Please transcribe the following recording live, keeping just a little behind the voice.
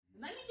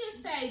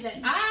say that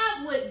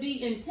I would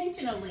be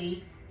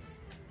intentionally,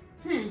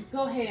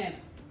 go ahead.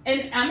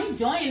 And I'm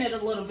enjoying it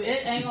a little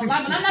bit, ain't gonna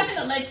lie, but I'm not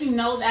gonna let you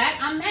know that.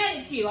 I'm mad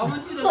at you. I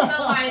want you to feel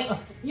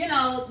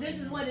like, this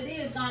is what it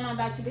is going on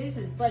about your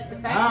business. But the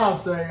fact I'll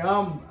say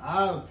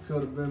I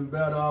could have been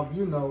better off,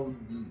 doing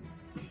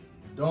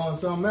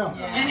something else.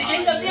 Yeah.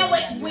 And so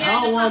then we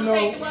had the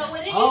conversation. I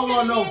don't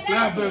want no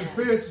flapping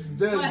fish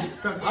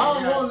I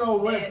don't want no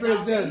wet fish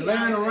just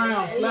laying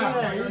around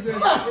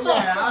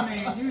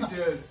flapping. You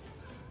just.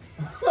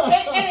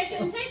 And it's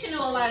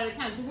intentional a lot of the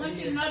times. We want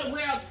you to know that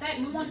we're upset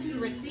and we want you to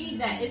receive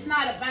that. It's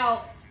not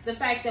about the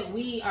fact that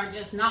we are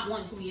just not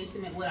wanting to be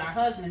intimate with our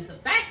husbands. The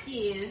fact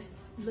is,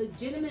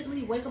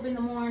 legitimately wake up in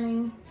the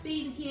morning,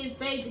 feed the kids,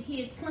 bathe the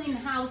kids, clean the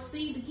house,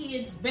 feed the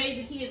kids,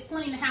 bathe the kids,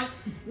 clean the house.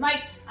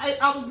 Like,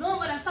 I was doing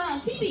what I saw on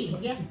TV.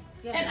 Yeah.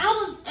 And I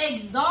was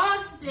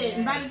exhausted. Yes.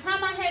 And by the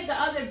time I had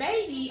the other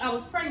baby, I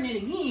was pregnant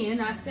again.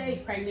 I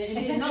stayed pregnant and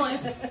didn't know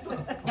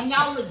it. And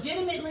y'all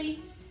legitimately...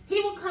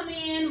 He would come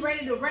in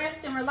ready to rest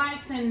and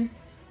relax, and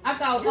I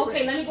thought,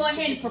 okay, let me go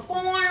ahead and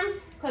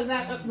perform, because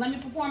let me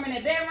perform in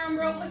that bedroom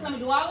real quick. Let me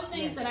do all the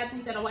things that I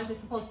think that a wife is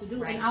supposed to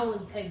do, and I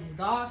was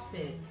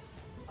exhausted.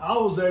 I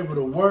was able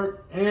to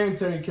work and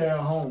take care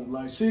of home.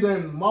 Like,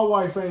 my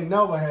wife ain't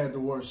never had to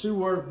work. She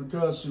worked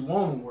because she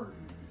want to work.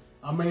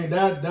 I mean,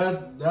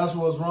 that's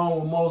what's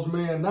wrong with most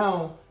men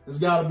now. It's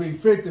got to be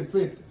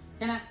 50-50.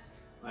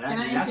 Well,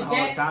 that's a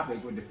hard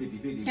topic with the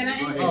 50-50. Can I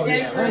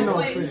interject real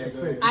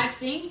quick? I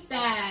think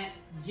that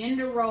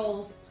gender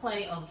roles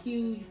play a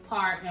huge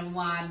part in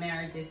why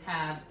marriages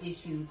have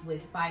issues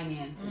with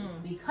finances.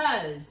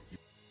 Because...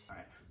 All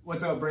right.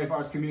 What's up,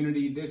 Bravehearts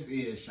community? This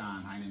is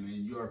Sean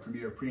Heineman, your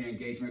premier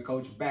pre-engagement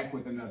coach, back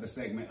with another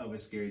segment of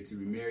It's Scary to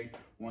Remarry,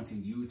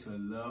 wanting you to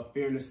love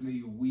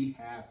fearlessly. We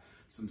have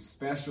some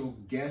special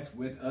guests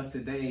with us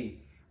today.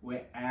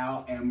 With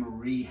Al and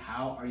Marie.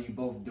 How are you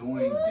both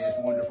doing this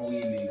wonderful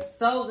evening?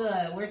 So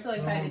good. We're so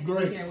excited to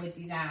be here with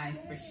you guys,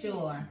 for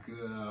sure.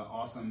 Good.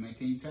 Awesome. And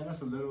can you tell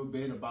us a little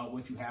bit about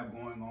what you have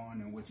going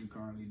on and what you're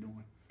currently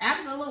doing?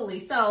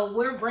 Absolutely. So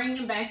we're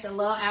bringing back the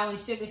Lil Al and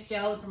Sugar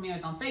Show. It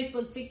premieres on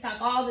Facebook,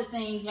 TikTok, all the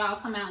things. Y'all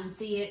come out and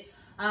see it.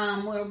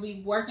 We'll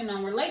be working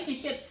on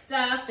relationship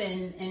stuff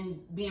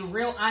and being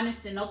real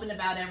honest and open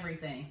about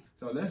everything.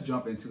 So let's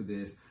jump into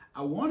this.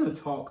 I want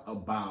to talk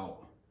about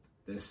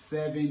the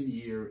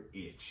 7-year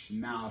itch.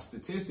 Now,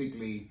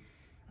 statistically,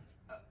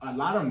 a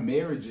lot of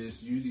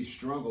marriages usually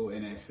struggle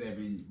in that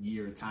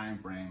 7-year time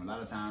frame. A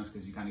lot of times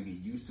because you kind of get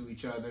used to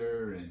each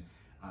other and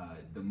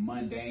the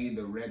mundane,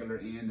 the regular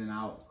in and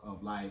outs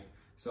of life.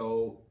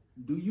 So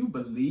do you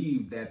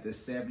believe that the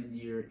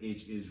 7-year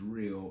itch is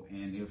real?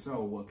 And if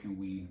so, what can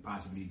we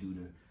possibly do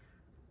to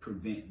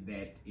prevent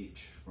that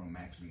itch from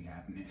actually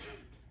happening?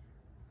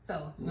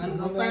 So, you want to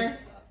go first?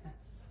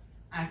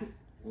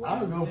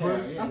 I'll go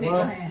first. Okay, go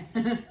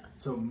ahead.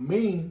 to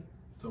me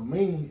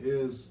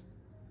is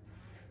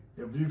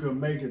if you can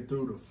make it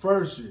through the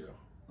first year.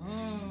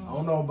 I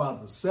don't know about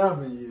the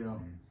 7th year.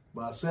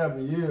 By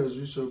 7 years,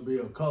 you should be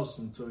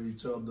accustomed to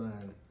each other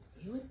and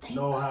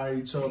know how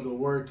each other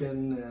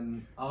working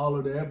and all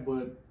of that.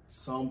 But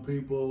some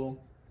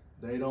people,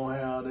 they don't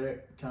have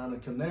that kind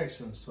of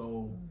connection.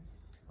 So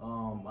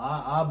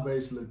I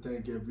basically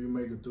think if you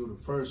make it through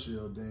the first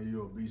year, then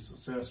you'll be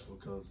successful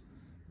because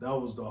that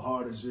was the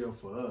hardest year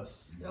for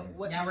us.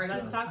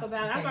 Let's talk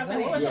about it. I was about to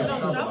say, what was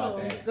the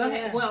struggle? Go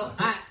ahead. Well,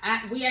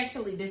 we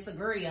actually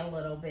disagree a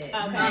little bit.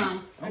 Okay.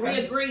 We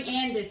agree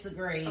and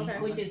disagree,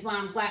 which is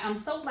why I'm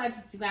so glad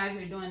that you guys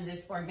are doing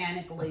this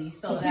organically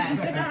so that,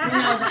 the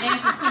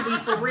answers can be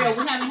for real.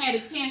 We haven't had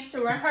a chance to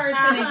rehearse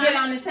it and get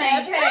on the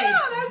same page.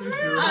 That's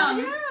real.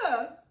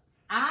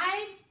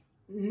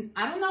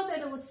 I don't know that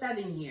it was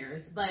 7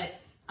 years, but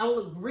I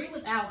will agree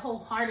with Al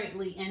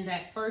wholeheartedly in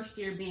that first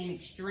year being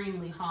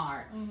extremely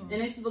hard. And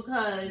it's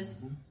because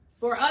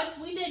for us,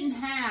 we didn't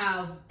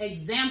have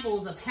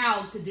examples of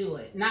how to do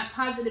it, not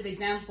positive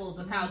examples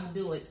of how to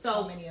do it.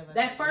 So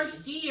that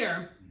first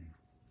year,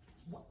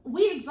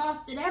 we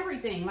exhausted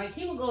everything. Like,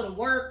 he would go to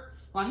work.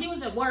 While he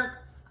was at work,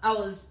 I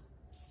was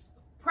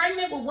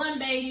pregnant with one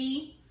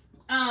baby,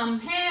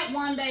 had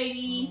one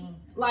baby,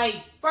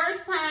 like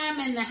first time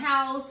in the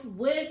house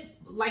with,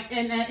 like,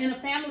 in a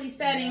family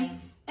setting.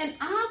 And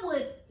I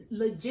would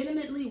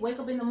legitimately wake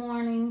up in the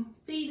morning,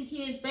 feed the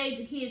kids, bathe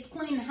the kids,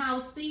 clean the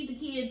house, feed the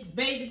kids,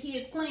 bathe the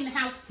kids, clean the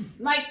house.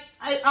 Like,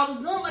 I was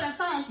doing what I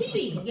saw on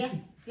TV.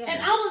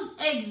 And I was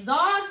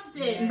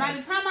exhausted. And by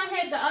the time I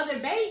had the other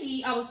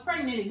baby, I was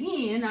pregnant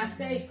again. I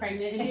stayed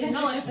pregnant and didn't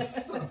know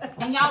it.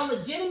 And y'all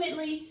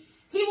legitimately,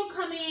 he would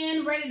come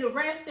in ready to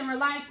rest and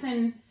relax.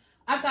 And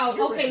I thought,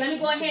 okay, let me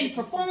go ahead and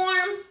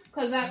perform.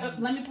 Because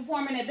let me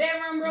perform in that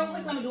bedroom real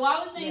quick. Let me do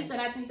all the things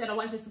that I think that a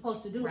wife is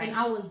supposed to do. And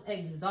I was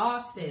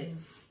exhausted.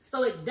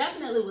 So it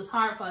definitely was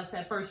hard for us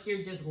that first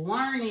year, just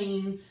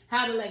learning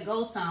how to let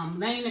go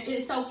some.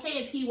 It's okay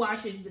if he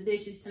washes the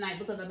dishes tonight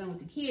because I've been with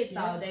the kids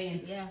all day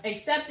and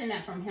accepting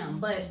that from him.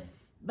 But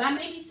by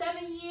maybe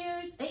 7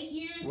 years, 8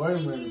 years, Wait 10 a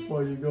minute years.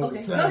 before you go to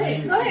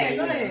 7 go years.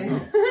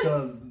 ahead.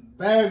 Because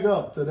bag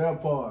up to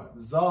that part.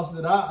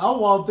 Exhausted. I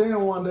walked in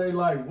one day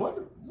like, what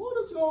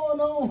is going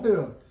on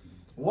here?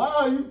 Why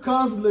are you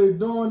constantly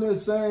doing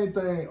this same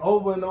thing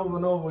over and over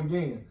and over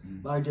again?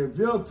 Like, if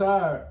you're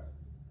tired,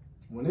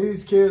 when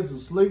these kids are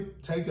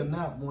asleep, take a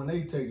nap when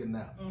they take a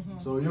nap.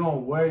 So you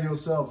don't wear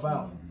yourself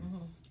out.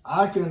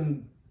 I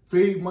can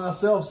feed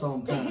myself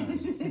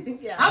sometimes.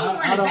 I was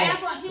running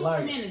bathwater. He was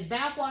putting in his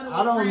bathwater.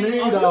 I don't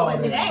need all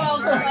this. I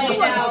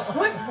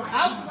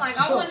was like,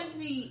 I wanted to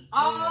be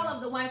all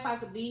of the wife I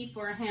could be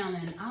for him,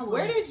 and I was.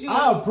 Where did you?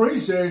 I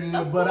appreciated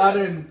it, but I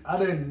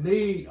didn't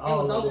need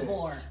all of it. It was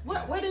overboard.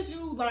 Where did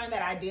you learn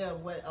that idea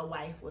of what a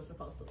wife was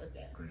supposed to look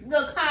at?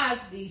 The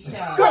Cosby Show.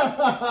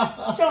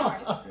 Sorry.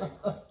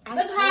 The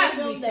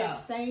Cosby Show.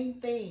 That same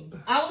thing.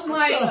 I was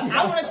like,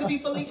 I wanted to be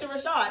Felicia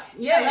Rashad.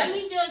 Yeah, let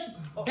me just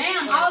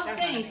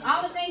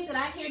all the things that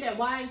I hear that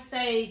wives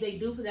say they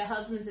do for their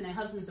husbands and their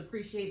husbands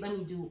appreciate. Let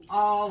me do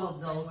all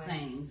of those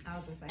things.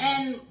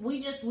 And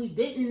we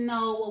didn't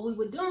know what we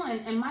were doing.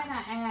 And might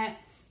I add,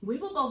 we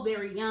were both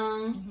very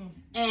young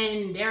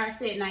and, dare I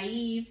say it,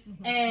 naive.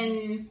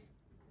 And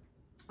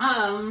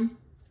Al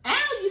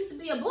used to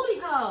be a booty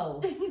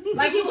hole.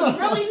 Like, he was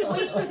really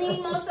sweet to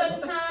me most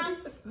of the time.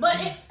 But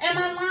am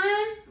I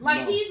lying?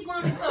 Like, he's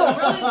grown into a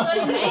really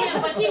good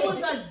man, but he was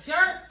a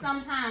jerk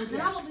sometimes.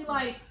 And I would be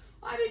like,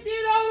 I done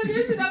did all of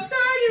this and I'm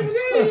tired of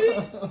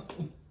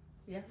it.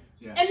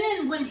 Yeah. And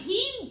then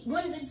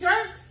when the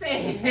jerk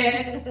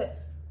said,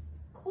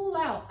 cool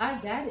out, I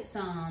got it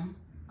some.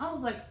 I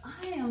was like,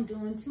 I am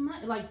doing too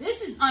much. Like,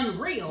 this is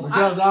unreal.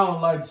 Because I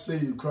don't like to see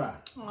you cry.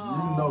 You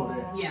know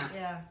that.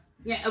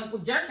 Yeah,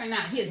 jerk or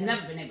not, he has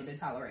never been able to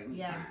tolerate me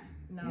crying.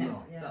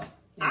 No. So,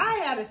 I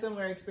had a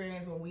similar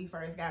experience when we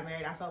first got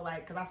married. I felt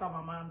like, because I saw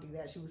my mom do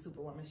that. She was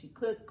Superwoman. She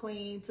cooked,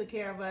 cleaned, took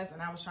care of us,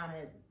 and I was trying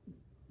to,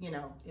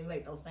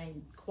 emulate those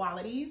same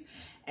qualities.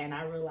 And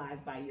I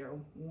realized by year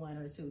 1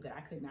 or 2 that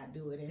I could not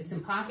do it. And it's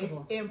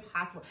impossible. It's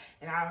impossible.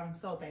 And I'm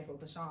so thankful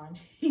for Sean.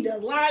 He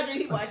does laundry,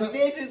 he washes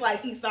dishes.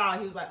 Like, he was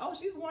like, oh,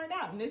 she's worn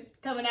out. And it's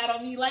coming out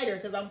on me later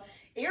because I'm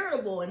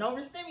irritable and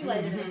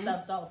overstimulated and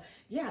stuff. So,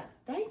 yeah,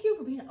 thank you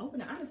for being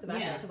open and honest about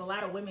that. Because a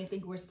lot of women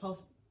think we're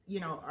supposed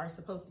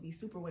to be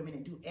super women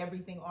and do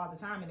everything all the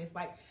time. And it's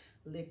like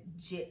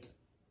legit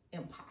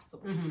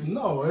impossible.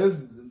 No,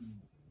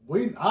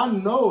 I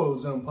know it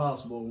was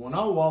impossible. When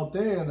I walked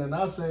in and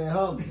I seen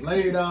her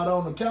laid out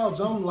on the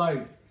couch, I'm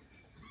like,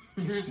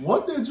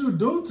 what did you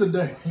do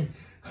today?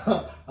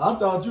 I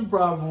thought you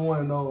probably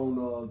went on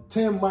a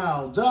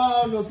 10-mile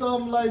jog or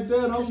something like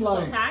that. I'm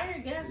like, so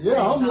tired,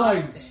 I'm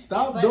like,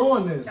 stop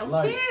doing this. Those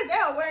like, kids,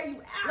 they'll wear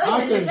you out.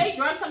 Listen, if they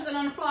drop something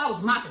on the floor, I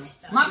was mopping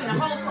the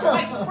whole floor,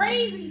 like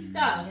crazy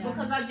stuff,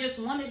 because I just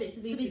wanted it to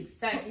be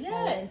successful.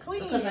 And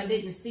clean. Because I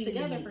didn't see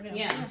together for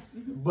him.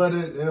 But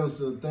it was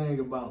the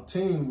thing about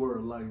teamwork.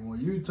 Like, when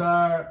you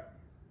tired,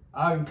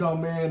 I can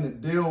come in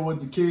and deal with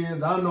the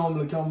kids. I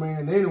normally come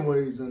in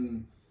anyways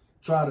and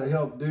try to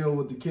help deal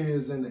with the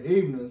kids in the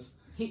evenings.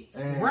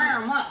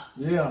 Wear them up.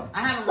 Yeah.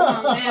 I haven't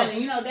calmed down.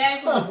 And,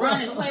 Dad's going to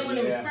run and play with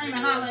him and scream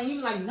and holler. And you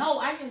be like, no,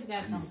 I just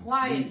got them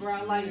quiet,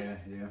 bro. Like,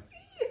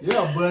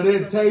 yeah, but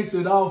it takes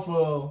it off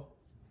of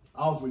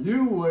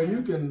you where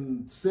you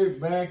can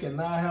sit back and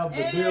not have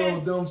to deal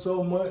with them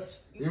so much.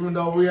 Even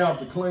though we have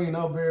to clean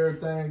up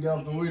everything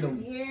after we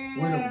done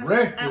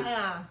wrecked it.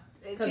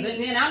 Because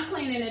then I'm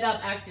cleaning it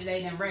up after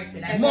they done wrecked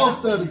it.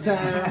 Most of the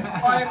time.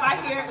 Or if I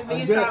hear a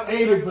good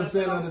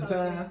 80% of the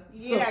time.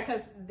 Yeah,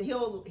 because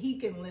he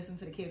can listen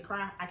to the kids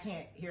cry. I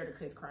can't hear the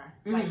kids cry.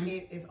 Like,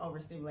 it is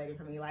overstimulating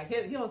for me. Like,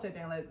 he'll sit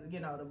there and let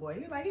the boy.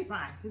 He's like, he's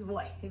fine. He's a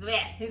boy. He's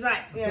bad. He's fine.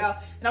 And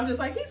I'm just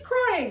like, he's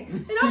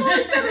crying. And I'm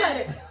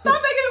overstimulated.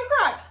 Stop making him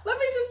cry. Let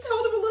me just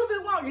hold him a little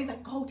bit longer. He's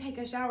like, go take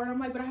a shower. And I'm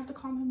like, but I have to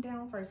calm him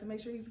down first and make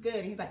sure he's good.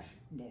 And he's like,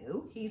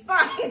 no, he's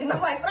fine. And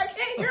I'm like, but I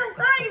can't hear him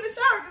crying in the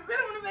shower because then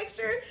I want to make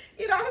sure,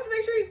 I have to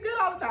make sure he's good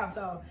all the time.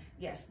 So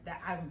yes,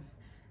 I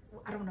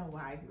don't know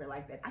why we're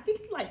like that. I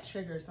think it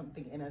triggers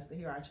something in us to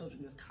hear our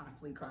children just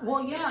constantly crying.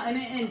 Well, yeah,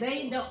 and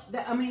they don't.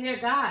 They're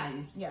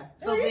guys. Yeah,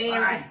 so they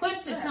are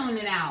equipped to tune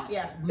it out.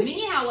 Yeah.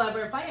 Me,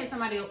 however, if I had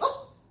somebody go,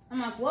 oh, I'm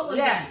like, what was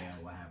that? Yeah,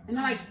 what happened? And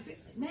they're like,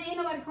 there ain't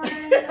nobody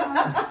crying.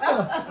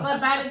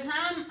 But by the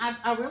time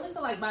I really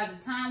feel like by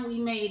the time we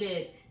made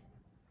it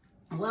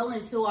well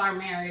into our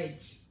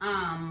marriage,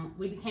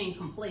 we became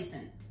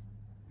complacent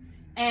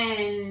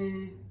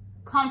and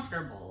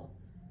comfortable.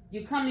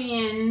 You come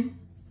in,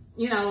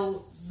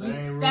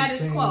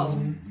 status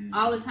quo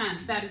all the time,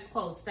 status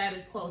quo,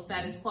 status quo,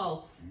 status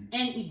quo.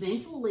 And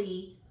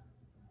eventually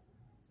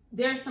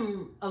there's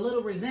a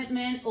little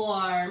resentment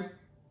or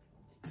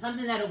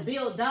something that'll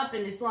build up,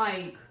 and it's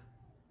like,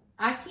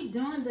 I keep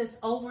doing this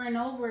over and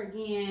over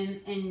again,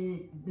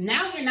 and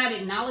now you're not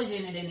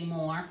acknowledging it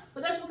anymore,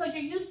 but that's because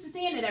you're used to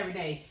seeing it every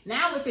day.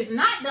 Now, if it's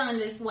not done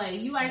this way,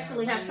 you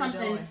actually have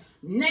something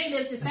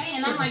negative to say,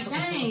 and I'm like,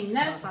 dang,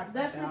 that's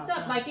messed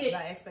up. Like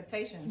about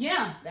expectations.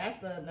 Yeah,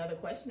 that's another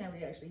question that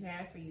we actually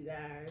have for you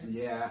guys.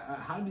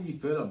 Yeah, how do you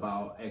feel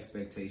about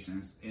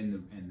expectations in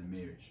the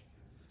marriage?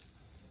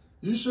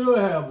 You should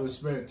have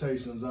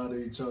expectations out of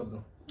each other.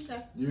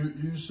 Okay.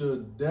 You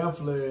should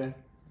definitely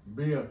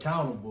be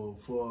accountable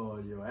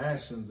for your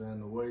actions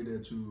and the way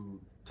that you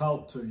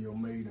talk to your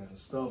mate and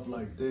stuff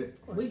like that.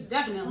 We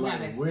definitely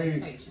have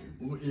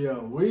expectations.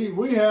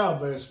 We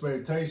have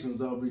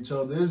expectations of each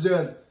other. It's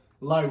just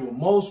like with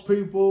most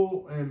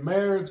people in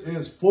marriage,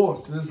 it's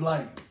forced. It's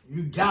like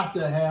you got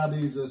to have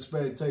these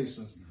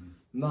expectations.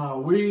 Now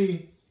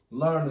we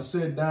learn to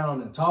sit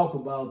down and talk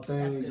about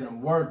things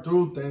and work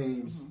through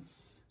things,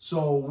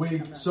 so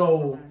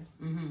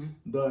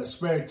the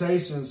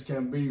expectations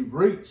can be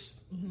reached.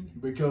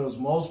 Because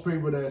most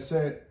people that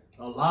set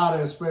a lot of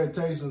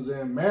expectations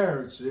in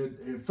marriage,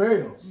 it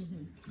fails.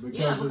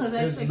 Because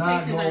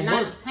expectations are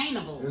not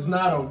attainable. It's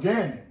not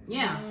organic.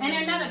 Yeah, and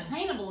they're not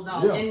attainable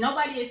though, and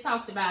nobody has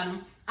talked about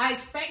them. I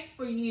expect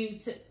for you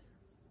to.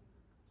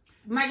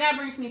 My guy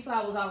brings me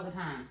flowers all the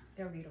time.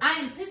 I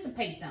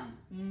anticipate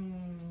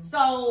them.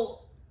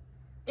 So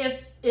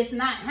if it's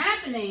not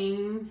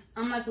happening,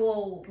 I'm like,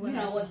 well, you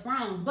know, what's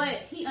wrong? But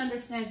he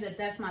understands that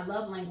that's my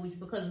love language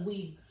because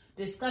we've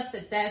discussed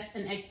that that's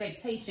an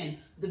expectation.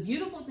 The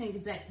beautiful thing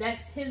is that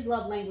that's his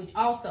love language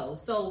also.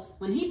 So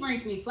when he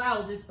brings me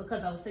flowers, it's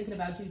because I was thinking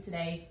about you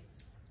today.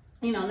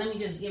 You know, let me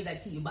just give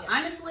that to you. But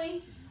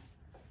honestly,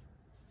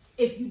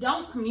 if you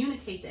don't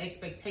communicate the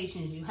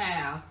expectations you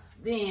have,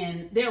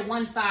 then they're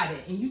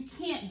one-sided, and you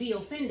can't be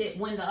offended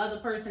when the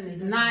other person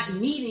is not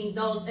meeting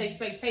those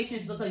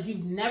expectations because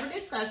you've never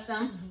discussed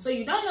them, so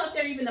you don't know if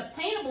they're even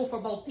obtainable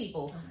for both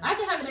people. I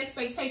could have an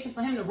expectation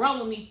for him to roll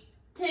with me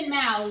 10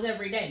 miles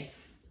every day.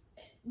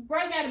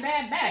 Bro got a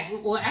bad back.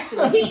 Well,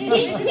 actually,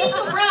 he could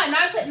run.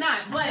 I could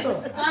not.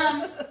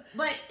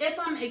 But if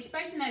I'm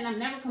expecting that and I'm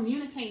never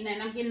communicating that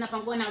and I'm getting up,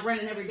 I'm going out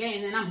running every day,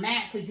 and then I'm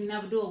mad because you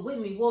never do it with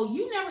me. Well,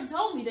 you never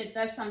told me that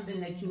that's something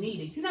that you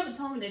needed. You never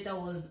told me that that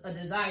was a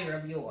desire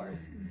of yours.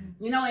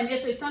 You know, and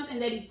if it's something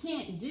that he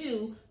can't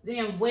do,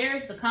 then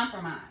where's the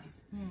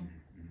compromise?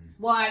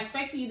 Well, I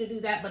expect for you to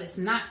do that, but it's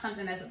not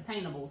something that's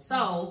obtainable.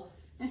 So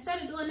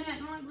instead of doing that,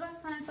 I'm like, let's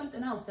find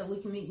something else that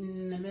we can meet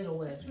in the middle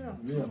with.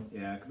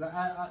 Yeah, because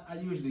I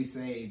usually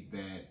say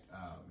that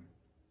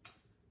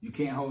you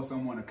can't hold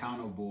someone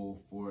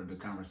accountable for the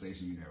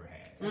conversation you never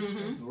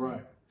had.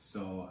 Right.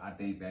 So I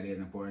think that is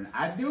important.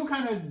 I do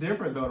kind of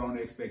differ, though, on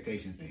the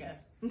expectation thing.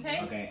 Yes.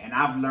 Okay, and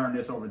I've learned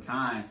this over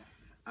time.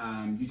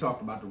 You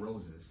talked about the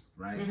roses,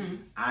 right?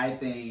 I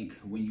think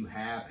when you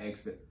have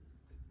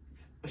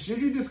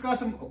should you discuss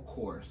them? Of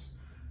course.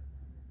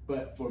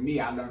 But for me,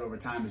 I learned over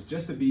time is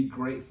just to be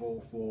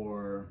grateful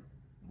for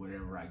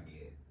whatever I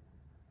get.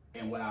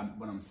 And what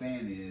I'm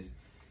saying is,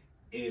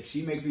 if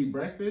she makes me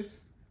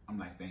breakfast, I'm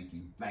like, thank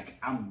you. Like,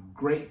 I'm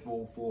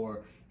grateful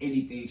for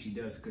anything she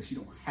does because she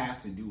don't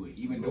have to do it,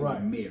 even though we're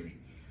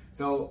married.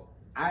 So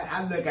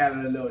I look at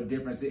it a little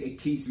different. It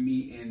keeps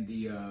me in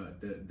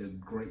the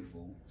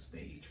grateful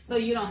stage. so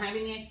you don't have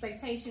any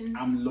expectations?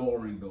 I'm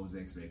lowering those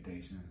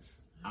expectations.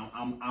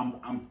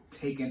 I'm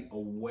taking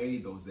away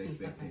those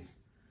expectations.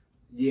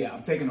 Yeah,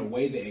 I'm taking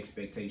away the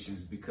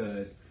expectations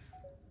because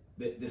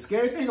the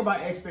scary thing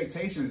about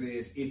expectations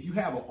is if you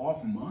have an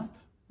off month,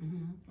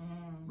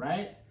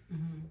 right?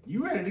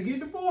 You ready to get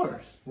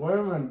divorced. Wait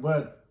a minute,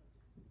 but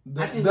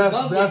I think that's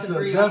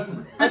okay.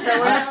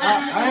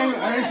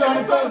 I ain't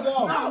trying to talk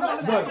y'all. No,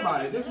 let's talk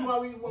about it. That's why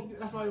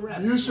we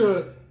wrap. You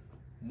should,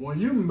 when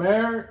you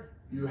married,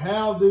 you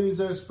have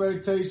these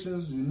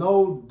expectations. You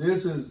know,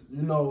 this is,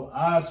 you know,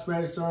 I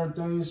expect certain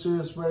things, she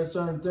expects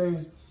certain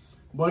things.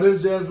 But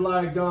it's just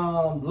like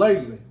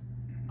lately,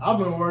 I've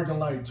been working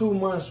like 2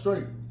 months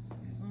straight.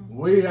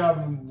 We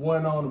haven't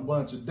went on a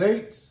bunch of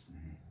dates.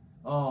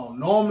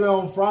 Normally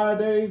on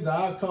Fridays,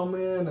 I come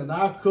in and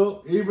I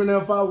cook, even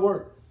if I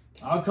work.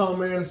 I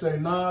come in and say,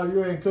 nah,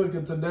 you ain't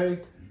cooking today.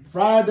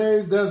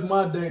 Fridays, that's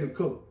my day to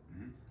cook.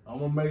 I'm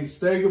going to make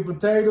steak and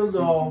potatoes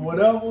or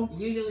whatever.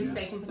 Usually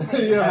steak and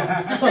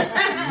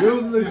potatoes.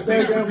 Usually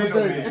steak and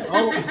potatoes.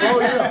 Oh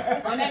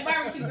yeah. On that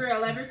barbecue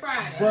grill every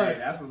Friday. But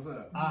that's what's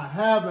up. I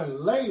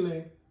haven't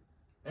lately,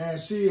 and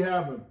she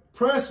haven't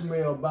pressed me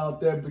about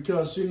that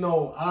because she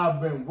know I've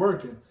been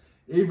working.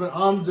 Even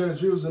I'm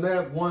just using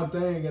that one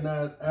thing and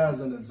as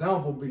an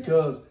example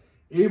because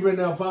even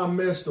if I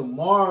miss the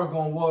mark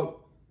on what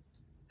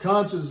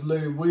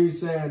consciously we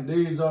saying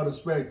these are the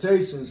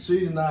expectations,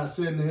 she's not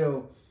sitting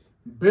here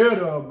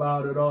bitter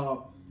about it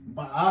all.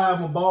 But I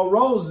haven't bought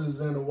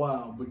roses in a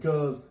while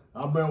because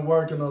I've been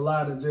working a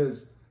lot and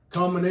just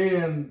coming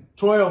in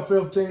 12,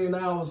 15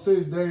 hours,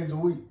 6 days a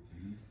week.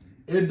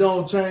 It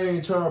don't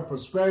change her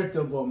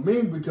perspective of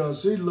me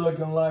because she's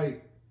looking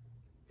like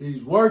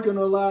he's working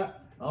a lot.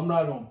 I'm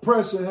not going to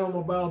pressure him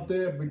about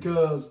that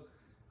because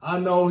I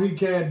know he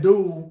can't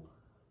do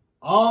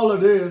all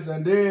of this.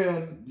 And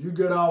then you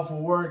get off of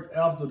work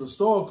after the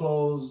store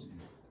closed.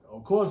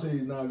 Of course,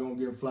 he's not going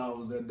to get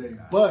flowers that day.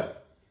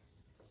 But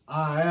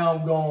I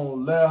am going to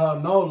let her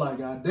know,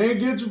 like, I didn't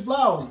get you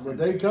flowers, but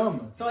they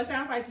coming. So it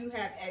sounds like you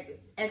have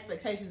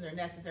expectations are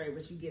necessary,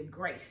 but you give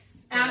grace.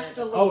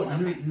 Absolutely. Oh,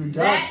 you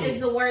got that to. is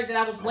the word that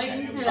I was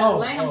waiting to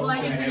let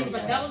him finish,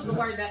 but that was the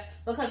word that,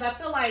 because I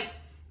feel like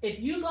if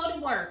you go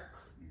to work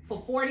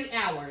for 40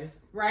 hours,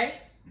 right?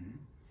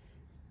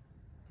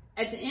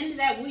 at the end of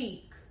that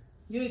week,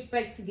 you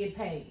expect to get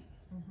paid.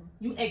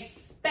 You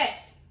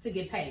expect to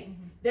get paid.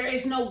 There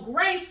is no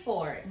grace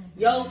for it.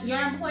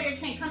 Your employer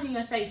can't come to you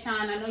and say,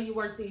 Sean, I know you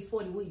worked these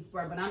 40 weeks,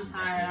 bro, but I'm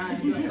tired. I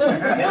ain't doing it.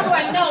 You're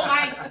like, no,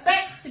 I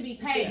expect to be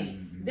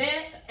paid.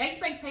 Their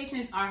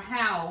expectations are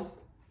how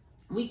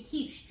we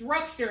keep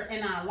structure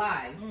in our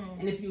lives.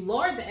 And if you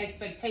lower the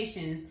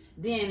expectations,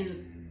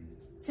 then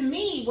to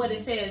me, what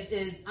it says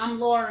is I'm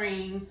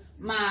lowering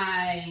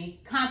my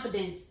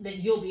confidence that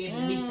you'll be able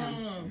to meet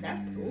them.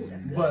 That's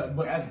good. But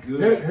that's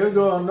good. Here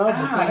go another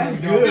thing. That's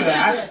good.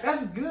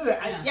 That's good.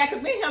 Yeah,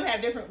 because me and him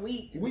have different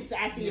weeks.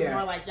 I see it Yeah.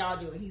 more like y'all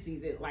do, and he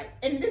sees it like.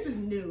 And this is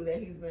new that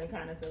he's been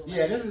kind of feeling.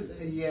 Yeah, like this is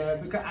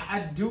because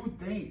I do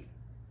think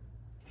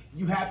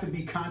you have to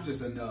be conscious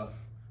enough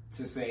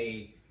to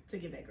say to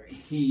get that grade.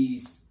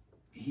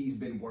 He's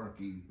been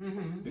working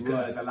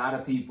because a lot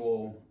of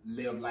people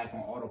live life on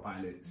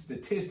autopilot.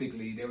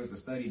 Statistically, there was a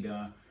study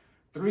done,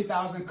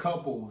 3,000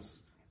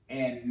 couples,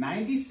 and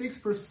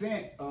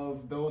 96%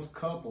 of those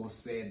couples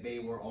said they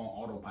were on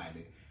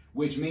autopilot,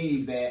 which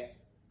means that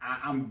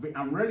I'm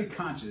really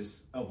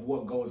conscious of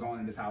what goes on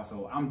in this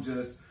household.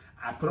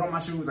 I put on my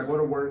shoes, I go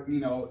to work,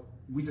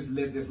 we just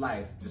live this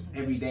life just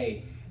every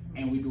day,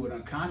 and we do it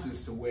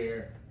unconscious to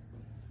where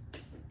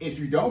if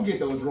you don't get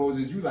those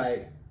roses, you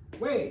like,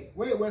 wait,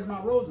 where's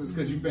my roses?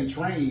 Because you've been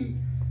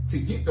trained to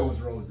get those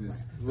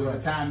roses. So by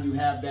the time you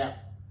have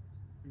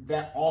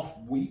that off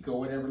week or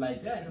whatever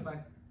like that, it's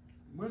like,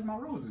 where's my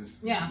roses?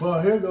 Yeah.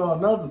 Well, here go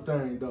another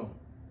thing though.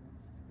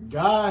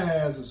 God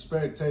has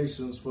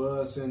expectations for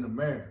us in the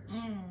marriage.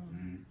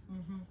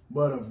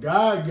 But if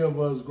God give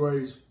us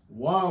grace,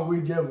 why are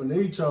we giving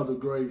each other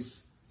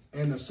grace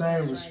in the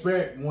same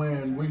respect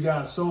when we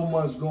got so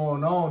much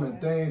going on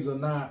and things are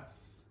not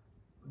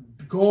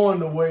going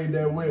the way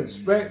that we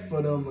expect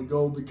for them to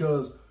go?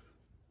 Because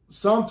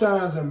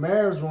sometimes in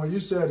marriage, when you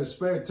set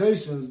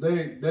expectations,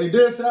 they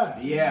this high.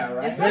 Yeah,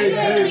 right. Especially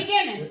in the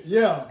beginning.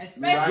 Yeah.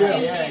 Especially Right. in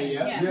the Yeah,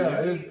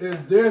 beginning. yeah.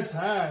 It's this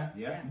high.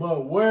 Yeah.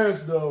 But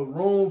where's the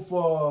room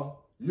for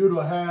you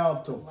to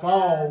have to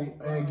fall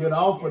and get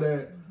off of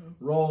that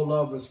roll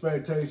of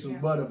expectations?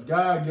 But if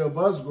God give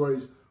us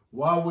grace,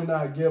 why are we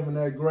not giving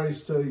that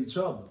grace to each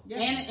other?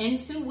 And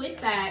two, with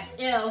that,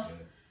 if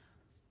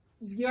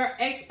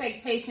your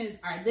expectations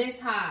are this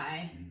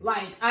high,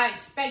 like I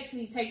expect to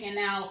be taken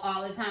out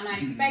all the time, I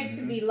expect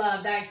to be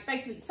loved, I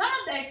expect to be, some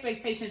of the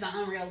expectations are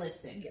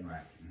unrealistic.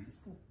 Right.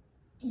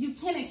 You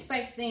can't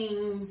expect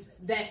things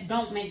that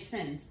don't make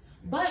sense.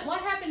 But what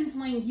happens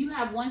when you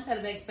have one set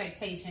of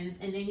expectations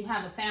and then you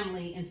have a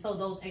family and so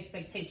those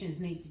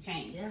expectations need to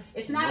change? Yeah.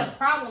 It's not a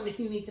problem if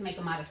you need to make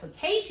a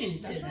modification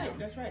to them.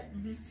 That's right.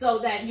 So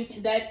that you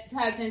can, that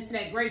ties into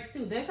that grace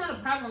too. There's not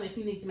a problem if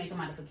you need to make a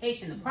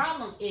modification. The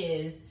problem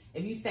is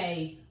if you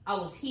say, I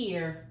was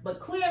here, but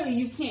clearly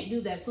you can't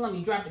do that, so let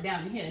me drop it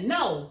down to here.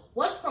 No,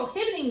 what's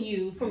prohibiting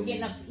you from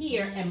getting up to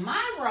here? And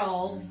my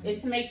role is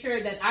to make sure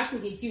that I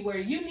can get you where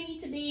you need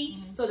to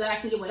be so that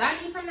I can get what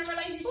I need from the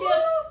relationship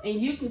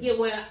and you can get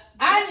where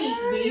I need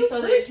to be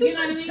so that, you know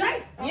what I mean?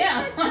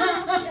 Yeah.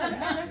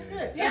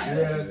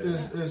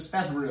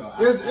 That's real.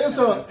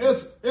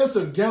 It's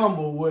a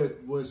gamble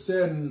with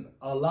setting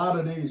a lot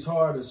of these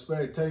hard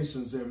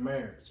expectations in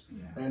marriage.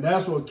 And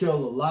that's what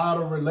killed a lot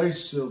of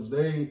relationships.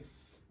 They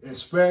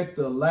expect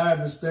the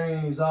lavish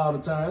things all the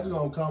time. It's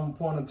going to come a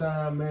point in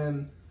time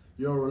in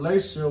your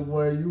relationship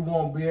where you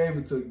won't be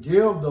able to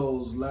give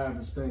those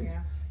lavish things.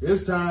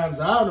 It's times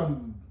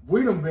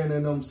we done been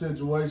in them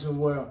situations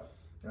where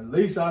at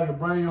least I can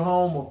bring you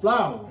home a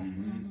flower.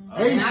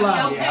 And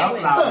I'm okay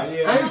with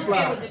it. I'm okay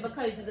flower. with it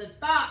because the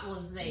thought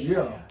was there.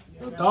 Yeah.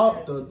 The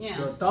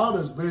thought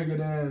is bigger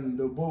than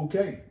the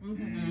bouquet.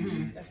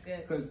 That's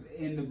good. Because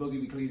in the book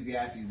of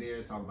Ecclesiastes,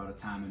 there's talk about a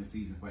time and a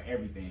season for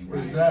everything.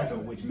 Right? Exactly.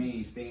 So which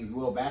means things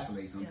will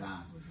vacillate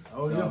sometimes.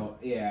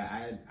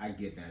 I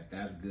get that.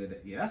 That's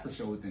good. Yeah, that's a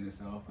show within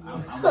itself.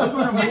 I'm going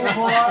to move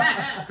on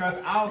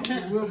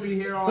because we'll be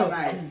here all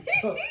night.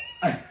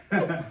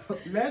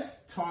 Let's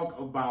talk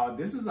about,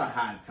 this is a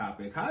hot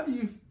topic. How do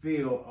you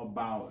feel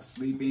about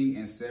sleeping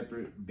in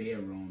separate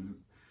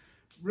bedrooms?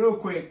 Real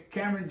quick,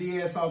 Cameron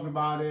Diaz talked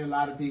about it. A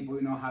lot of people,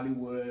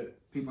 Hollywood,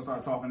 people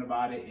start talking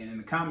about it. And in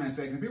the comment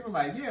section, people are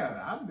like,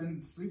 yeah, I've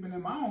been sleeping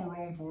in my own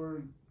room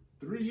for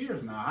 3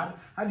 years now.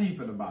 How do you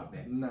feel about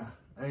that? Nah,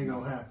 ain't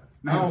gonna happen.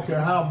 I don't care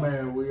how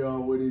mad we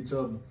are with each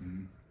other.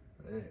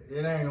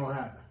 It ain't gonna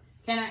happen.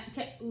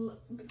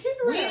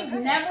 We've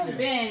never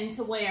been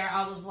to where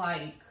I was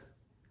like,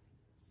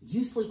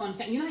 you sleep on the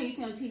couch. You know how you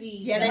see on TV?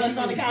 Yeah, they sleep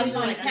on the couch. Sleep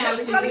on the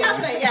couch.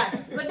 Yeah.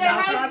 But there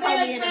has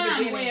been a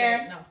time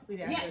where,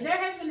 there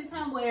has been a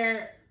time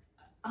where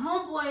a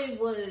homeboy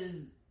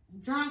was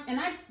drunk and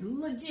I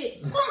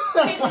legit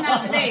kicked him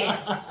out the bed.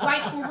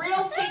 Like, for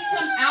real, kicked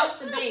him out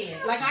the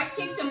bed. Like, I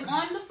kicked him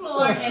on the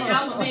floor and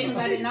out the bed because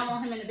I did not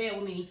want him in the bed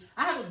with me.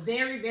 I have a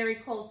very, very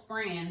close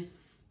friend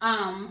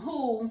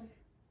who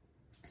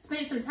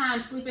spent some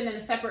time sleeping in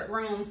a separate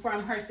room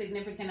from her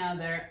significant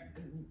other.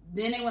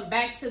 Then they went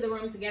back to the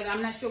room together.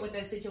 I'm not sure what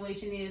that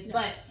situation is,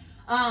 but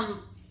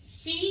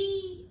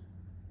she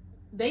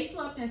they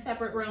slept in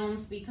separate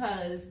rooms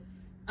because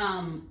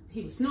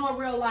he would snore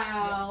real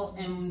loud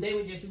and they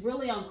were just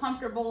really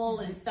uncomfortable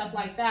and stuff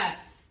like that.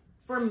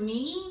 For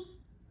me,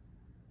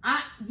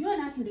 you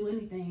and I can do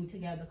anything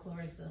together,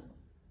 Clarissa.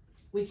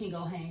 We can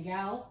go hang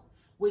out.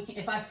 We can.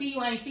 If I see you,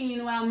 I ain't seen you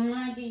in a while.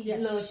 I give you a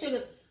little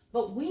sugar.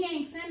 But we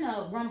ain't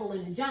finna rumble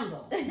in the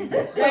jungle.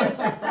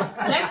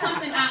 That's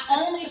something I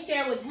only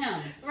share with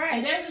him. Right.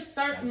 And there's a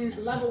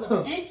certain level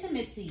of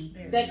intimacy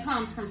that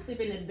comes from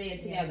sleeping in the bed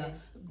together.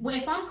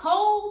 If I'm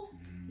cold,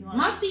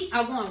 my feet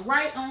are going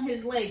right on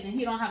his legs and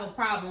he don't have a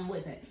problem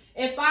with it.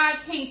 If I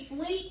can't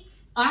sleep,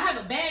 I have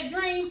a bad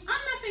dream, I'm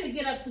not going to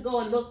get up to go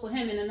and look for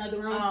him in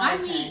another room. I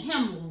need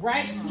him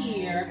right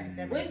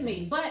here with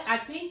me. But I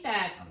think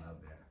that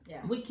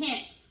we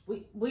can't,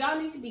 we all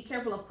need to be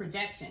careful of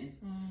projection.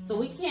 So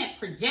we can't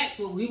project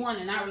what we want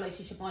in our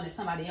relationship onto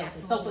somebody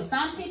else's. So for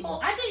some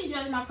people, I didn't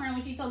judge my friend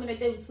when she told me that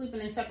they were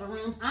sleeping in separate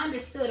rooms. I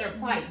understood her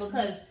plight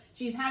because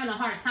she's having a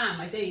hard time.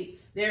 Like she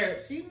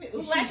can't sleep,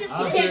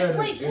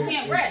 she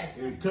can't rest.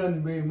 It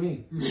couldn't be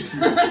me.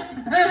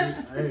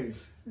 Hey.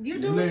 You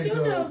do what you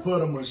do.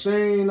 Put a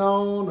machine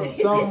on or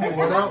something,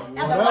 whatever.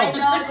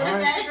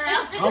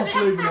 I'm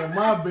sleeping in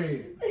my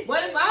bed.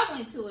 What if I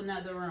went to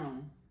another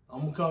room? I'm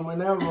gonna come in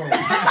that room.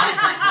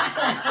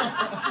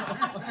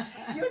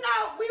 You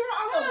know, we were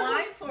on the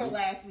wine tour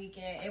last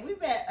weekend, and we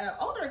met an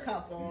older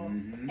couple,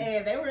 and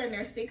they were in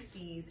their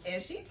 60s.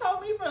 And she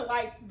told me for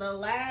like the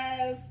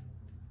last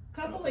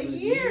couple of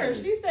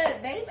years, she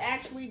said they've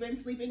actually been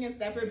sleeping in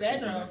separate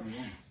bedrooms.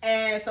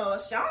 And so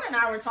Sean and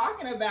I were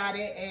talking about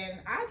it, and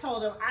I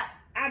told him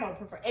I don't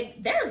prefer, and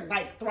they're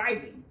like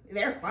thriving.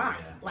 They're fine.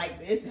 Like,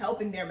 it's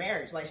helping their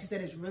marriage. Like she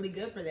said, it's really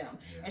good for them.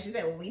 And she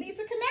said, well, we need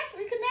to connect.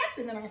 We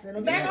connected. And I said,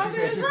 I'm back on this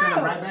room. She sent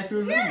him right back to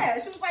his room. Yeah,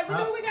 she was like, we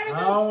do what we gotta do.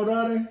 How old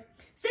are they?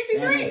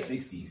 63.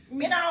 60s.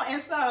 You know,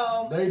 and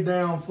so they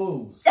damn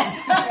fools.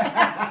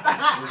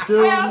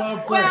 Excuse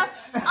my French.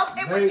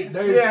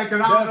 Yeah,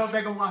 because I don't know if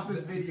they can watch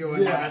this video or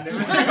not. No, go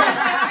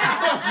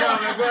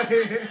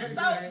ahead.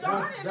 So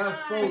Sean that's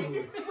foolery.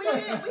 We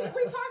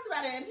talked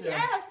about it, and he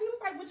asked, he was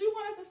like, would you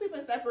want us to sleep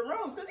in separate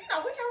rooms? Because, you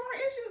know, we have our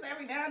issues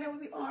every now and then. We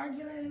be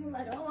arguing, and we're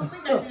like, I don't want to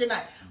sleep next to you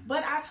tonight.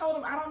 But I told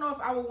him, I don't know if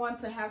I would want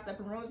to have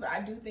separate rooms, but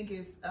I do think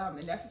it's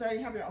necessary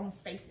to have your own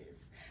spaces.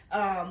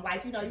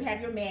 Like, you know, you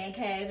have your man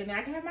cave, and then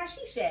I can have my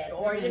she shed,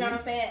 or you know what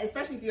I'm saying?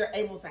 Especially if you're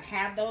able to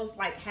have those,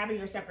 like having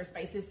your separate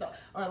spaces. So,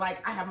 or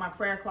like I have my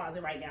prayer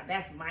closet right now.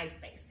 That's my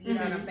space. You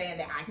know what I'm saying?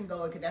 That I can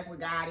go and connect with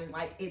God, and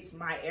like it's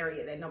my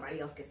area that nobody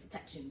else gets to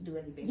touch and do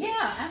anything.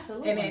 Yeah,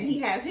 absolutely. And then he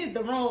has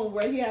the room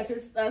where he has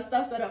his stuff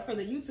set up for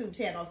the YouTube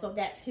channel. So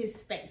that's his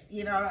space,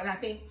 you know. And I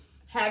think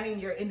having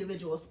your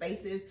individual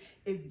spaces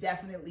is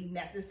definitely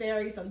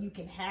necessary, so you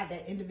can have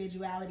that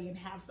individuality and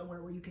have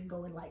somewhere where you can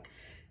go and like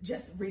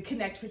just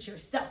reconnect with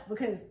yourself,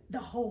 because the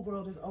whole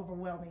world is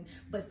overwhelming.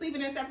 But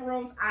sleeping in separate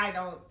rooms, I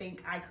don't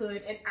think I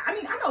could. And I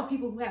mean, I know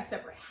people who have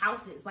separate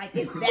houses. Like,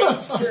 it's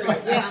that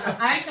serious. Yeah,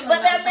 I actually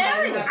but they're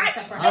married. I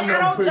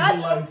don't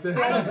judge them.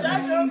 I don't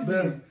judge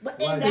them.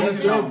 But like,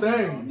 that's your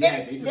thing.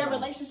 Their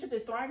relationship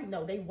is thriving,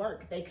 though. They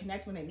work. They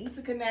connect when they need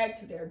to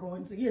connect. They're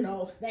going to, you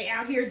know, they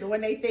out here doing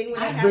their thing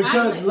when they have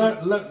because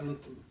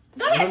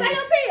go ahead, say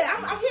your opinion.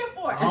 I'm here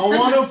for it. I don't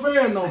want to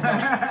offend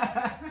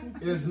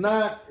nobody. It's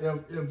not,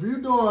 if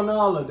you're doing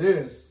all of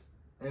this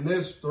and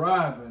it's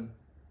thriving,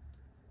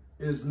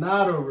 it's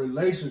not a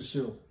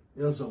relationship.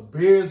 It's a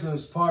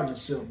business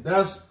partnership.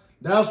 That's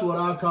what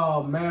I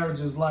call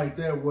marriages like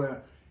that,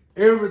 where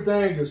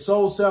everything is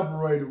so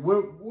separated.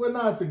 We're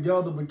not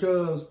together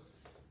because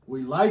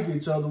we like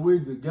each other.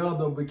 We're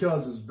together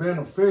because it's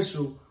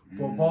beneficial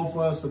for both of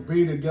us to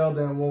be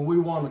together. And when we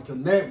want to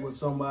connect with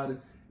somebody,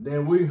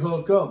 then we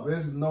hook up.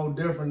 It's no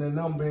different than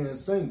them being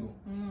single.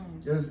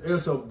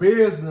 It's a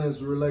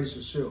business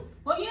relationship.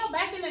 Well, you know,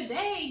 back in the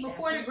day,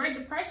 before the Great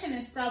Depression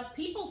and stuff,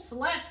 people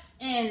slept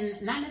in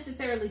not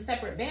necessarily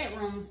separate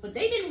bedrooms, but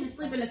they didn't even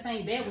sleep in the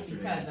same bed with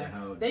each other.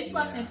 They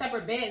slept in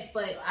separate beds,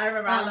 but I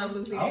remember I Love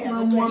Lucy.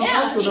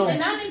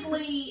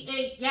 Economically,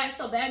 it got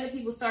so bad that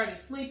people started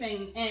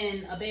sleeping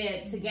in a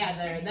bed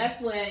together.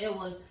 That's where it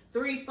was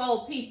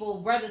 3-4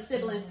 people, brothers,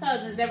 siblings,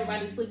 cousins,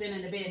 everybody sleeping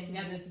in the bed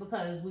together. It's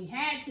because we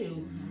had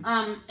to.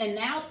 And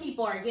now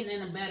people are getting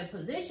in a better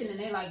position, and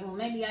they're like, well,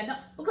 maybe I don't.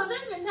 Because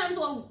there's been times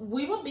when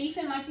we were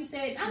beefing, like you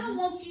said, I don't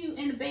want you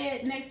in the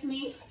bed next to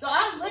me. So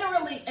I'm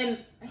literally, and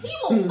he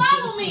will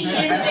follow me in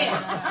the bed.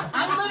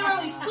 I'm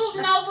literally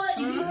scooting over,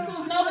 and he's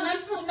scooting over, and I'm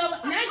scooting over.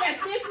 And I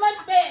got this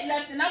much bed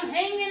left, and I'm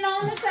hanging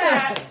on the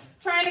side,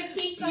 trying to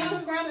keep you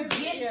from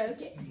get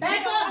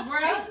back up,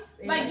 bro.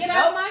 Like, get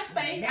out of my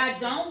space. I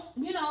don't,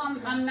 you know,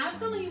 I'm not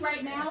feeling you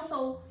right now,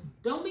 so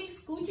don't be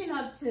scooching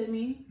up to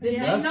me. This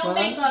ain't no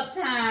makeup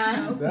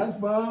time. That's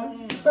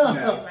fine.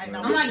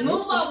 I'm like,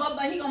 move over,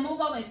 but he gonna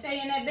move over and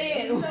stay in that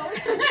bed.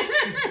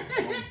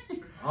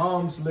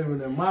 I'm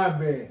sleeping in my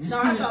bed.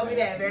 Sean told me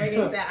that very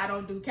day that I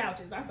don't do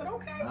couches. I said,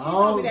 okay. He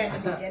told me that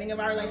at the beginning of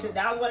our relationship.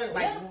 That was what it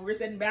like when we were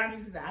setting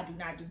boundaries. He said, I do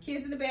not do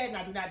kids in the bed, and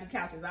I do not do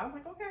couches. I was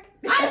like, okay.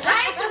 I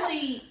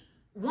actually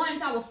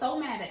once I was so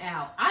mad at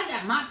Al, I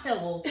got my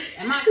pillow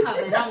and my cover,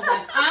 and I was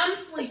like, I'm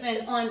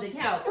sleeping on the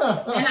couch.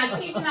 And I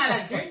kid you not,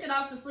 I drifted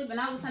off to sleep, and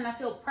all of a sudden I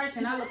feel pressure,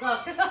 and I look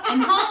up,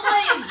 and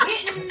homeboy is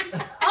getting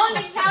on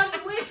the couch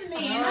with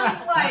me, and I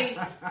was like,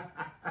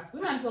 we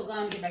might as well go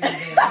and get back in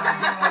bed.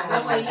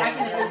 That way I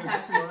can at least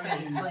have some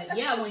space. But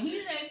yeah, when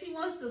he says he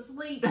wants to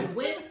sleep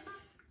with,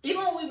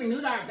 even when we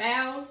renewed our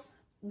vows,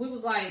 we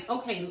was like,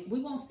 okay, we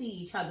won't see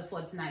each other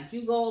for tonight.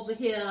 You go over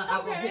here,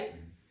 I'll go here.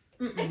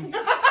 He couldn't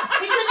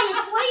even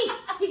sleep.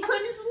 He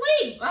couldn't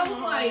sleep. I was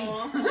like,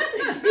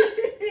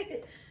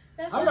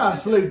 I got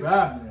sleep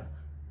apnea.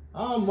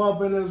 I'm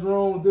up in this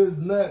room with this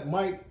nut.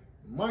 Mike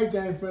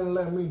ain't finna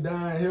let me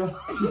down here.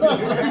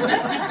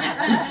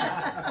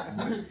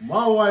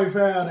 My wife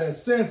had that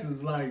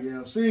senses like,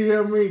 if she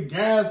hear me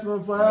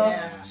gasping for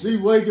her, she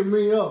waking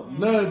me up,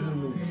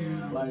 nudging me.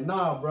 Like,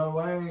 nah, bro,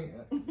 I ain't.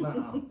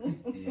 Nah.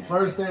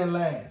 First and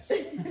last.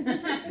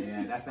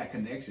 Yeah, that's that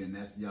connection.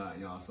 That's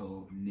y'all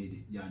so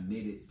knitted. Y'all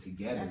knitted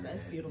together.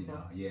 That's beautiful.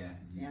 You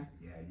know,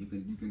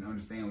 you can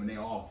understand when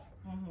they're off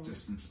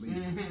just from sleep.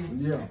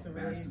 Yeah.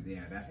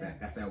 That's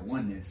that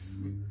oneness.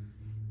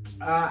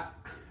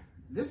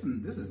 This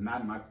is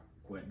not in my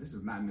this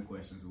is not in the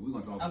question, so we're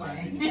gonna talk about it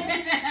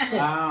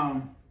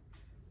anyway.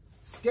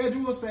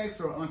 Scheduled sex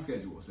or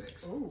unscheduled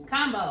sex? Ooh.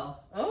 combo.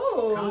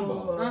 Oh.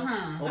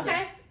 Combo.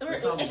 Okay.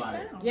 Let's talk about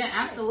it. Yeah,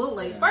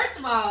 absolutely. Yeah. First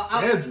of all,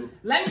 schedule.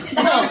 Let me just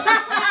sometimes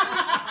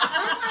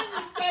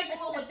it's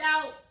scheduled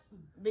without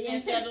being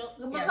scheduled.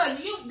 Because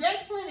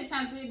there's plenty of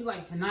times where you be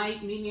like,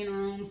 tonight, meet me in the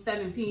room,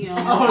 7 p.m.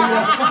 Oh,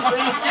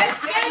 yeah. That's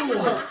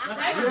scheduled.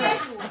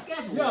 That's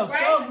scheduled. Yeah,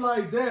 stuff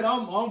like that.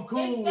 I'm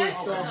cool with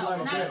stuff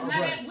like that. Now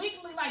that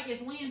weekly, like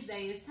it's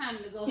Wednesday, it's time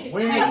to go hit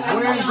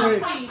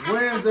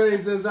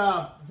Wednesdays is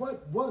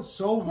what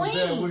show was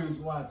that we was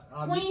watching?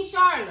 Queen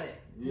Charlotte.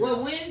 Yeah.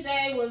 Well,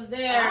 Wednesday was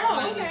there.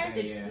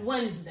 It's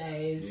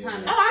Wednesday. It's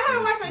time to I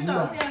haven't watched that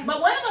show. Yeah. But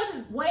one of us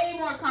is way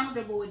more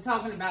comfortable with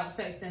talking about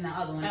sex than the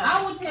other one.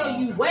 I will tell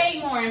you way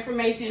more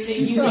information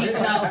than you need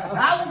to know.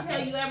 I will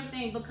tell you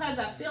everything because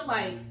I feel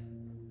like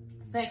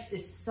sex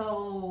is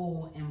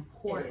so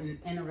important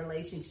in a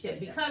relationship.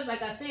 Because,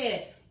 like I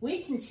said,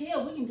 we can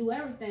chill, we can do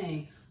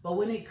everything. But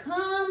when it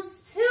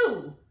comes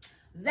to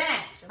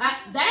that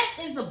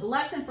is a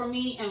blessing for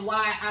me, and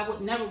why I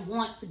would never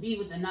want to be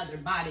with another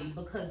body,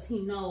 because he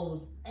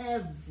knows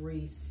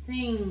every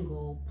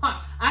single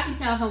part. I can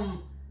tell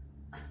him,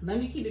 let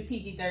me keep it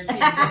PG-13.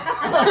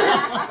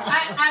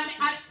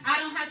 I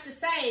don't have to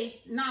say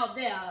no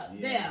there.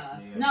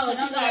 No,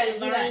 nobody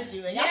learned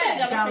you. And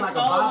it's kind of like a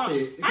bop it.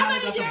 It's kind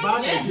of like a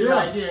bop it.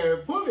 Yeah,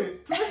 pull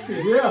it, twist it.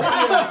 And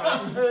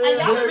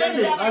y'all been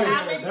together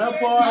how many that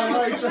years? part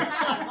right there.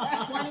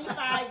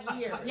 25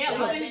 years. Yeah,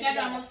 we've been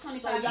together almost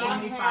 25 years.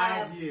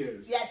 25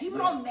 years. Yeah, people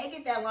don't make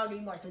it that long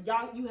anymore. So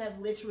you have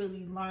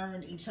literally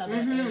learned each other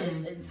in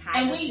its entirety.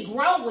 And we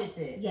grow with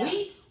it. Yeah.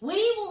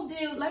 We will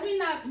do, let me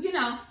not,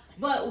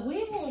 but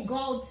we will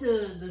go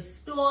to the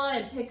store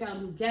and pick up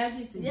new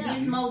gadgets and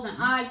gizmos and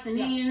odds and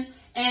ends.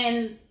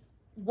 And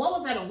what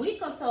was that, a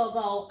week or so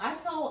ago, I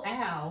told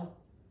Al,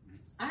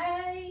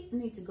 I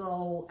need to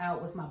go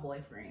out with my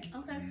boyfriend.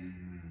 Okay.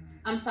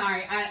 I'm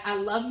sorry, I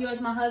love you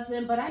as my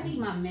husband, but I need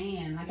my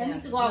man. Like, I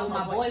need to go out with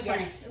my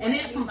boyfriend. And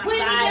it's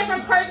completely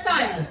different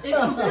personas. It's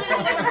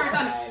completely different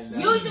personas.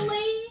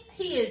 Usually,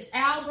 he is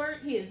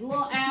Albert, he is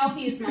Lil Al,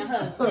 he is my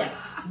husband.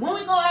 When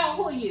we go out,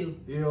 who are you?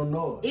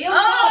 Illinois. Illinois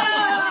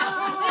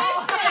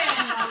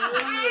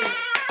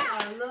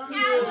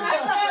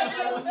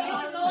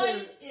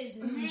is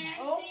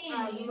nasty.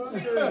 And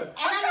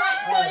I'm like,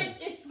 so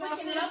it's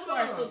switching it up for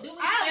us. So do we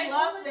schedule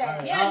love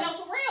that. Yeah, no,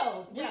 for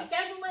real. We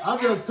schedule it. I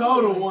just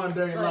told her one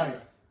day, like,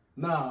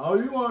 nah,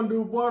 you want to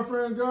do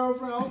boyfriend,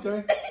 girlfriend?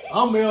 Okay.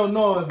 I'm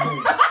Illinois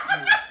then.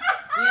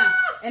 Yeah,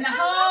 and the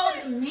whole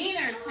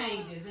demeanor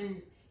changes.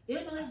 And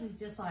Illinois is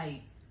just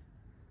like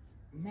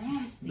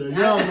nasty. The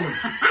young one.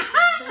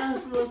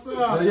 That's what's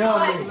up. The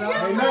young one.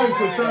 Ain't nothing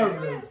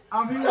conservative.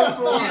 I'm here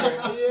for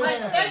it. But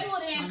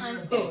scheduled and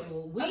unscheduled.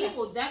 We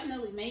will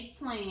definitely make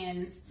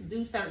plans to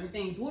do certain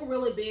things. We're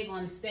really big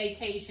on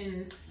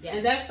staycations,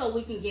 and that's so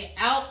we can get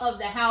out of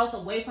the house,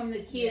 away from the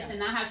kids, and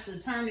not have to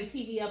turn the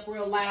TV up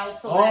real loud.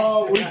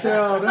 So we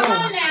tell them. Come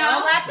on now.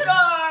 Lock the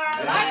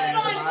door. Lock the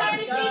door and turn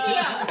the TV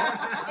up.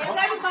 Is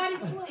everybody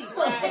asleep?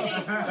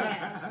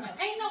 Right?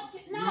 Ain't no.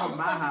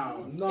 My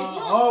house. No,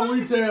 all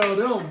we tell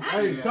them,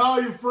 hey, call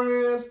your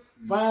friends,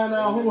 find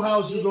out who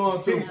house you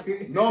going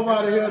to.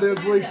 Nobody here this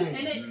weekend.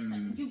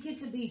 And you get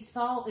to be it's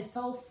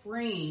so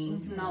freeing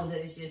to know that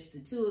it's just the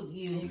two of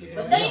you.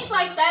 But things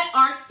like that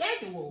are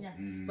scheduled.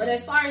 But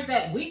as far as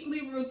that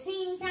weekly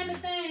routine kind of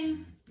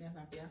thing,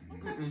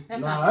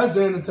 that's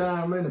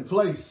anytime, any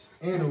place.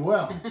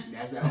 anywhere.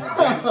 That's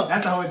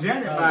the whole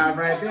Janet vibe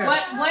right there.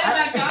 What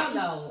about y'all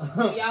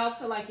though? Do y'all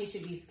feel like it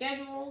should be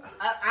scheduled?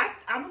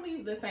 I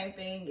believe the same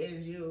thing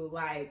as you.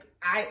 Like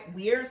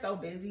we're so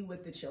busy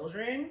with the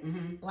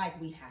children, like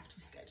we have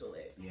to schedule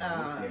it.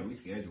 Yeah, we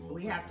schedule.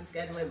 We have to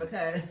schedule it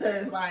because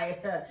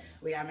like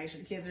we gotta make sure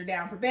the kids are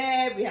down for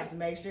bed. We have to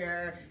make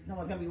sure no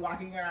one's gonna be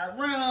walking in our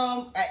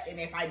room. And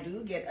if I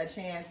do get a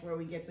chance where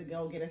we get to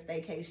go get a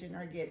staycation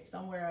or get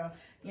somewhere,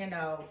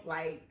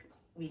 like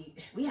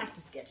we have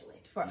to schedule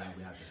it for us.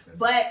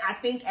 But I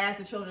think as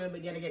the children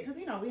begin to get, because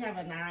we have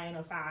a 9,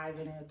 a 5,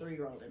 and a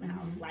 3-year-old in the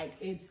house. Like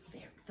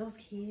those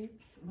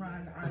kids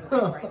run our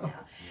life right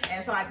now.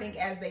 And so I think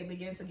as they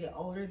begin to get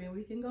older, then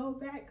we can go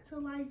back to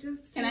like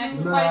just. Can I ask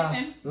you a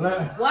question?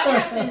 What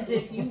happens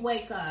if you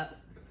wake up?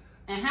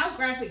 And how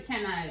graphic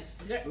can I?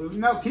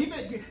 No, keep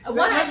it.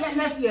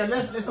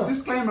 Let's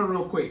disclaimer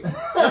real quick.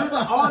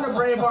 All the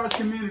Bravehearts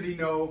community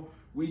know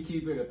we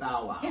keep it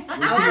 1,000.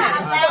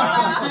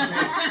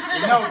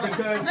 No,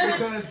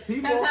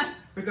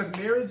 because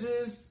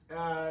marriages,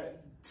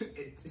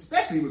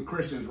 especially with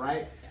Christians,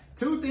 right?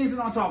 2 things we're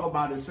gonna talk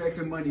about is sex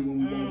and money when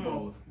we want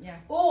both. Yeah.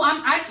 Oh,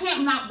 I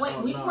can't not wait.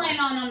 We plan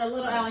on the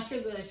Little Alan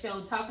Sugar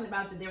show talking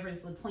about the difference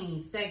between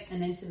sex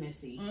and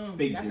intimacy.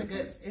 Big that's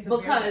difference.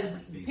 Because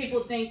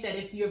people think that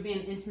if you're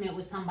being intimate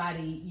with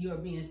somebody, you're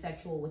being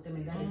sexual with them,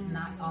 and that is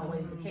not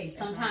always the case.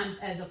 Sometimes,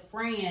 as a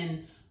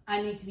friend, I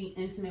need to be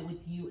intimate with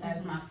you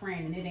as my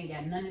friend, and it ain't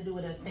got nothing to do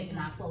with us taking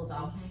our clothes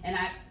off. And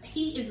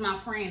he is my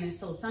friend, and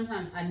so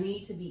sometimes I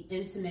need to be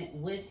intimate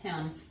with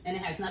him, and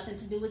it has nothing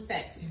to do with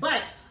sex.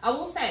 But I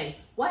will say,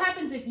 what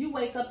happens if you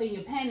wake up in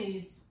your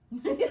panties? You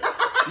keep it 100.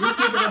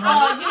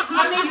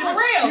 I mean, for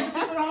real. You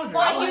keep it 100.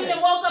 Or you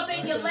done woke up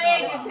and your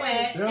leg is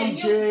wet, and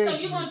so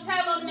you gonna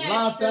tell them that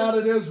locked out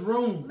of this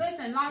room.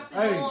 Listen, lock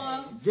the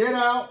door. Get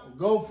out,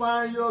 go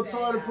find your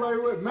toy to play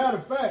with. Matter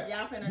of fact,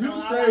 you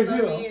stay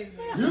here.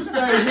 You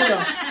stay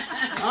here.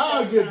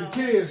 I'll get the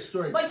kids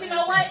straight. But you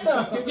know what?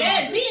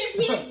 Yeah,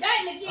 he's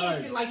gotten the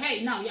kids. Like,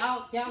 hey, no,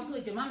 y'all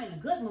good. Your mom in a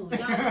good mood.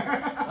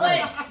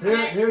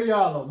 But here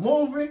y'all are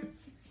moving.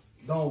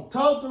 Don't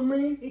talk to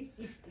me.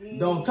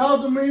 Don't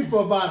talk to me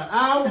for about an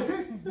hour.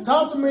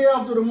 Talk to me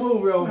after the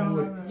movie over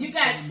with. You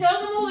got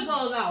till the movie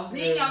goes off.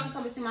 Then y'all can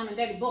come and see mom and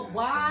daddy. But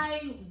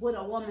why would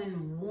a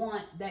woman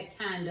want that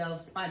kind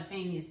of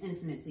spontaneous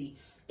intimacy?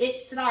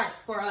 It starts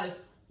for us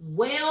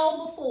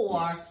well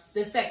before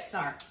the sex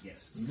starts.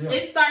 Yes. Yeah.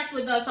 It starts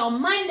with us on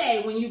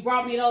Monday when you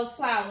brought me those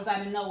flowers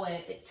out of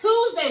nowhere.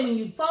 Tuesday when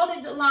you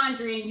folded the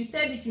laundry and you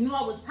said that you knew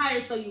I was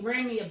tired, so you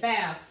ran me a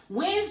bath.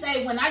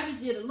 Wednesday when I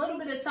just did a little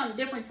bit of something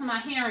different to my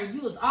hair and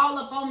you was all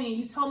up on me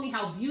and you told me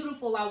how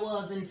beautiful I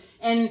was.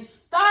 And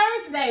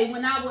Thursday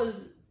when I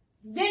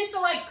didn't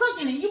feel like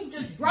cooking and you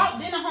just brought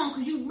dinner home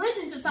because you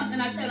listened to something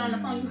I said on the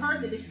phone. You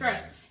heard the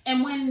distress.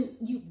 And when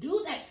you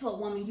do that to a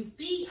woman, you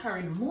feed her.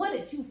 And the more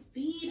that you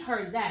feed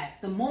her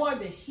that, the more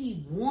that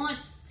she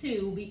wants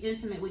to be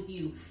intimate with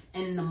you.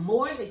 And the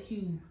more that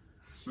you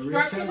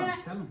structure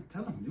that. Tell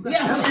them. You gotta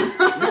tell them.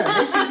 Yeah,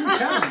 make sure you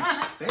tell them.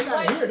 They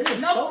gotta hear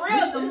this. No, for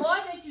real. The more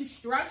that you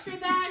structure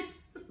that,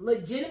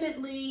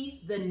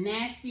 legitimately, the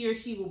nastier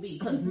she will be.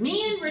 Because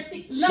men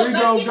receive. No, she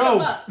gonna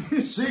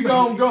go. She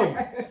gonna go.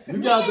 You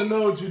got to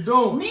know what you're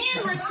doing.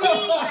 Men receive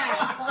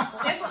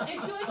that. If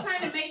you're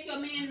trying to make your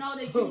man know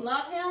that you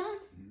love him,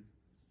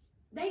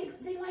 they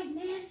like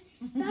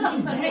nasty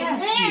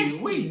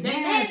stuff. We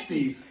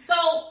nasty. So,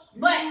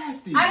 but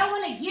nasty. I don't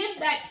want to give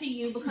that to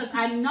you because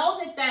I know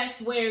that that's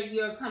where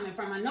you're coming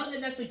from. I know that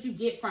that's what you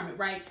get from it,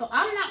 right? So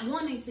I'm not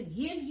wanting to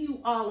give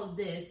you all of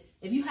this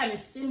if you haven't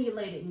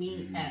stimulated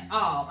me at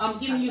all. I'm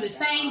giving you the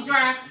same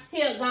dry,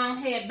 here, go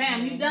ahead,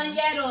 bam. You done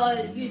yet?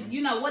 Or,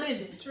 you know, what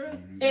is it? True.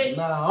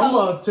 I'm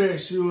going to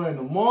text you in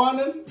the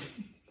morning.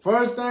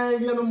 First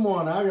thing in the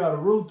morning, I got a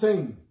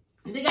routine.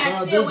 The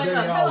guy still wake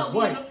up, hello,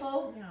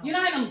 beautiful. Yeah. You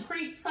know how them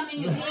creeps come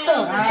in your DMs and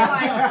they're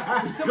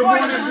like, good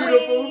morning,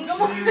 beautiful. Good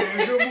morning.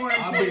 Yeah, good morning.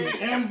 I be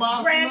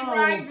inboxing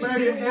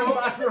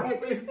on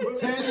Facebook,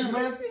 text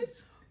message.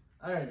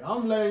 Hey,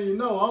 I'm letting you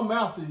know I'm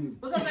after you.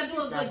 Because I do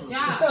a good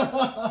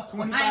job.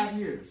 25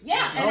 years.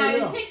 Yeah, and I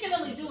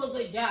intentionally do a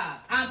good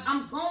job.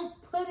 I'm going to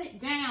put it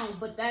down,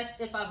 but that's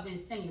if I've been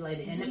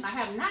stimulated. And if I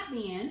have not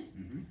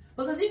been,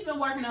 because he's been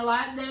working a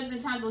lot, there's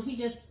been times where he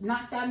just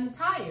knocked out and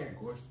tired. Of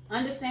course.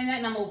 Understand that,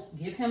 and I'm going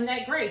to give him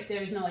that grace.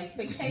 There's no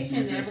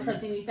expectation there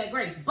because he needs that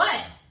grace.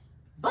 But,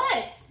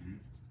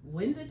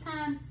 when the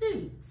time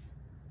suits.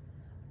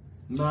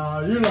 Nah,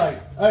 you like,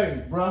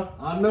 hey, bro,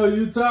 I know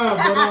you tired,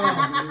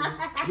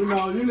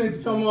 but you need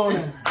to come on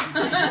in.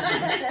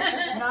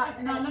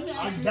 Now, let me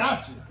ask you. I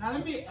got you. Now,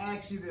 let me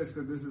ask you this,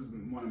 because this is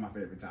one of my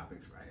favorite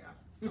topics, right?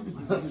 I'm talking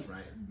myself,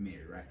 right?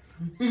 Married,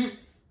 right?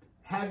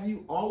 Have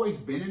you always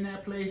been in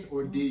that place,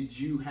 or did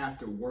you have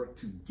to work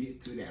to get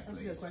to that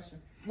place? That's a good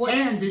question.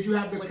 And did you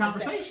have the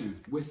conversation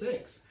with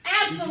sex?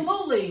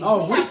 Absolutely. We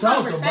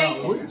talk about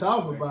it. We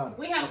talk about it.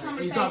 We have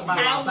conversations. You talk about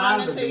it How outside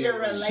long of the into your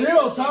bedroom. relationship?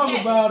 She'll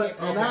talk about it,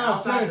 and I'll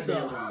outside text the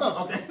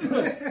her. bedroom.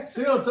 Okay.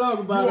 She'll talk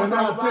about it, and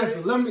I'll text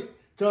her.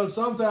 Because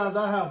sometimes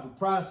I have to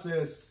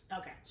process,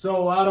 Okay.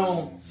 so I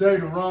don't say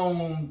the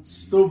wrong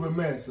stupid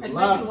mess.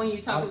 Especially when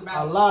you're talking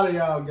about... A lot of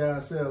y'all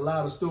guys say a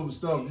lot of stupid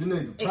stuff. You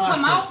need to It process.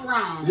 comes off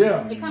wrong.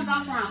 Yeah. It comes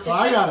off wrong. So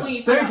I Especially gotta when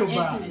you think talk about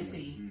about it.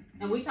 intimacy.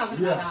 And we're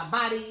talking about our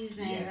bodies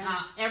and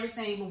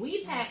everything. But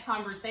we've had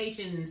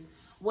conversations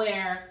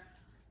where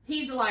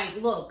he's like,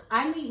 look,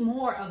 I need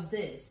more of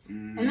this.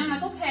 And I'm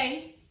like,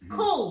 okay,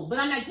 cool. But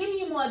I'm not giving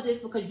you more of this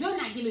because you're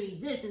not giving me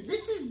this. And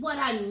this is what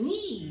I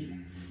need.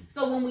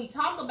 So when we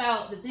talk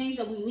about the things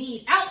that we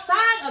need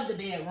outside of the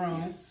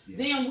bedroom,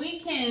 then we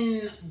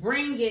can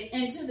bring it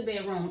into the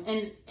bedroom.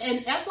 And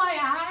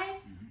FYI,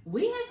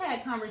 we have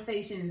had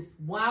conversations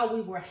while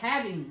we were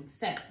having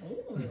sex.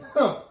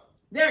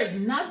 There is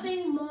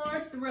nothing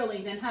more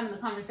thrilling than having a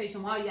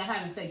conversation while you're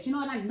having sex. You know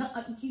what I know?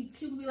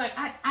 People be like,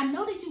 I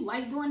know that you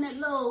like doing that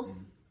little...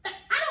 I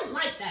don't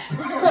like that. So,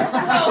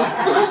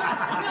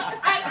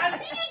 I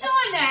see you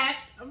doing that,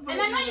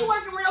 and I know you're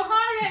working real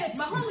hard at it,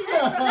 but homie,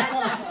 that's not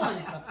doing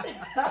it.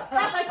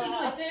 How about you do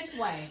it this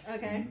way?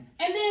 Okay. And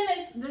then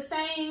it's the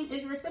same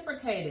is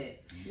reciprocated.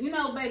 You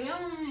know, baby,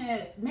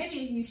 maybe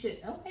you should...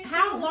 Okay.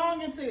 How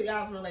long into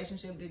y'all's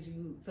relationship did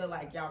you feel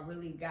like y'all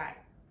really got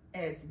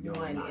as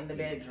one in the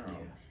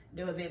bedroom?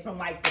 Was it from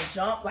like the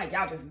jump, like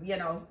y'all just,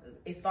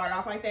 it started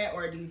off like that,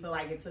 or do you feel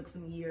like it took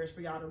some years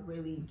for y'all to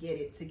really get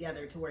it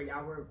together to where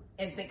y'all were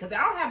in sync? Because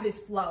y'all have this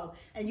flow,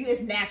 and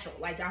it's natural.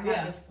 Like y'all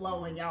have this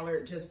flow, and y'all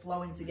are just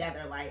flowing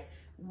together. Like,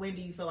 when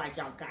do you feel like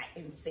y'all got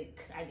in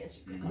sync? I guess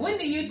you could. When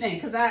do you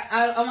think? Because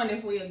I wonder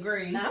if we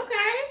agree.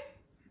 Okay.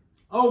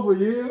 Over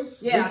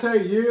years. Yeah. It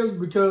take years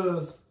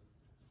because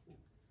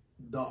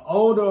the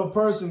older a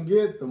person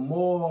get, the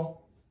more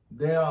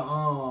their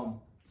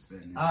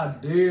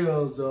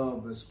ideas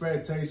of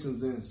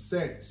expectations in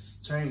sex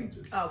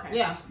changes. Okay.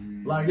 Yeah.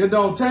 Like, it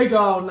don't take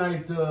all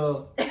night to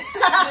look, when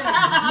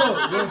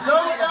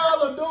some of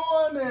y'all are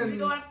doing You're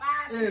doing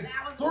 5 in 6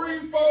 hours.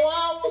 3-4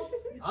 hours,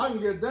 I can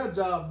get that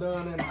job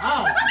done in an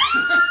hour.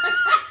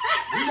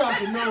 You got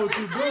to know what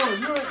you're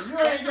doing. You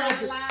ain't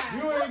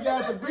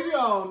got to be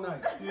all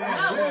night. No, You ain't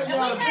and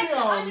got we to had be to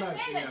all understand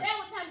night. that there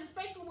were times,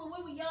 especially when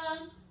we were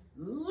young,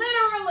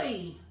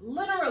 literally,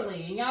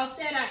 and y'all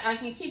said I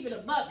can keep it a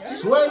buck.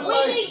 Sweating We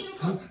like need-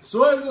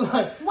 sweat all in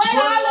my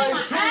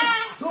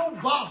eye. two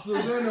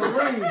boxes in the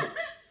ring.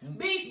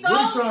 Be so We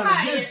trying to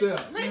tired. get there.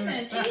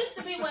 Listen, it used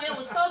to be where it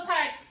was so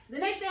tired. The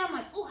next day I'm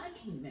like, oh, I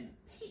can't even.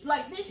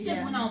 Like, this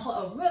just went on for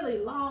a really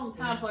long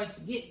time for us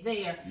to get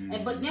there.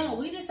 But then when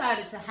we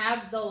decided to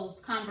have those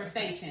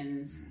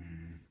conversations,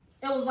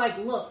 it was like,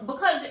 look,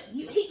 because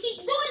he keeps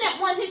doing that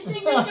one, his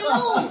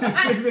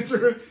signature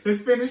move. His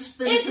finish.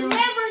 It's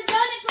never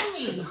done it for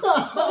me.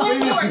 But when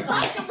we were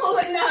comfortable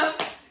enough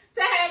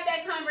to have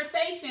that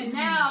conversation,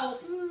 now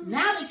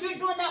that you're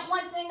doing that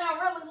one thing I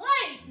really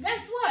like,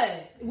 guess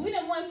what? We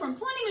done went from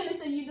 20 minutes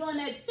of you doing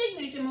that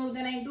signature move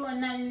that ain't doing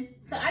nothing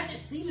to I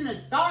just even the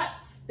thought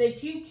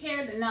that you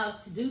cared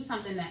enough to do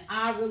something that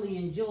I really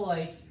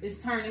enjoy is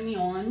turning me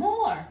on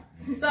more.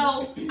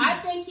 So I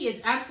think he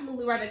is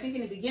absolutely right. I think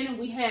in the beginning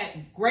we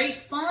had great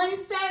fun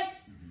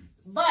sex,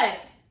 but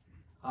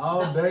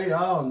all day,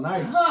 all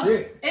night,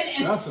 shit.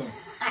 That's a...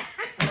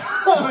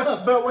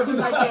 but was it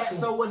like that?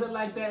 So was it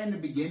like that in the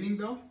beginning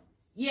though?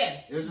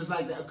 yes. It was just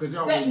like that because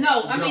y'all But were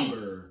no, I younger.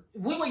 mean,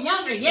 we were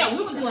younger. Yeah,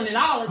 we were doing it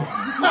all. We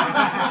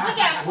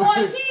got 4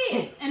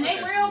 kids, and they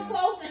real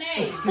close in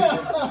age.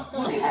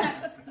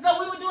 So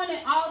we were doing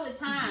it all the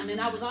time,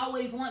 and I was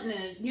always wanting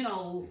to,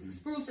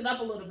 spruce it up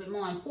a little bit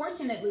more.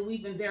 Unfortunately,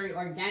 we've been very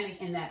organic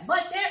in that.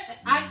 But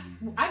I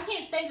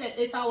can't say that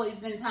it's always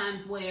been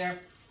times where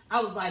I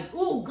was like,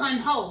 ooh,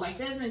 gun-ho. Like,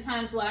 there's been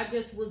times where I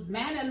just was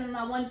mad at him and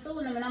I wasn't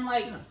feeling him. And I'm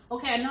like,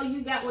 okay, I know you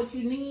got what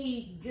you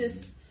need.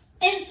 Just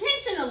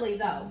intentionally,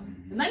 though.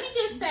 Let me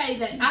just say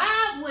that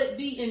I would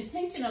be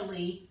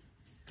intentionally,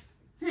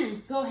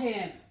 go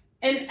ahead.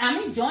 And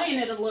I'm enjoying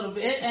it a little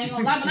bit, ain't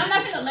gonna lie, but I'm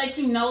not gonna let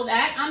you know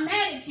that. I'm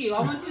mad at you.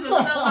 I want you to feel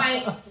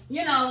like,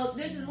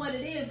 this is what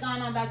it is,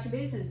 going on about your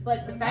business.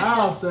 But the fact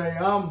I'll say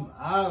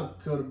I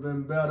could have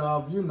been better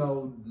off, doing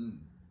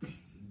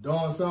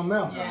something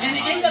else. Yeah.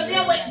 And so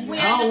then we're in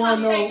the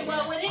conversation,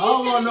 I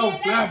don't want no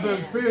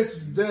flapping fish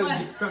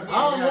just. I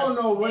don't want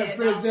no wet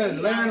fish just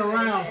laying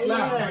around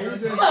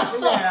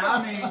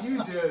flapping.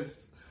 You just.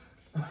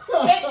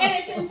 and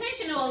it's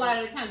intentional a lot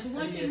of the times. We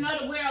want you to know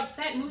that we're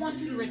upset and we want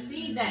you to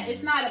receive that.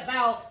 It's not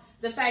about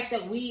the fact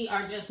that we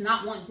are just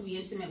not wanting to be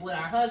intimate with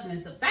our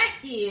husbands. The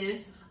fact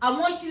is, I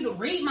want you to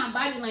read my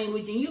body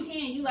language and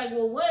you like,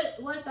 well,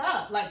 what's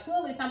up? Like,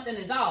 clearly something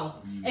is off.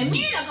 And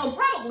men are going to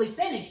probably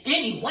finish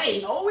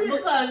anyway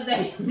because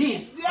they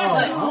men.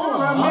 Yes,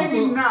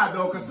 maybe not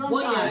though, because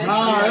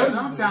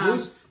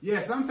sometimes,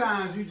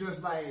 sometimes you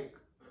just like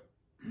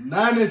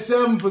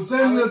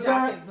 97% of the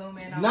time.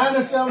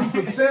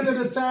 97% of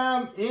the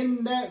time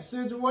in that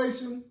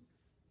situation,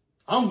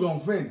 I'm gonna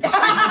finish.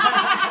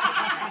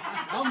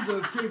 I'm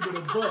just keeping it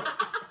a buck.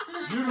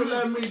 You done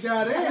let me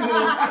got in here.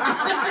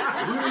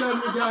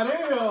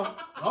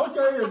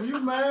 Okay, if you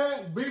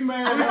mad, be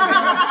mad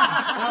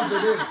after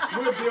this.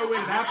 We'll deal with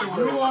it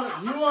afterwards.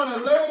 You want to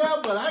lay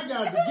there, but I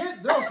got to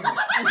get this one.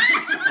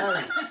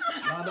 Hey,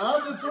 now the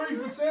other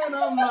 3%,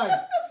 I'm like,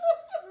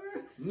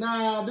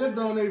 nah, this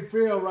don't even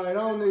feel right. I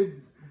don't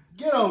need.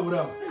 Get over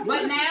there.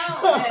 But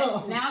now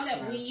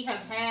that we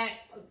have had,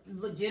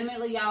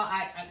 legitimately, y'all,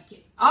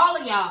 all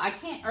of y'all, I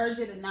can't urge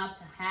it enough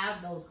to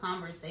have those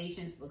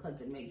conversations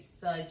because it makes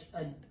such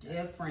a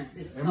difference.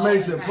 It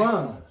makes it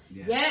fun.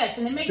 Yeah. Yes,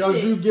 and it makes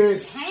you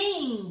get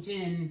change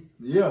and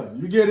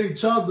you get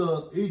each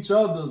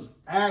other's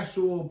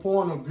actual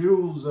point of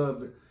views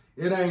of it.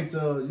 It ain't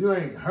you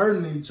ain't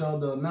hurting each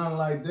other or nothing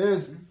like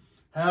this.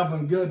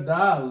 Having good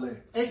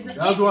dialect.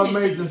 That's what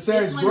makes the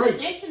sex great.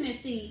 The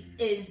intimacy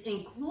is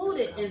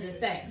included in the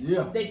sex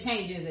that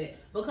changes it.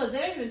 Because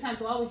there's been times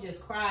where I was just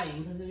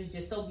crying because it was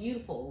just so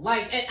beautiful.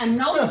 Like, and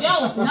no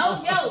joke,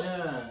 no joke.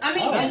 Yeah. I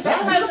mean, it's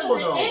because of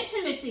the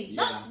intimacy.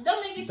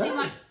 Don't make it seem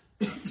like.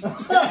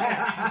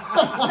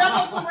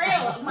 No, for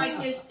real. Like,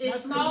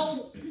 it's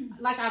so.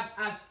 Like,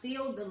 I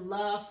feel the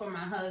love for my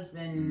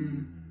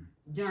husband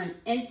during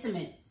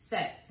intimate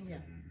sex. Yeah.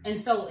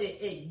 And so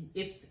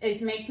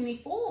it makes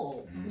me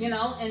full, you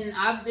know, and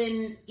I've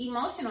been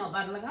emotional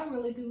about it. Like, I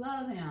really do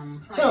love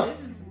him. Like, this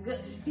is good.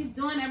 He's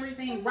doing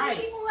everything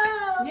right.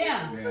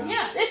 Yeah.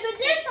 It's a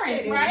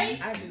difference, right?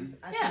 I do.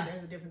 I think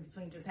there's a difference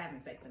between just having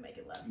sex and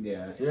making love.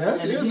 Yeah.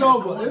 It's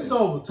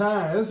over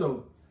time.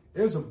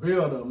 It's a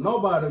build up.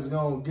 Nobody's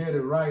gonna get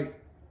it right.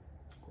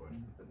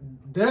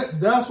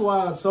 That's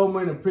why so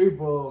many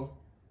people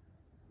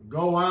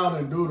go out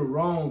and do the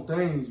wrong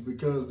things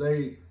because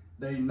they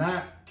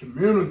not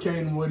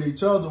communicating with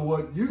each other.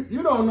 What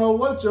you don't know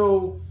what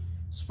your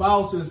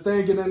spouse is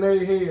thinking in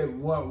their head.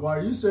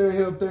 While you sitting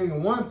here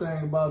thinking one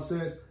thing about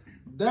sex,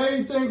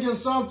 they thinking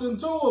something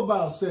too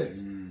about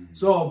sex.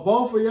 So if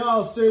both of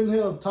y'all sitting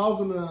here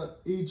talking to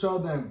each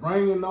other and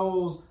bringing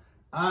those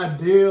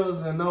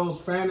ideas and those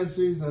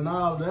fantasies and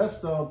all that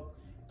stuff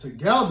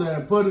together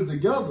and put it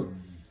together,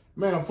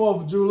 man,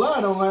 4th of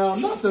July don't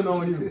have nothing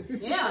on you.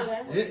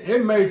 Yeah,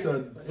 it makes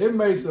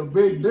a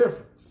big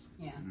difference.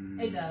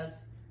 It does.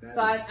 So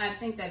I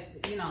think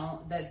that, you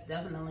know, that's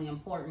definitely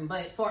important.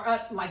 But for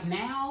us, like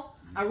now,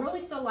 I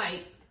really feel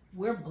like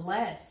we're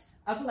blessed.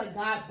 I feel like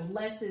God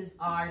blesses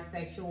our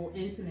sexual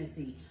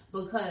intimacy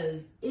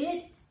because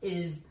it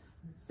is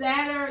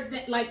better.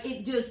 Like,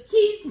 it just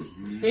keeps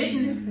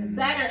getting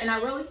better. And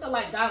I really feel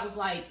like God was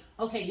like,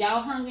 okay,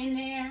 y'all hung in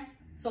there.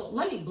 So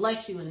let me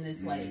bless you in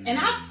this way. And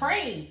I've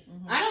prayed.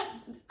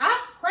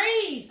 I've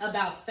prayed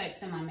about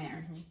sex in my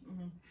marriage.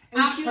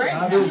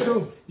 I do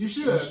too. You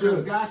should,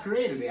 because God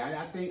created it.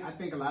 I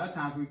think a lot of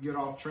times we get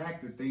off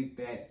track to think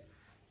that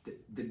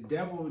the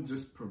devil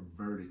just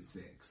perverted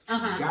sex.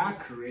 God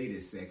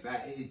created sex.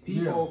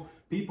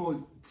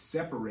 People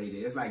separate it.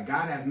 It's like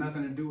God has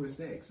nothing to do with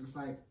sex. It's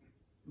like,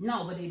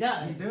 no, but he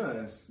does. He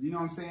does. You know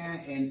what I'm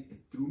saying? And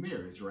through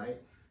marriage,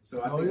 right?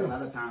 So I think a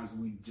lot of times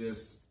we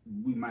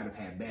might have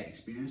had bad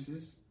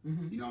experiences.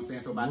 You know what I'm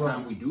saying? So by the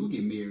time we do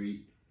get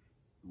married,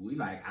 we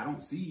like, I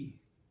don't see.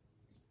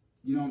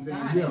 You know what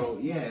I'm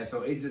saying?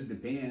 So it just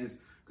depends,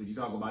 because you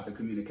talk about the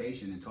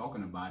communication and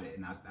talking about it,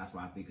 and that's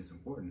why I think it's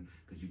important,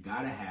 because you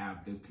got to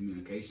have the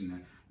communication that,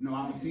 no,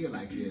 I don't see it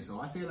like this,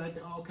 so I see it like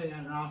that. Okay,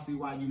 I'll see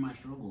why you might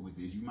struggle with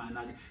this. You might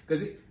not,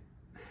 because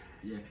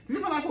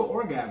even like with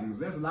orgasms,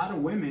 there's a lot of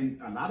women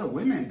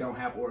don't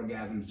have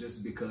orgasms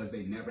just because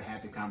they never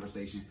had the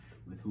conversation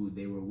with who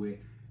they were with.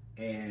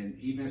 And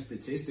even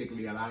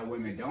statistically, a lot of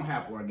women don't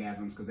have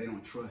orgasms because they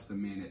don't trust the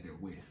man that they're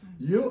with.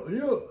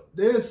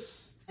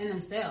 And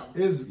themselves.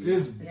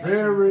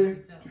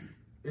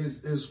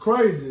 It's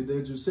crazy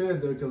that you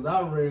said that, because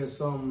I read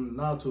something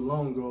not too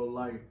long ago,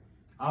 like,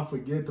 I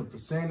forget the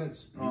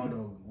percentage of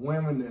the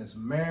women that's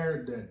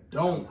married that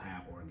don't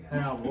have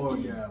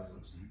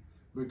orgasms.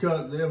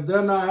 Because if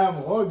they're not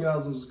having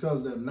orgasms, it's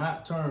because they're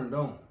not turned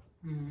on.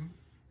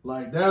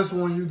 Like, that's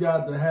when you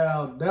got to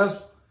have,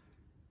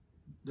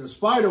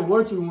 despite of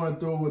what you went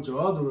through with your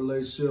other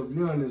relationship,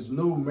 you're in this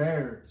new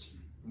marriage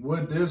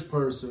with this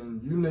person,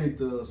 you need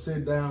to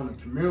sit down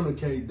and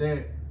communicate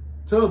that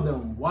to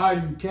them, why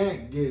you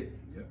can't get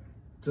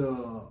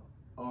to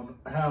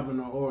having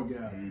an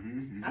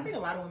orgasm. I think a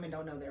lot of women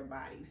don't know their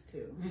bodies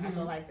too. I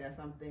feel like that's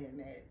something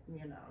that,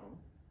 you know,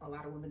 a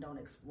lot of women don't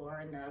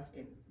explore enough,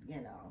 and,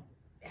 you know,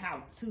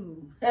 how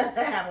to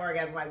have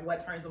orgasm, like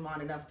what turns them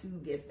on enough to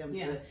get them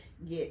to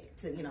get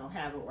to, you know,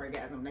 have an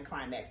orgasm, the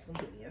climax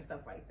completely and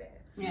stuff like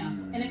that.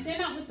 And if they're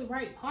not with the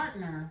right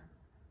partner,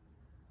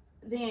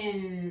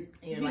 then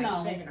you're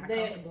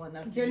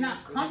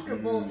not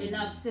comfortable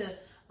enough to,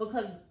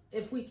 because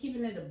if we're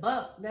keeping it a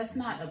buck, that's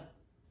not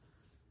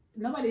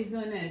nobody's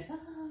doing this. Like,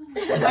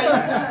 you know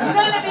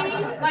what I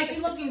mean? Like,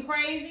 you're looking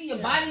crazy, your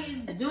body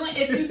is doing,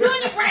 if you're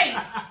doing it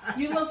right,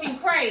 you're looking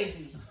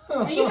crazy.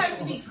 And you have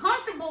to be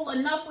comfortable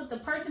enough with the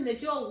person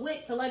that you're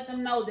with to let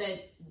them know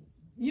that,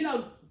 you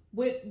know,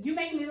 you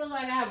making me look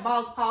like I have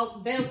Bell's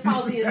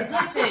palsy is a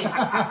good thing.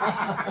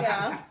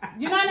 Yeah.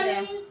 You know what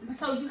I mean?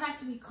 So you have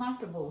to be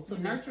comfortable. So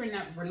nurturing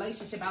that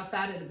relationship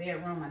outside of the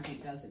bedroom, I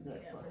think does it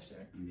good for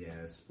sure.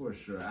 Yes, for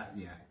sure.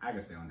 I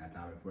can stay on that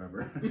topic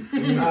forever.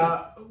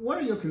 What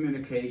are your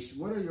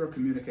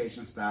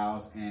communication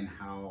styles, and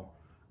how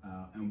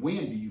and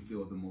when do you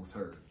feel the most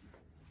hurt?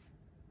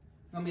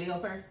 Want me to go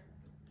first?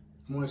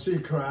 When she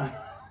cried.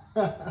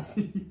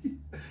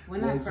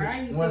 When I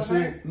cry, you feel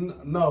hurt?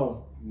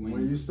 No.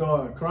 When you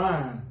start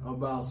crying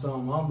about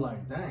something, I'm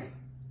like, dang,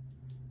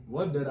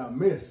 what did I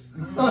miss?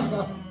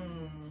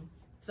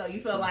 So you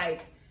feel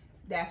like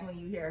that's when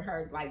you hear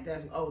her like,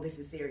 this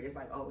is serious.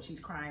 Like, oh, she's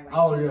crying. Like,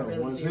 Oh she's yeah,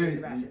 really when serious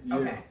about it. yeah.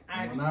 Okay,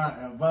 I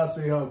understand. If I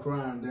see her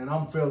crying, then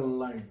I'm feeling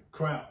like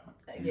crap.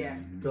 Yeah.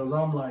 Because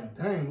I'm like,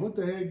 dang, what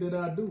the heck did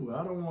I do?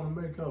 I don't want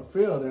to make her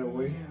feel that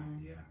way.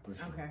 Yeah, for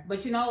sure. Okay.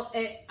 But you know,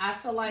 I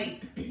feel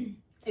like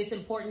it's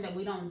important that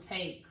we don't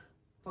take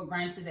for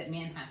granted that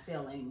men have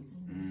feelings.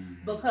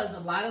 Because a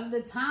lot of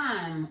the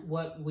time,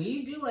 what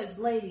we do as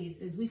ladies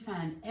is we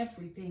find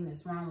everything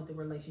that's wrong with the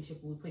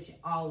relationship. We push it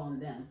all on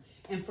them.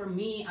 And for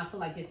me, I feel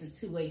like it's a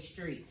two-way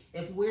street.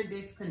 If we're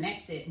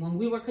disconnected, when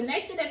we were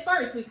connected at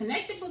first, we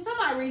connected for some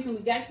odd reason.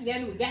 We got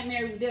together, we got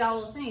married, we did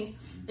all those things.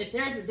 If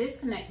there's a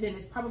disconnect, then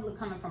it's probably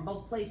coming from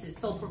both places.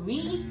 So for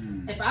me,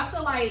 if I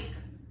feel like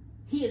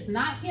he is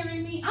not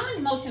hearing me, I'm an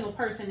emotional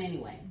person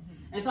anyway.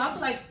 And so I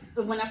feel like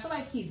when I feel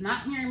like he's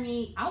not hearing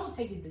me, I will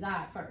take it to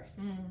God first.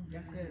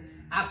 That's good.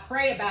 I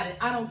pray about it.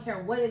 I don't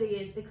care what it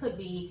is. It could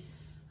be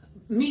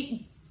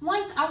me.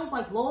 Once I was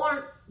like,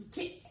 Lord,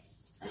 he's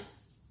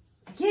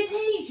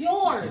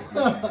yours.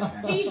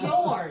 He's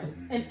yours.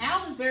 And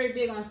Al is very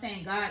big on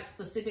saying God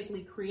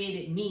specifically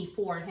created me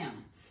for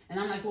him. And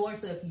I'm like, Lord,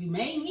 so if you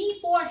made me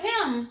for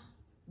him,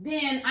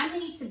 then I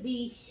need to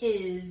be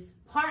his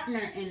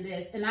partner in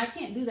this, and I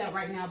can't do that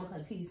right now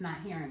because he's not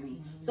hearing me.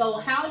 So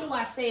how do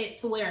I say it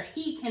to where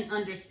he can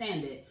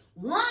understand it?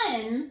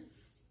 One,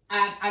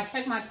 I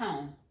check my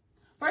tone.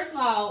 First of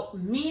all,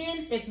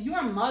 men, if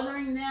you're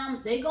mothering them,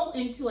 they go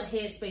into a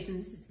headspace, and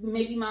this is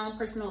maybe my own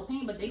personal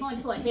opinion, but they go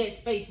into a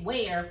headspace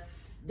where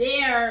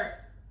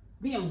they're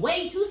being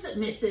way too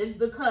submissive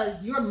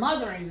because you're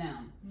mothering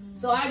them.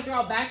 So I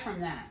draw back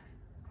from that.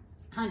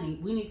 Honey,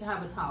 we need to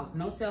have a talk.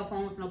 No cell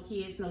phones, no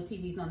kids, no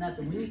TVs, no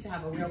nothing. We need to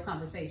have a real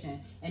conversation.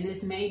 And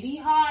this may be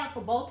hard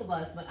for both of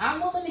us, but I'm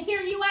willing to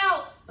hear you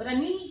out. But I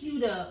need you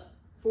to,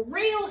 for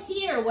real,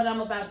 hear what I'm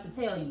about to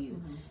tell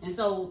you. And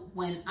so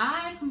when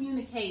I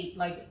communicate,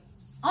 like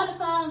on the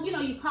phone, you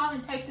know, you calling,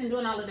 texting,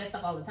 doing all of that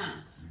stuff all the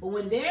time. But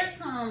when there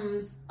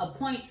comes a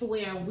point to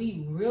where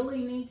we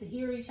really need to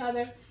hear each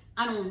other,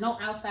 I don't want no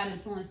outside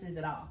influences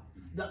at all.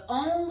 The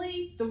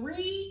only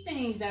 3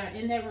 things that are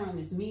in that room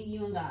is me,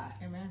 you, and God.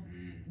 Amen.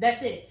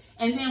 That's it.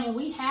 And then when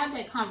we have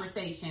that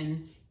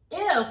conversation,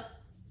 if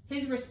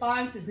his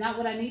response is not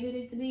what I needed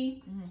it to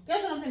be,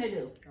 guess what I'm going to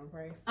do? Go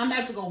pray. I'm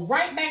about to go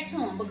right back to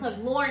him because,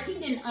 Lord, he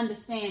didn't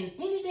understand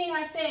anything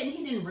I said, and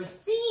he didn't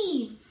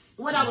receive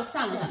what I was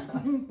telling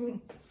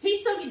him.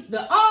 He took it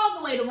all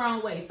the way the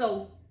wrong way.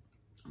 So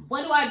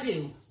what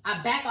do?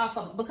 I back off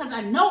of it because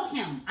I know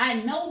him. I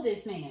know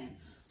this man.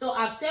 So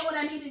I've said what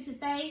I needed to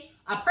say.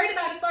 I prayed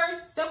about it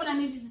first, said what I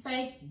needed to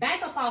say,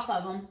 back up off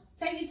of him,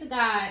 take it to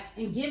God,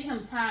 and give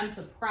him time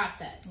to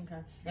process.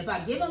 Okay. If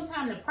I give him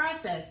time to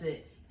process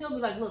it, he'll be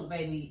like, look,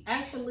 baby,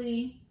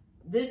 actually,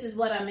 this is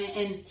what I meant.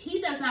 And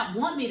he does not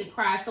want me to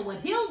cry. So what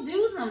he'll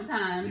do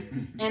sometimes,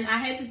 and I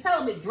had to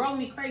tell him, it drove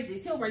me crazy,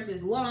 is he'll write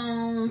this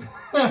long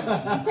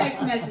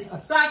text message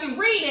so I can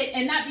read it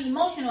and not be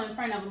emotional in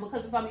front of him.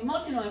 Because if I'm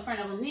emotional in front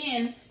of him,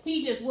 then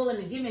he's just willing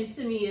to give it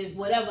to me as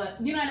whatever.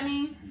 You know what I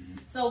mean?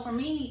 So for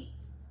me,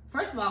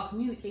 first of all,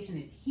 communication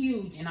is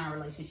huge in our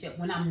relationship.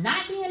 When I'm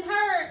not being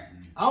heard,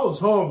 I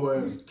was horrible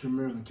at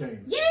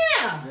communicating.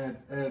 Yeah.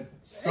 At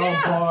some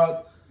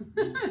parts,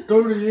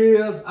 through the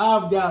years,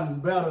 I've gotten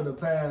better the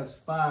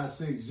past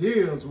 5-6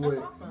 years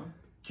with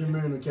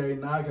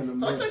communicating. I can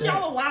admit So it took that.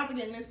 y'all a while to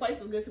get in this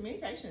place of good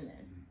communication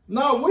then.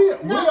 No, we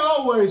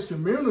always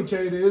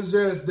communicated. It's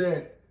just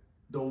that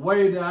the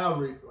way that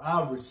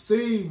I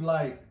receive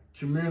like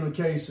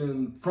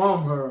communication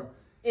from her,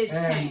 it's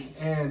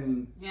changed.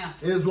 And yeah,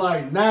 it's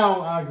like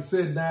now I can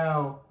sit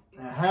down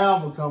and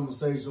have a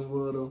conversation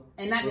with her.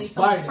 And not need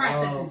so much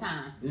processing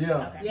time.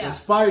 Yeah. Okay. Yeah. In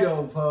spite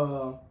of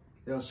her,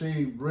 if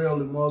she real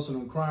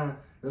emotional and crying.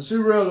 If she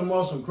real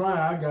emotional and crying,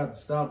 I got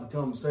to stop the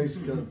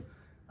conversation because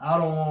I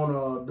don't want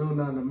to do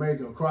nothing to make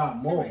her cry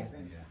more.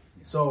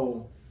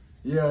 So,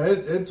 yeah,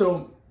 it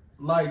took,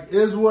 like,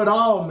 it's with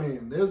all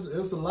men.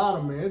 It's a lot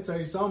of men. It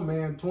takes some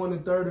men 20,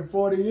 30,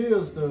 40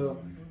 years to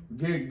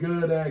get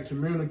good at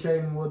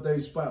communicating with their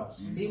spouse.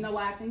 Do you know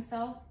why I think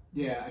so?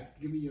 Yeah,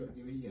 give me.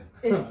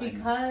 It's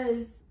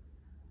because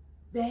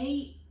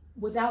they,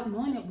 without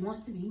knowing it,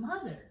 want to be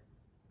mothered.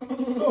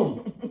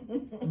 Oh,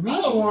 Me?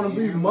 I don't want to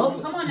be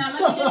mothered. Come on now,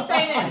 let me just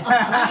say this.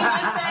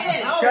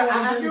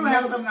 I do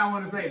have something I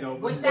want to say though.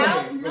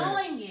 Without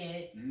knowing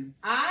it,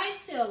 I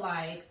feel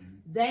like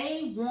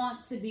they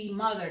want to be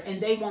mothered,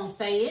 and they won't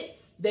say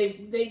it.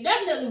 they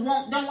definitely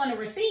don't want to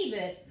receive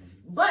it,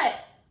 but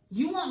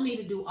you want me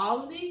to do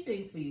all of these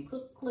things for you,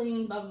 cook,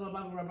 clean, blah blah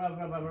blah blah blah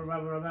blah blah blah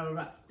blah blah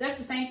blah. That's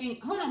the same thing.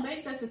 Hold on,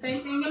 baby. That's the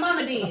same thing your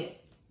mama did.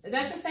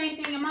 That's the same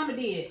thing your mama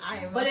did.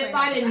 But if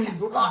I didn't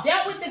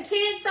dealt with the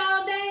kids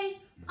all day,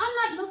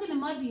 I'm not looking to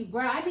mother you,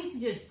 bro. I need to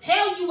just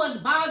tell you what's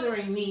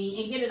bothering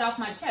me and get it off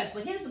my chest.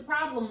 But here's the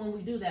problem when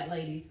we do that,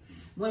 ladies.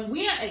 When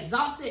we are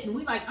exhausted and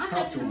we like, I'm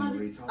not finna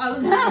mother you.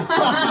 I'm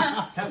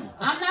not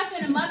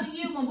finna mother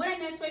you. When we're in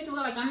that space and we're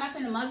like, I'm not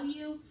finna mother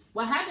you,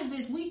 what happens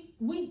is we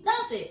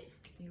dump it.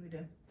 Yeah, we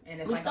do. And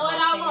it's we like throw it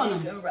all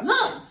on him.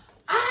 Look,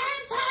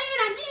 I'm tired.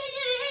 I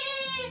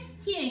need it.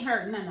 He ain't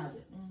heard none of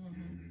it.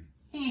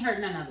 He ain't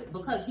heard none of it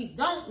because he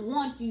don't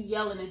want you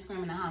yelling and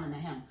screaming and hollering at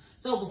him.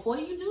 So before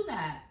you do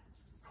that,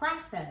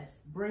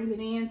 process, bring it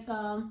in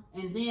some,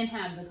 and then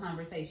have the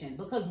conversation.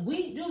 Because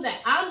we do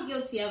that. I'm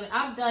guilty of it.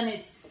 I've done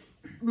it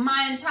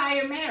my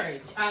entire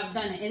marriage. I've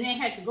done it. And then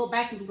had to go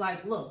back and be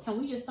like, look, can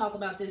we just talk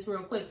about this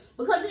real quick?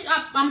 Because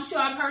I'm sure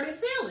I've hurt his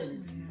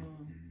feelings.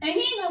 And he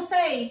ain't gonna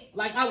say,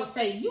 like I would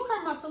say, you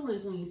hurt my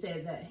feelings when you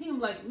said that. He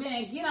was like,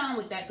 man, get on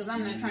with that because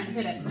I'm not trying to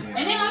hear that. And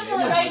then my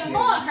feelings are even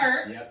more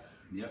hurt.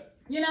 Yep.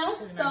 You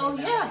know, so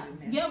yeah,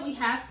 we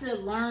have to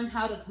learn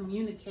how to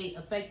communicate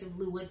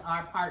effectively with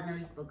our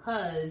partners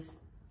because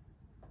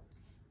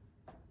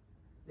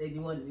they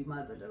want to be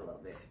mothered a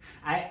little bit.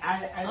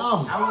 I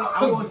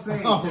will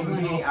say to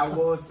me, I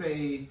will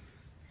say,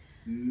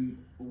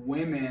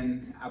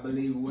 women. I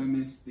believe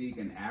women speak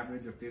an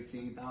average of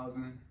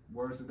 15,000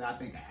 words a day. I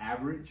think an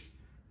average,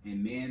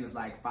 and men is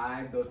like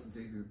 5. Those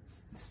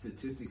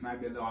statistics might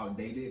be a little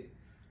outdated.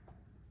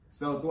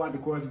 So throughout the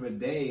course of a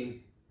day,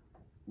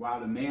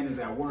 while the man is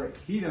at work,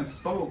 he done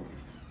spoke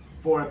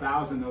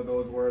 4,000 of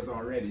those words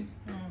already.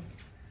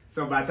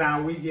 So by the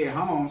time we get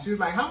home, she's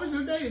like, how was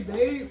your day,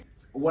 babe?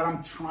 What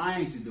I'm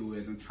trying to do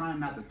is I'm trying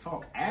not to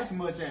talk as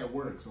much at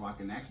work so I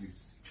can actually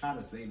try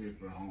to save it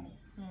for home.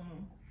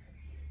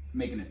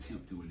 Make an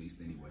attempt to, at least,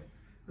 anyway.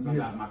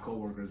 Sometimes my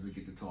coworkers will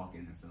get to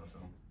talking and stuff, so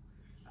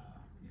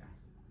yeah.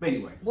 But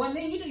anyway. Well,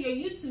 then you do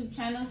your YouTube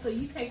channel, so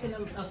you taking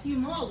a few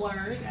more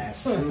words.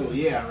 That's true,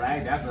 yeah,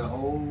 right? That's a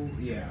whole,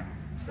 yeah.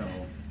 So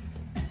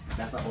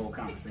that's a whole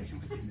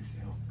conversation within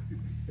itself.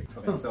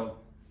 Okay, so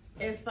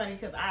it's funny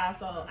because I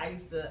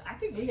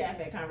think we had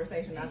that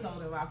conversation. I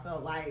told him I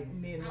felt like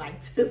men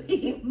like to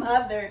be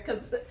mothered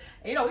because,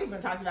 we've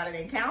been talking about it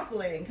in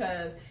counseling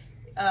because,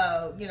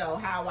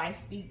 how I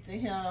speak to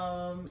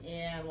him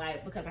and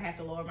like, because I have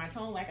to lower my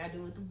tone like I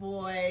do with the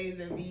boys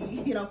and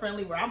be,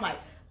 friendly where I'm like,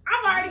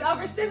 I'm already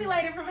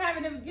overstimulated from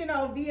having to,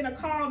 be in a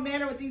calm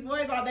manner with these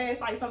boys all day.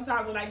 It's like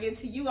sometimes when I get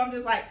to you, I'm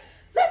just like,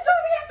 let's do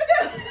what we have to do.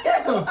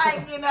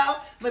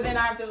 But then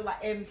I have to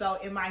and so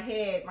in my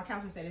head, my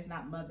counselor said it's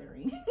not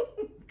mothering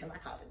because I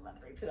called it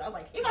mothering too. I was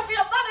like, you must be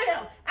to mother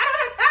him. I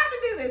don't have time to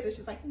do this. And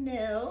she's like,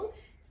 no,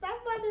 it's not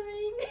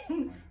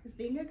mothering. It's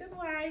being a good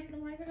wife. And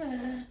I'm like,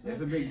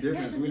 there's a big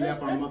difference. We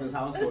left our mother's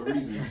house for a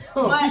reason.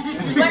 But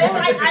it's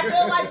like, I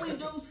feel like we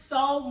do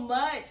so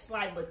much,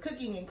 like with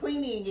cooking and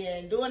cleaning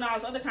and doing all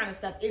this other kind of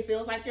stuff. It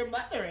feels like you're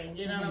mothering,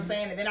 you know what I'm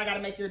saying? And then I got to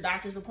make your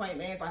doctor's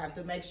appointments. I have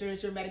to make sure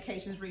that your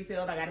medication's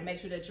refilled. I got to make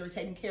sure that you're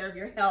taking care of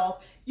your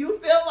health. You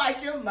feel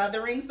like you're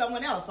mothering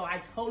someone else. So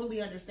I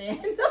totally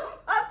understand the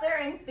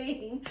mothering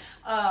thing.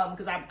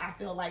 Because I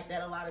feel like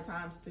that a lot of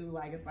times too.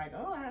 Like, it's like,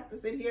 oh, I have to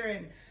sit here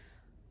and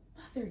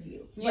mother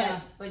you.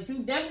 Yeah, but you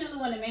definitely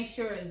want to make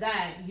sure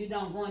that you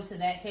don't go into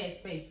that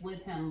headspace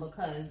with him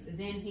because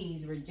then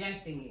he's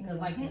rejecting it. Because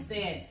like you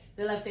said,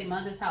 they left their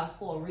mother's house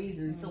for a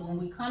reason. So when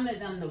we come to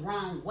them the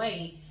wrong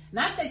way,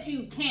 not that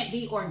you can't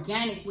be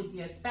organic with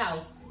your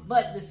spouse,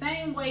 but the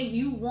same way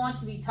you want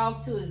to be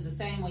talked to is the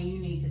same way you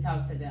need to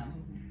talk to them.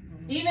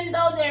 Even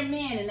though they're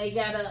men and they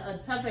got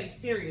a tough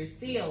exterior,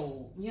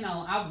 still,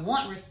 I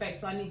want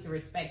respect, so I need to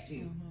respect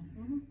you.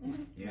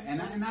 Yeah,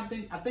 and I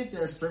think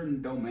there are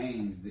certain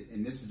domains,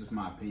 and this is just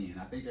my opinion,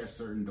 I think there are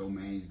certain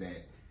domains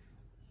that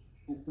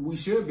we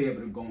should be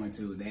able to go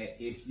into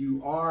that if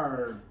you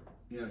are,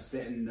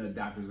 setting a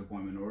doctor's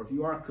appointment, or if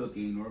you are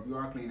cooking, or if you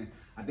are cleaning,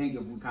 I think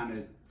if we kind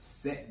of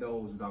set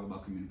those, we talk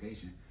about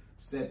communication,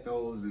 set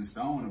those in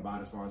stone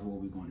about as far as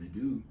what we're going to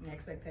do.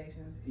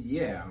 Expectations.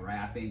 Yeah, right.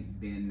 I think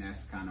then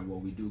that's kind of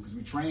what we do because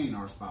we train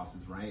our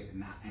spouses, right,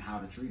 and how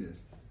to treat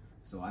us.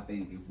 So I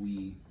think if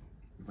we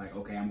like,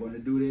 okay, I'm going to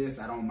do this.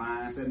 I don't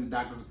mind setting the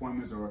doctor's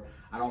appointments, or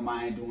I don't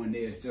mind doing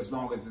this, just as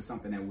long as it's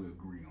something that we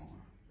agree on.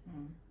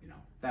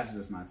 That's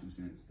just my 2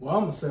 cents. Well,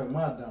 I'm going to set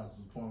my doctor's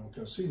appointment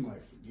because she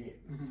might forget.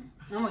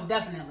 I'm going to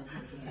definitely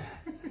forget.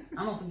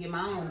 I'm going to forget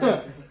my own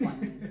doctor's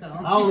appointment. So.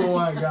 I'm the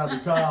one that got to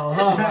call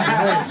her like,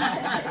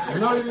 hey, you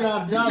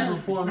got a doctor's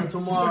appointment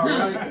tomorrow,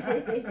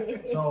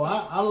 right? So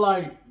I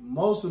like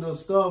most of the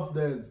stuff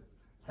that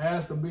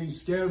has to be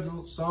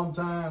scheduled.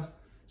 Sometimes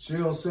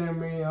she'll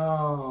send me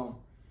a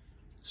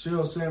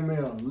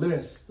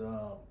list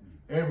of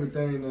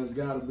everything that's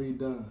got to be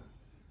done.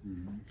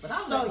 But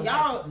I So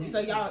y'all,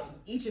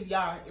 each of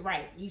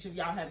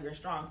y'all have your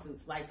strong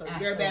suits. Like, so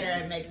you're better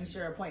at making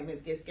sure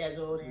appointments get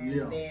scheduled,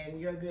 and then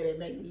you're good at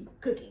maybe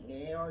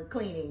cooking or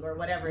cleaning or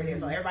whatever it is.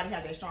 So everybody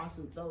has their strong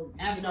suit. So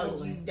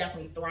you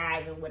definitely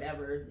thrive in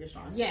whatever your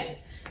strong suit is.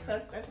 So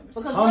that's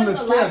because where's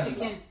the logic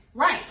in?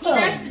 Right, he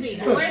has to be.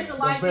 Where's the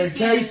logic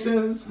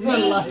vacations? in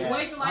me?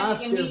 Where's the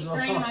logic in me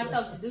straining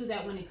myself to do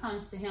that when it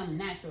comes to him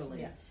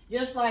naturally? Yeah.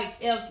 Just like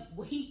if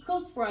he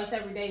cooked for us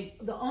every day,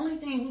 the only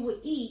thing we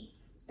would eat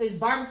is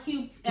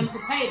barbecue and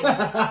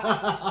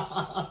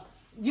potatoes.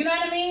 You know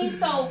what I mean?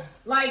 So,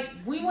 like,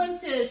 we went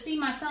to see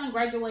my son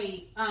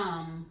graduate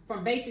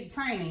from basic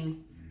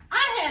training.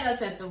 I had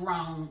us at the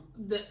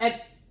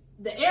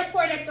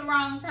airport at the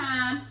wrong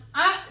time.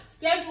 I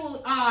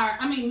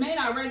made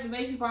our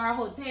reservation for our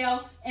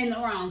hotel in the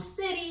wrong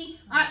city.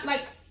 That's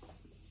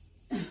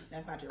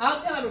not your I'll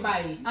tell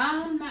everybody,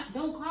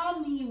 don't call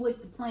me with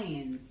the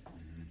plans.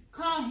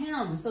 Call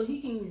him so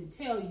he can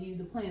tell you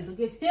the plans. So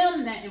give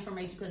him that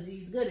information because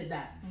he's good at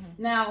that.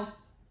 Now,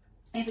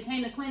 if it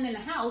came to cleaning the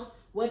house,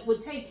 what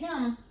would take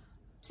him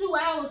 2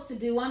 hours to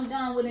do, I'm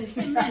done within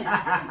 10 minutes.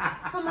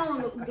 Come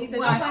on, you're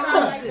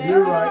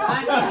right.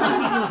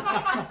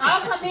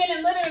 I'll come in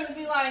and literally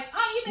be like,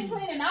 "Oh, you've been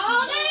cleaning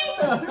all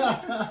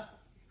day."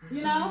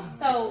 You know,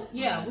 so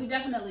yeah, we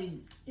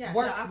definitely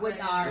work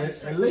with our.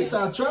 At least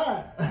I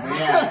tried.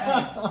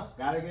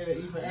 Gotta get an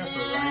E for effort,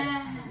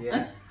 right?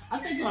 Yeah. I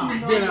think if you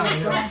know your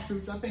strong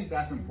suits, I think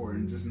that's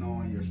important. Just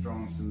knowing your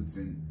strong suits,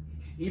 and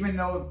even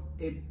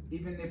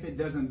if it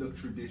doesn't look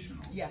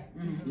traditional, yeah,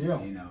 you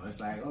know,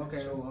 it's like,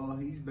 okay, well,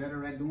 he's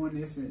better at doing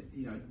this, and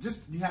you know,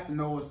 just you have to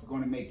know what's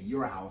going to make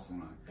your house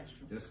run. That's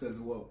true. Just because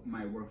what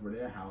might work for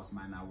their house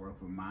might not work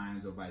for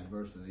mine, or vice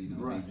versa. You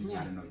know, so you just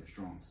got to know your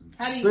strong suits.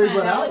 How do you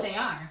find out what they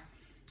are?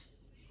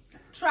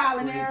 Trial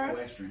and error.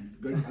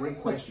 Great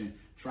question.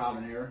 Trial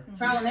and error.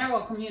 Trial and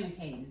error,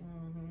 communicating.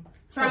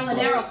 Trial and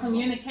error,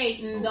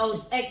 communicating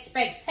those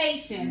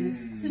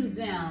expectations to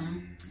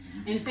them,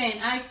 and saying,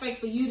 "I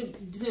expect for you to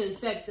do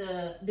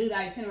the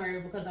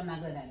itinerary because I'm not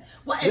good at it."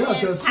 Well, and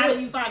then how do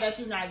you find out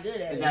you're not good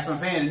at it? That's what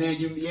I'm saying. And then if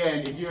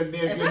you're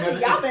there,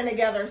 especially y'all been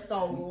together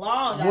so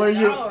long. When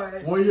you're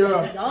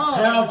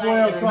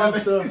halfway across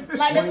the,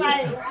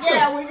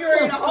 when you're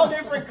in a whole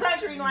different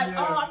country, like, I'm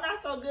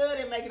not so good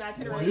at making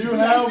itinerary. When you're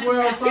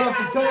halfway across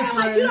the country,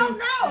 like, you don't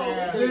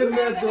know. Sitting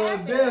at the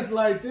desk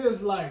like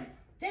this, like.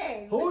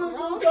 Dang, who did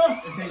you go?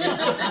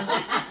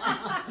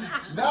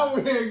 Now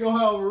we ain't gonna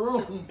have a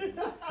room.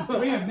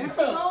 We in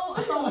Mexico?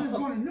 I thought we was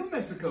going to New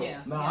Mexico.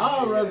 Yeah. No,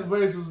 our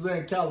reservation was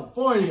in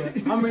California.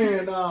 I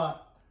mean,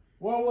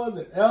 what was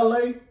it?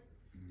 LA?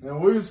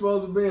 And we were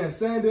supposed to be in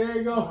San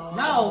Diego?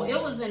 No,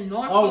 it was in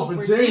Norfolk,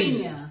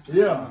 Virginia.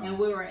 Yeah. And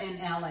we were in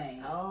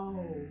LA.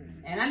 Oh.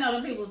 And I know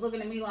them people was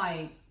looking at me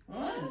like,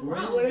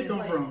 where they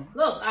come from?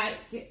 Look, I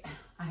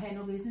had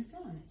no business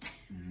doing it.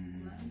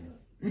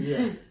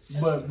 Yeah,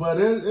 but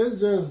it's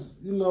just,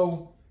 you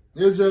know,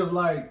 it's just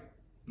like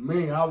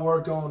me. I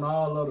work on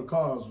all of the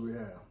cars we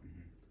have.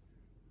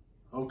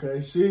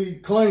 Okay, she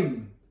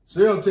clean.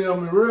 She'll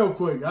tell me real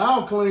quick,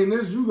 "I'll clean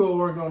this. You go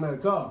work on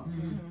that car."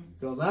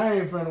 Because I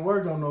ain't finna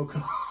work on no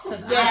car.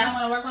 Because I don't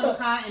want to work on the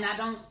car, and I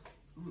don't.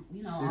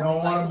 You know, she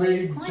don't want to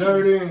be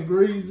dirty and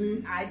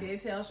greasy. I did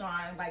tell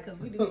Sean, like,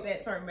 because we do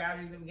set certain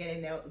boundaries in the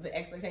beginning. There was the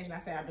expectation. I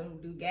said, I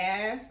don't do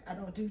gas, I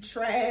don't do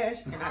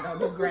trash, and I don't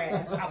do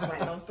grass. I was like,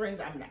 those things,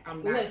 I'm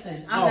not.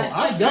 Listen,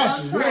 I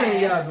got you. You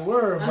ain't got to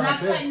worry about that.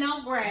 I'm not cutting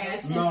no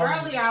grass. And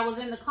earlier I was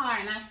in the car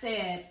and I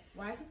said,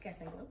 "Why is this gas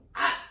tank low?"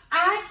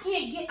 I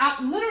can't get.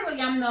 I'm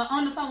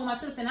on the phone with my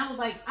sister, and I was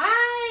like,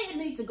 I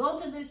need to go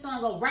to this store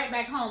and go right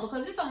back home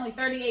because it's only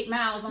 38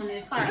 miles on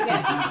this car.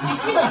 And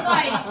she was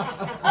like,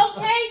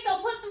 "Okay, so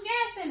put some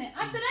gas in it."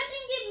 I said, "I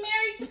didn't get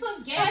married to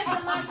put gas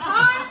in my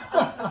car.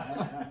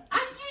 I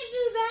can't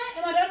do that."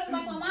 And my daughter was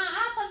like, "Well, Mom,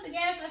 I pump the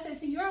gas." I said,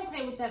 "See, you're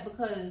okay with that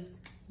because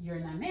you're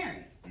not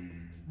married,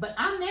 but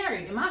I'm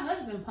married, and my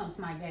husband pumps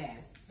my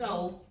gas,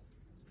 so."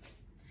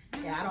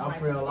 Yeah, I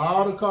fill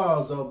all the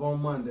cars up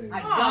on Monday.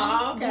 I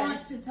don't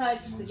want to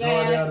touch the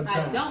gas.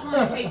 I don't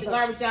want to take the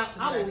garbage out.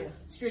 I will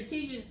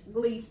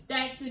strategically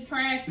stack the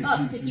trash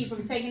up to keep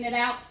from taking it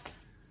out.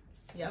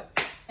 Yep.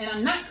 And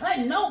I'm not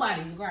cutting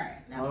nobody's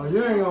grass. Oh,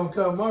 you ain't gonna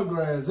cut my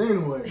grass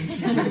anyway.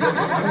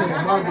 I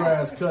need my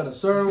grass cut a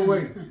certain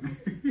way.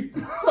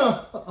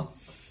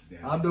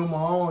 I do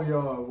my own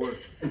yard work.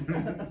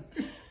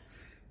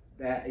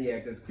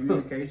 Because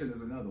communication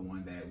is another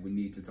one that we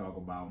need to talk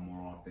about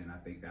more often. I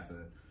think that's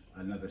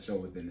another show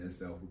within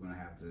itself. We're gonna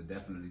have to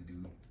definitely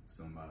do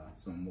some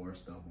more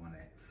stuff on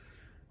that.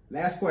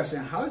 Last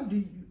question: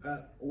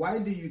 why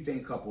do you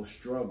think couples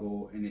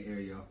struggle in the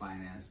area of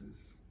finances?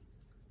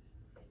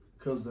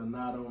 Because they're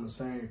not on the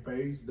same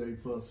page. They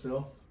for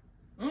self.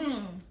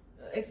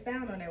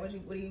 Expound on that. What do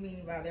you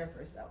mean by their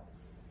for self?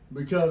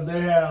 Because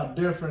they have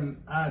different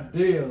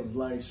ideas.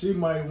 Like, she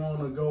might want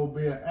to go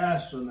be an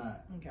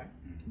astronaut. Okay.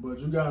 But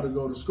you got to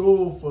go to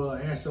school for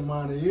X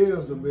amount of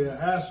years to be an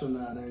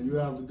astronaut, and you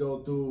have to go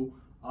through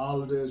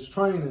all of this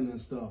training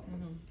and stuff.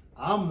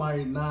 I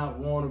might not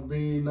want to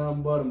be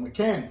nothing but a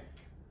mechanic.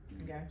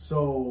 Okay.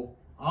 So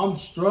I'm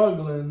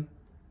struggling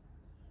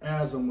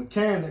as a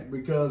mechanic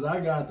because I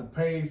got to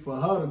pay for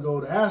her to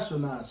go to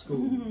astronaut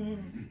school.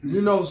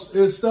 You know,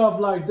 it's stuff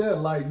like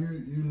that. Like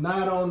you're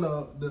not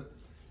on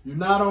you're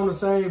not on the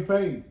same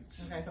page.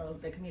 Okay, so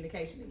the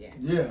communication again.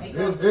 Yeah,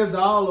 it's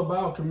all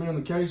about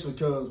communication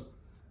because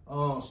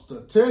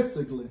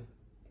statistically,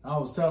 I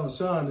was telling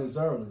Sean this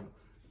earlier.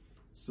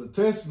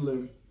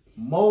 Statistically,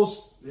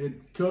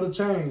 it could have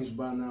changed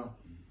by now,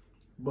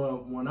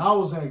 but when I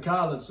was in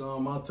college,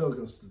 I took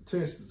a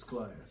statistics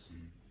class,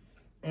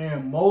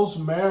 and most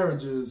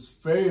marriages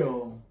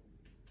fail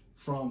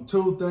from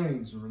two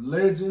things: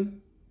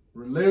 religion,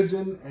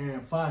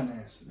 and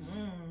finances.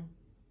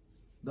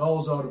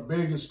 Those are the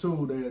biggest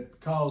two that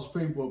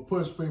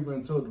push people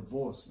into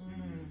divorce.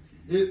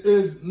 It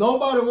is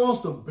nobody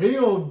wants to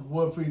build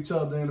with each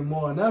other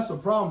anymore, and that's the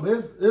problem.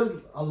 It's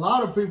a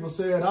lot of people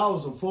said I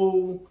was a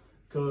fool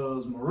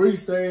because Marie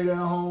stayed at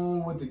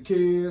home with the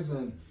kids,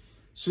 and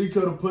she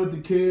could have put the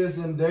kids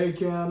in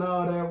daycare and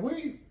all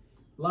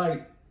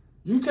that.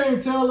 You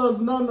can't tell us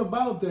nothing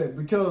about that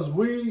because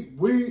we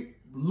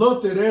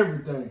looked at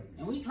everything.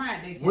 And we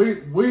tried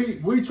daycare.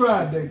 We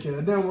tried daycare.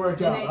 It didn't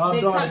work out.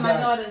 They cut my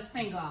daughter's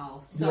finger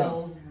off.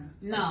 So,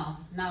 no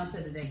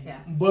to the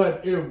daycare.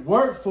 But it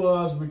worked for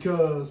us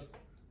because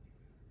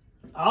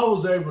I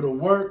was able to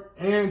work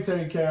and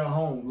take care of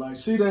home.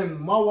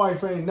 My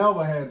wife ain't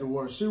never had to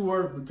work. She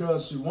worked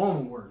because she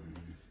want to work.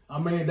 I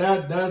mean,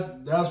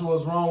 that's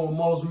what's wrong with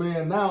most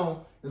men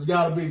now. It's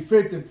got to be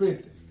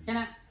 50-50.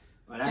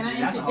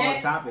 That's a whole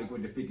topic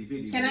with the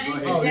 50-50. Can I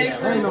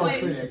interject real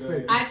quick?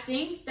 50-50. I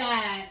think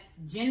that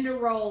gender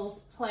roles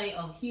play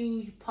a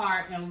huge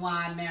part in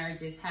why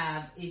marriages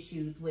have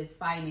issues with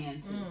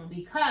finances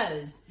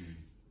because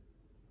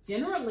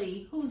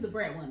generally, who's the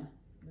breadwinner?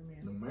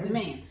 The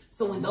man.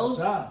 So when those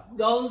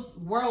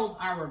roles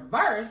are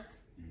reversed,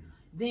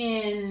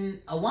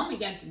 then a woman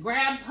got to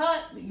grab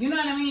her. You know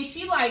what I mean?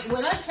 She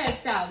with her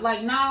chest out.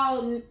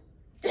 No.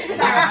 Sir,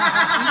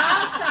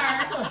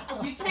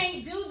 you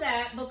can't do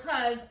that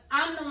because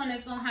I'm the one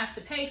that's gonna have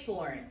to pay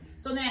for it.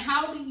 So then,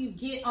 how do you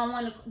get on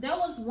one? There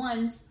was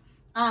once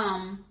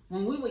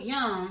when we were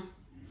young,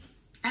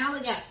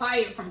 Allie got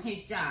fired from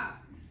his job.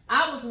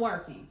 I was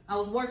working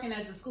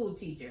as a school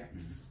teacher.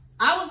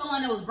 I was the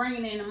one that was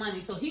bringing in the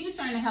money, so he was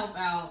trying to help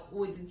out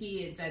with the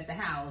kids at the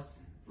house.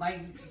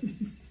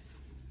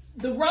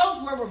 The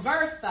roles were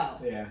reversed, though.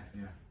 Yeah.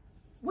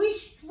 We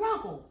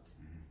struggled.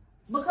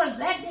 Because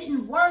that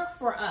didn't work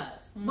for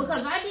us.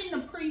 Because I didn't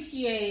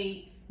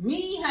appreciate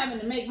me having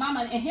to make my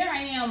money. And here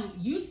I am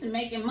used to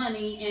making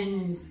money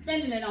and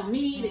spending it on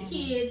me, the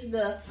kids,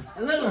 the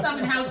little stuff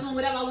in the house, doing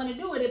whatever I want to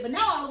do with it. But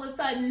now all of a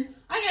sudden,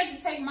 I got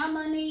to take my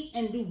money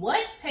and do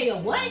what? Pay a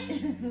what?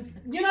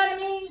 You know what I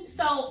mean?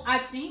 So I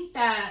think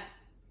that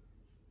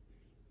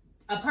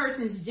a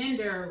person's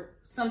gender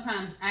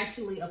sometimes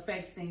actually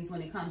affects things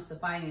when it comes to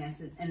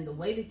finances. And the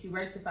way that you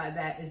rectify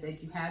that is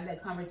that you have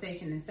that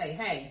conversation and say,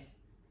 hey,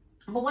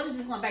 but what is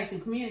this going back to?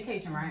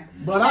 Communication, right?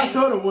 But I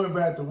could have went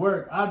back to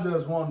work. I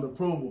just wanted to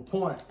prove a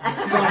point.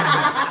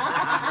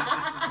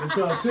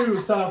 Because she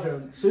was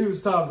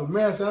talking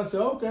mess. I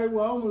said, okay,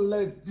 well, I'm going to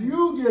let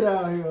you get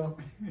out here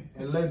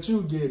and let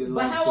you get it.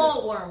 But how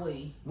old were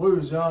we? We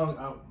was young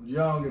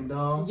and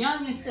dumb.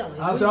 Young and silly.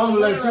 I said, I'm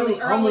going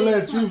to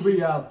let you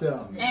be out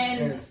there.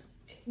 And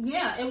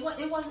yeah, it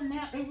was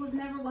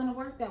never going to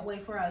work that way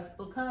for us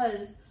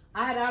because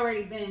I had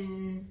already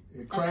been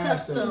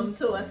accustomed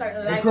to a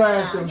certain lifestyle. It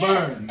crashed and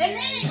burned. And then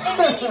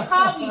he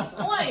called me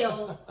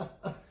spoiled.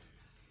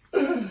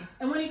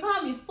 And when he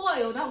called me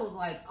spoiled, I was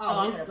like,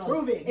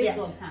 it's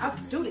go time.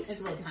 Let's do this.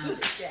 It's go time.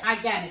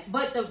 I got it.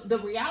 But the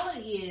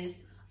reality is,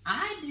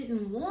 I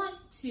didn't want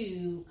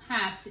to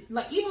have to,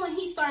 even when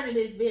he started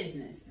his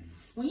business,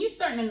 when you're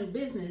starting a new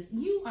business,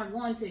 you are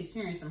going to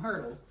experience some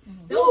hurdles.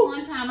 There was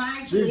one time I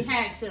actually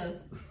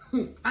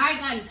I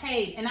got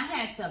paid and I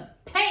had to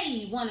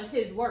pay one of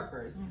his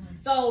workers.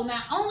 So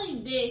not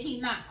only did he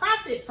not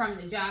profit from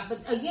the job,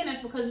 but again,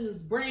 that's because he was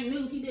brand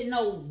new. He didn't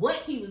know what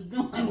he was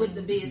doing with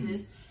the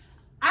business.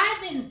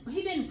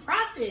 He didn't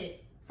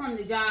profit from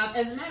the job.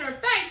 As a matter of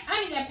fact,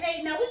 I didn't get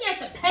paid. Now we got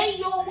to pay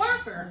your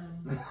worker.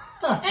 And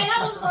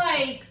I was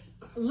like,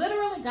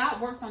 literally, God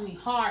worked on me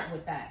hard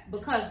with that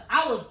because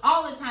I was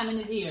all the time in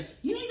his ear.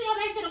 You need to go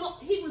back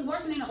to he was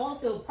working in the oil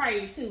field prior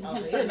to him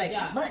starting the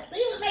job. So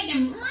he was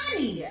making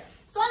money. Yeah.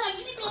 So I'm like,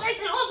 you need to go back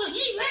to the oil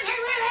field.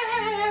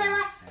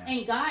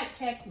 And God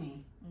checked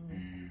me.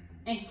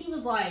 And he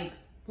was like,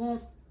 boom,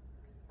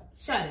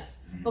 shut it.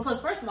 Because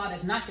first of all,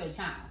 that's not your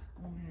child.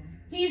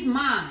 He's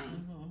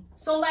mine.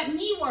 So let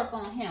me work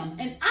on him.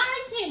 And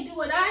I can't do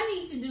what I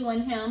need to do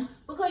in him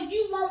because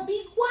you won't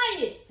be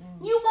quiet.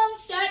 You won't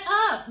shut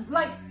up.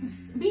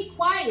 Be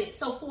quiet.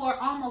 So for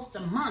almost a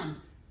month,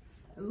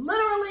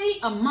 literally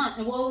a month,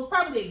 well, it was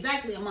probably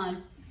exactly a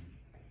month,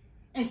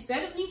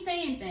 instead of me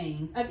saying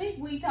things, I think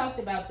we talked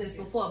about this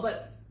before,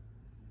 but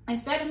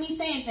instead of me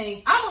saying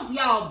things, I was,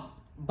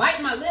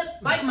 biting my lips,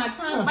 biting my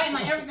tongue, biting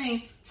my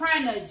everything,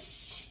 trying to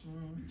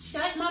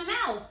shut my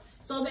mouth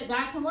so that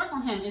God can work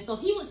on him. And so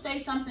he would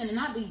say something, and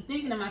I'd be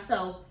thinking to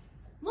myself,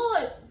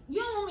 Lord,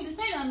 you don't want me to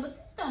say nothing, but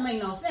this don't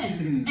make no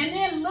sense. And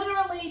then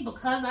literally,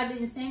 because I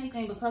didn't say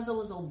anything, because I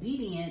was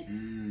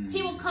obedient,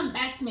 he would come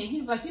back to me and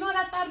he was like, you know what,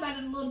 I thought about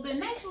it a little bit,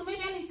 and actually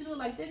maybe I need to do it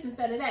like this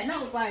instead of that. And I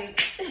was like,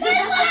 that's what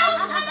I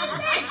was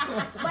gonna say.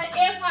 But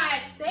if I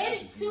had said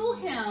it to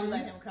him,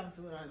 Let him come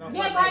to it.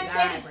 if I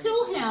said it to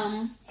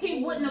him,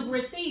 he wouldn't have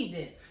received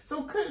it.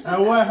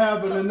 And what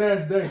happened the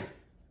next day?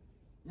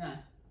 Yeah.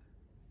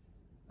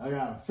 I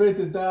got a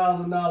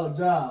 $50,000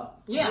 job.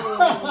 Yeah,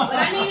 but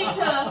I needed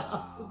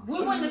to. We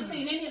wouldn't have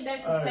seen any of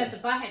that success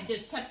if I had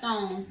just kept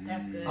on.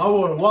 That's good. I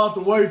would have walked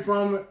away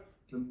from it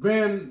and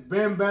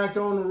been back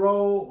on the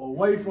road,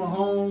 away from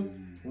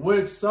home,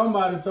 which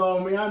somebody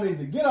told me I need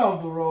to get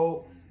off the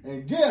road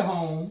and get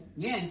home.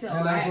 Yeah, until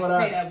And I that's had what to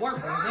pay that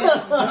worker. Then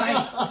it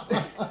was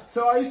like,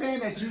 So are you saying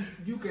that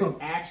you can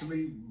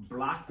actually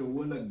block the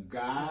will of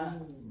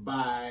God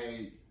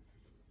by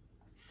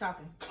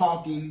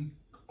talking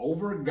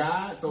over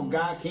God so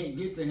God can't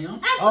get to him?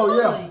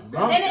 absolutely.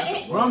 Oh, yeah.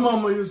 And My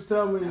mama used to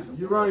tell me,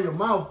 you run your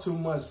mouth too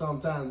much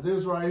sometimes.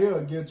 This right here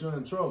will get you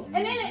in trouble.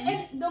 And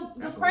then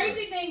the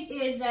crazy thing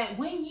is that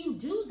when you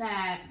do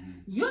that,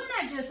 you're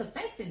not just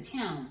affecting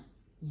him.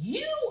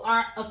 You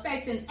are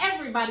affecting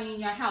everybody in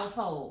your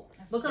household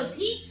because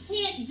he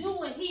can't do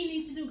what he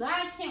needs to do.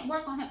 God can't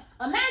work on him.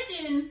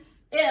 Imagine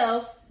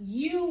if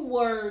you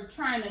were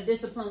trying to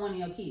discipline one of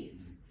your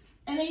kids.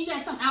 And then you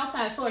got some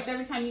outside source.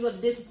 Every time you go to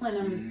discipline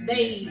them,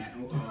 they...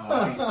 I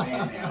can't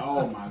stand that.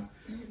 Oh, my...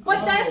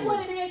 But that's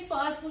what it is for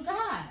us with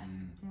God.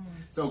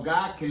 So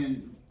God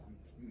can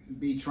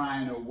be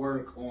trying to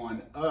work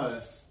on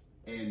us,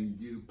 and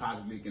you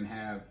possibly can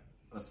have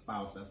a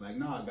spouse that's like,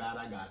 no, God,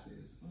 I got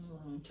this.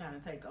 Trying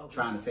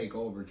to take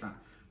over.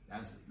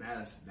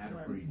 That'll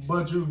preach.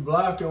 But you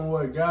blocking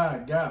what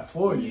God got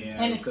for you.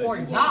 Yeah, And it's for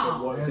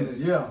y'all.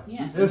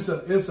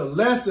 It's a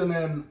lesson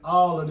in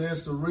all of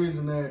this. The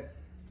reason that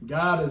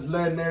God is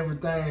letting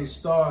everything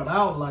start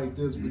out like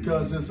this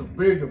because it's a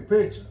bigger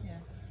picture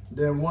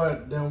than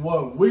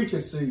what we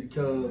can see.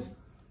 Because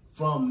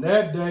from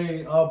that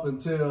day up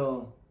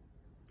until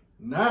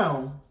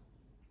now,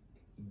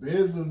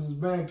 business has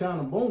been kind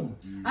of booming.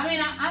 I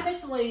mean,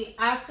 honestly,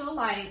 I feel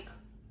like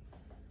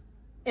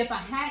if I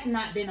had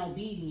not been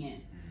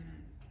obedient,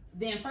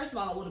 then first of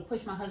all, I would have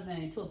pushed my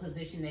husband into a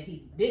position that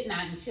he did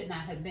not and should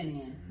not have been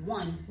in.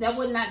 One, that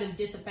would not have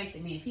just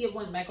affected me. If he had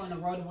went back on the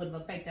road, it would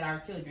have affected our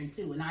children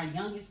too. And our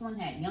youngest one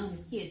had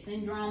youngest kid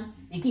syndrome,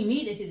 and he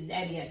needed his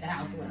daddy at the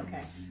house with him.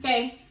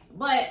 Okay.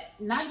 But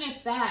not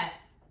just that,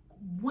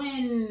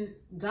 when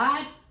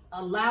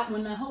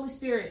when the Holy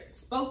Spirit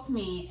spoke to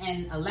me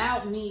and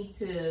allowed me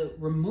to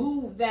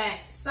remove that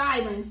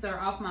silencer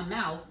off my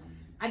mouth,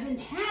 I didn't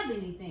have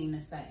anything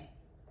to say.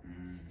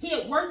 He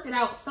had worked it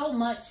out so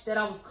much that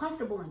I was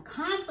comfortable and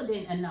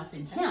confident enough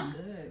in him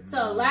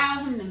to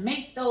allow him to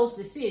make those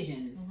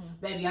decisions.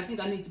 Baby, I think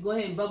I need to go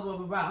ahead and blah, blah,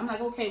 blah, blah. I'm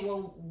like, okay,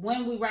 well,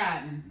 when we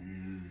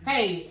riding?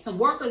 Hey, some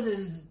workers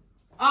is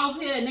off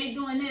here and they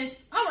doing this.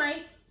 All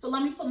right, so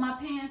let me put my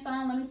pants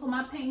on, let me put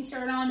my paint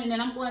shirt on, and then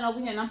I'm going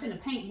over here and I'm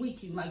finna paint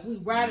with you. Like, we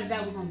ride it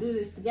out, we're gonna do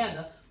this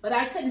together. But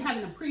I couldn't have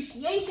an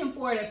appreciation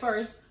for it at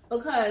first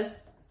because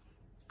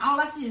all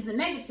I see is the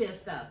negative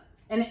stuff.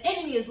 And the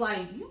enemy is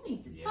like, you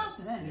need to talk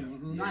to that.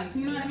 Like,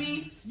 you know what I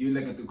mean? You're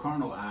looking through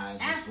carnal eyes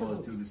as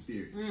opposed to the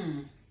spirit.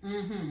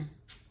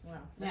 Wow,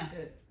 that's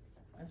good.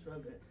 That's real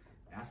good.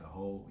 That's a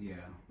whole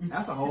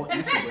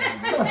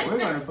Instagram. We're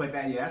going to put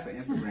that, that's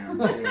an Instagram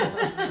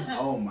reel.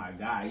 Oh my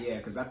God,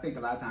 because I think a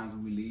lot of times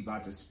we leave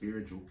out the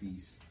spiritual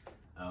piece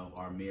of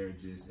our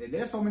marriages. And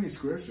there's so many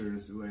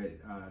scriptures where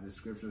the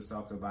scriptures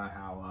talks about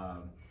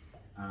how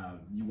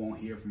you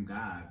won't hear from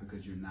God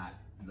because you're not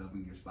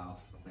loving your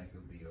spouse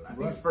effectively. I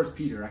think it's 1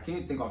 Peter. I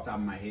can't think off the top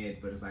of my head,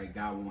 but it's like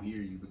God won't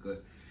hear you because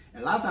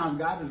a lot of times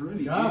God is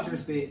really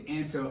interested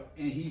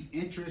he's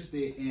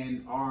interested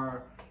in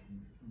our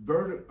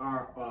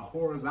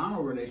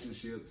horizontal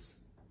relationships,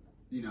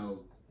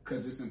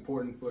 because it's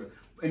important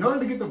in order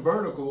to get the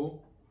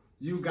vertical,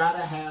 you gotta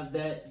have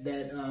that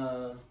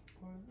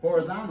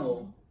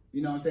horizontal.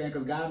 You know what I'm saying?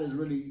 Because God is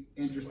really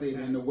interested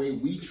in the way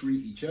we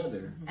treat each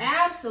other.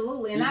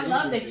 Absolutely. And I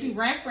love that you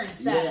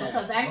referenced that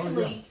because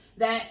actually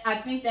that I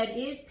think that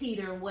is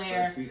Peter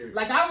where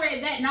like I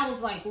read that and I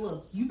was like,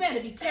 look, you better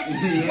be careful.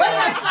 What did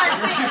I start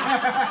saying?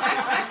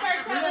 I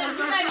started telling him,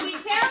 you better be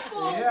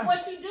careful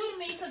what you do to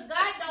me because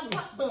God don't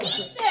play.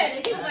 He said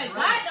it. He was like,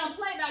 God don't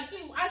play about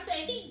you. I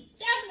said, he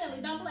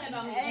definitely don't play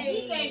about me.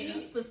 He gave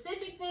you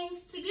specific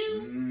things to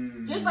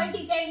do. Just like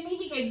he gave me,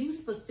 he gave you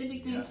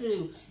specific things to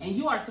do. And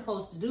you are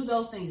supposed to do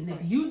those things. And if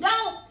you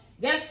don't,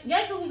 guess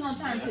who we're going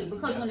to turn to?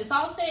 Because when it's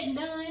all said and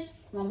done,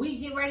 when we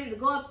get ready to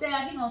go up there,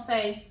 he's going to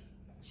say,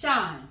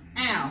 Sean,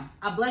 Al,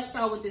 I blessed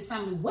y'all with this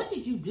family. What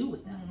did you do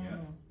with them?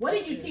 What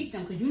did you teach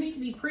them? Because you need to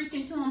be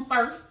preaching to them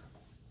first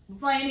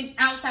before any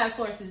outside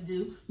sources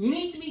do. You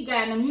need to be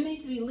guiding them. You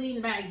need to be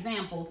leading by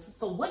example.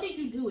 So what did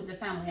you do with the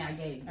family I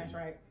gave you? That's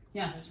right.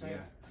 Yeah. That's right.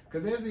 Yeah.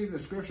 Because there's even a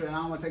scripture, and I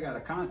don't want to take out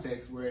of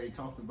context, where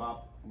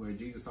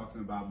Jesus talks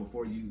about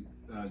before you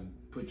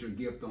put your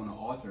gift on the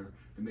altar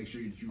to make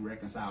sure that you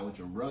reconcile with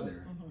your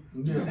brother.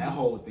 Yeah. That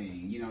whole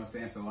thing, you know what I'm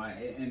saying? So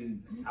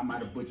I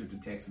might have butchered the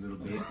text a little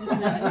bit.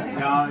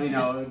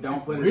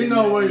 Don't put it We in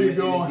know the, where in, you're in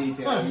the going.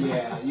 detail.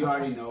 Yeah, you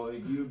already know.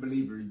 If you're a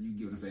believer, you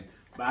get what I'm saying.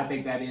 But I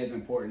think that is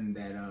important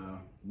that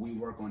we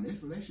work on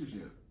this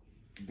relationship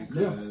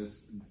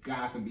because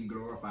God can be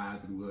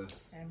glorified through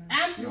us. Amen.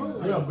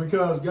 Absolutely. Yeah,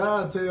 because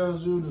God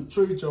tells you to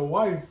treat your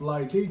wife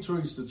like He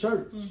treats the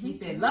church. He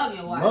said, love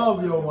your wife.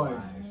 Love your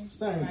wife.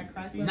 Same. Like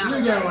Christ You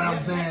loves get what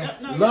I'm saying?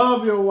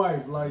 Love your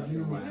wife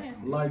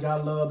like I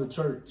love the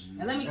church.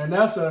 And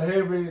that's a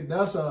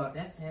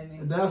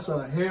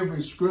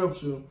heavy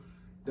scripture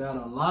that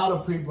a lot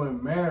of people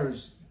in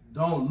marriage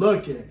don't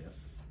look at.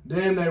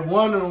 Then they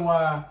wondering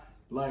why,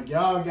 like,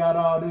 y'all got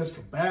all this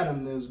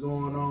combativeness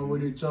going on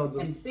with each other.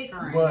 And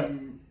bickering. But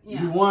and,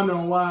 you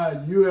wondering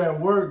why you at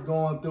work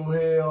going through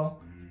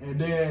hell,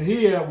 and then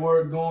he at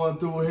work going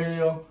through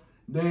hell.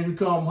 Then you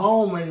come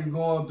home and you're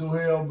going through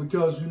hell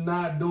because you're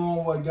not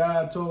doing what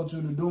God told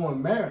you to do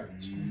in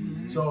marriage.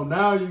 So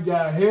now you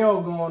got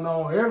hell going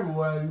on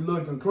everywhere. You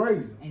looking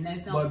crazy. And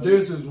there's no But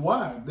peace. this is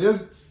why.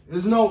 There's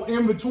no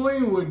in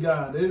between with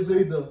God. It's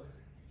either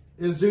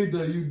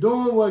you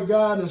doing what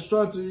God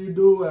instructed you to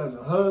do as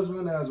a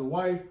husband, as a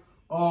wife,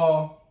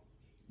 or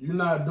you're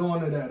not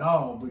doing it at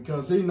all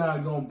because He's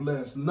not gonna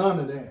bless none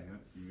of that.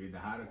 You're either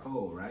hot or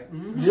cold, right?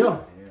 Yeah.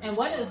 And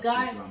what does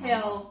God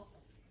tell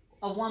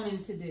a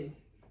woman to do?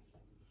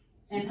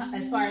 And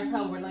as far as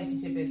her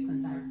relationship is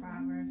concerned.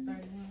 Proverbs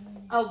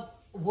 31. Oh,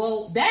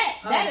 well,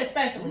 that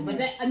especially, but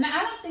that, and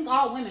I don't think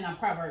all women are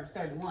Proverbs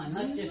 31.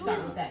 Let's just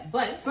start with that.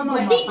 But Some of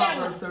but them he are got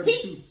Proverbs one.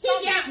 32.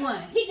 He got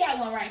one. He got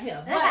one right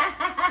here.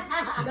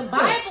 But the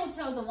Bible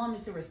tells a woman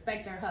to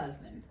respect her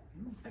husband.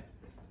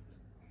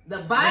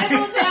 The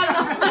Bible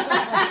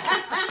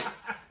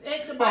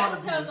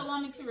tells a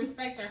woman to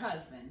respect her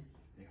husband.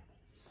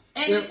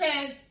 And it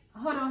says,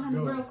 hold on, honey,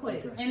 real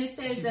quick. Okay. And it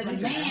says that a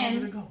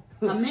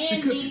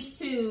man needs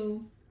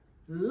to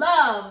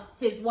love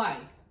his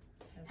wife.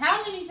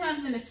 How many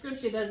times in the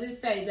scripture does it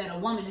say that a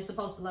woman is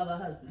supposed to love her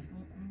husband?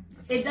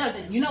 It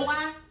doesn't. You know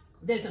why?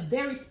 There's a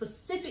very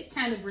specific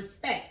kind of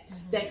respect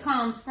that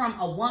comes from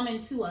a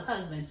woman to a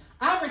husband.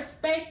 I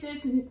respect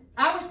this. Yeah,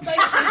 I said the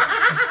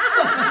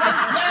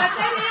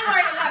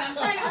N-word a lot. I'm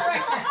trying to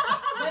correct that.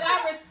 But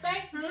I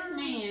respect this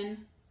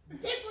man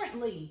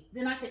differently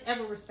than I could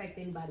ever respect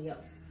anybody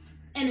else.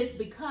 And it's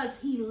because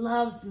he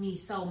loves me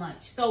so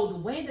much. So the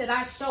way that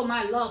I show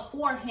my love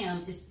for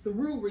him is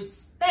through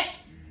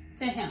respect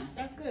to him.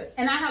 That's good.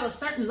 And I have a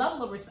certain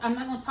level of respect. I'm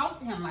not going to talk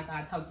to him like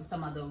I talk to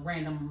some other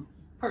random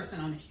person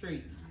on the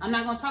street. I'm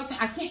not going to talk to him.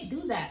 I can't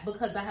do that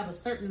because I have a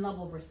certain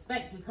level of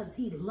respect because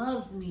he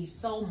loves me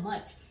so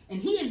much.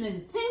 And he is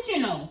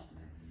intentional.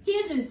 He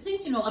is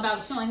intentional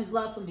about showing his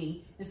love for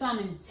me. And so I'm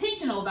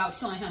intentional about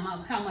showing him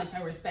how much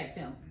I respect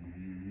him.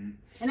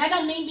 And I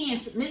don't mean being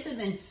submissive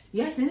and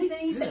yes,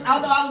 anything you say.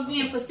 Although I was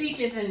being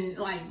facetious and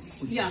like,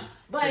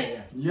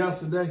 But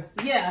Yesterday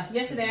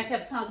yesterday I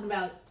kept talking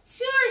about,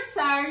 sure,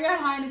 sir, your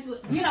highness,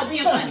 being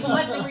funny.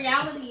 But the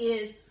reality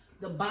is,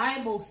 the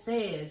Bible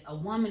says a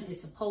woman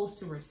is supposed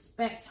to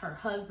respect her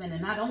husband,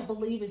 and I don't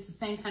believe it's the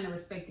same kind of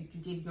respect that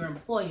you give your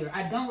employer.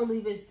 I don't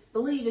believe it's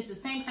the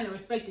same kind of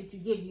respect that you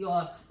give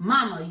your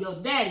mama, your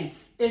daddy.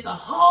 It's a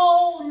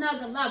whole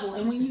nother level.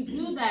 And when you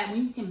do that,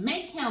 when you can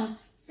make him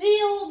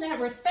feel that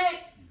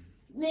respect,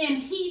 then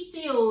he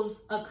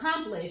feels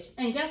accomplished.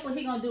 And guess what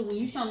he gonna do when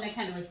you show him that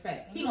kind of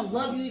respect? He gonna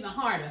love you even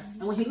harder.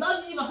 And when he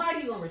loves you even harder,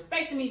 he gonna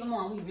respect him even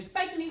more. When you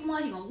respect him even more,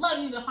 he gonna love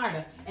you even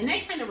harder. And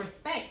that kind of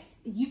respect,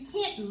 you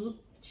can't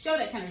show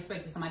that kind of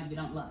respect to somebody you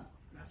don't love.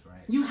 That's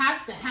right. You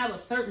have to have a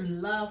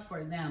certain love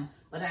for them.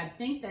 But I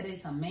think that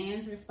it's a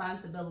man's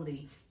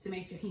responsibility to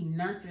make sure he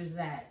nurtures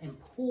that and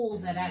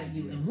pulls that out of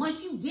you. And once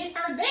you get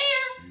her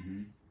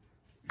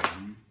there,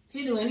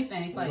 she'll do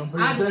anything for you.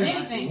 I'll do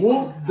anything for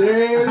Whoop, you.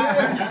 there it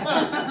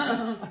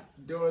is.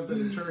 Doors of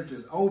the church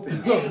is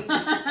open. Yeah,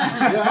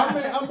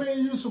 I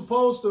mean, you're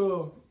supposed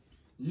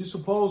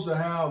to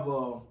have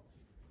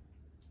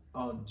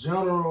a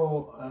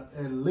general,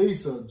 at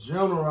least a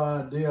general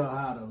idea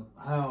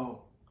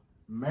how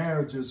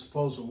marriage is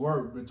supposed to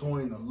work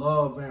between the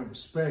love and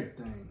respect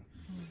thing.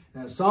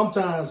 And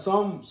sometimes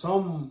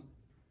some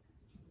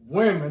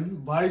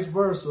women, vice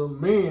versa,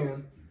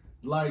 men,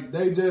 like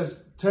they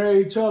just tear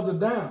each other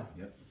down.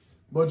 Yep.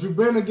 But you've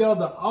been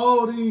together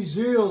all these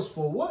years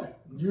for what?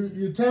 When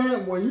you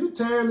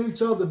tearing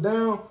each other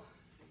down,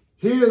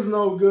 he is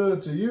no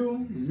good to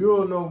you.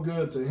 You're no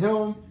good to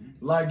him.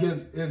 Like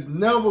it's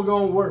never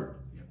gonna work.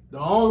 The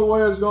only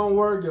way it's gonna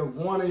work if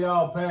one of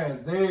y'all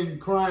pass. Then you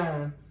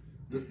crying,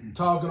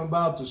 talking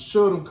about the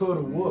shoulda,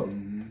 coulda, woulda.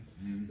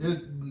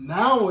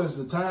 Now is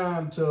the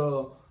time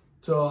to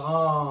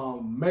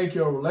make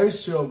your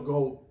relationship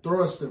go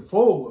thrust it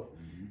forward.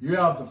 You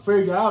have to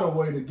figure out a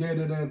way to get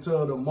it into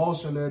the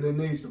motion that it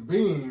needs to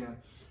be in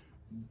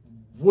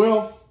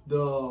with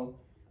the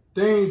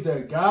things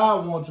that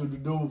God wants you to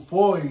do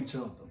for each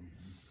other.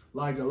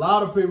 like a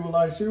lot of people,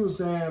 like she was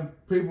saying,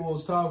 people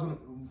was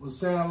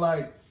saying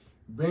like,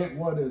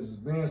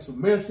 being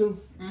submissive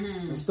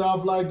and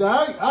stuff like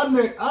that.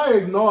 I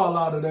ignore a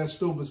lot of that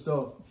stupid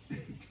stuff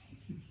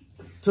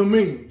to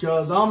me,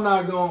 because I'm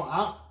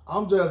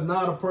just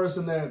not a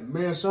person that,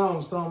 me and Sean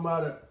was talking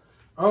about it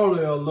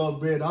earlier a little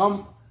bit.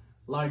 I'm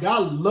like, I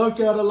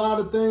look at a lot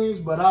of things,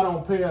 but I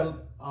don't pay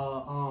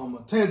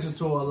attention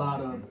to a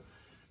lot of it,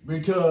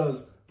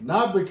 because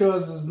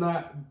it's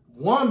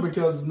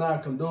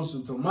not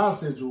conducive to my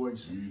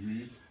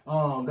situation.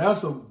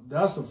 That's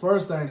the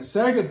first thing. The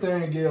second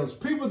thing is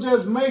people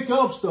just make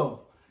up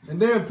stuff,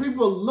 and then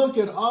people look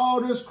at all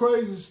this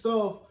crazy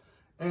stuff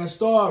and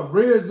start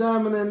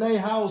re-examining their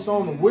house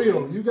on the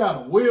wheel. You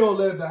got a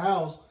wheel at the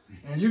house,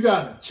 and you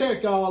got to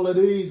check all of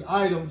these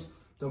items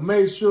to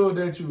make sure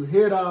that you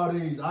hit all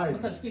these items.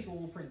 Because people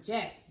will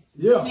project.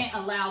 Yeah. You can't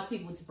allow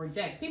people to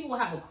project. People will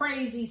have a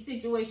crazy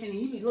situation, and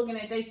you be looking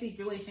at their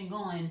situation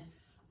going,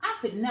 I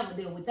could never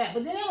deal with that.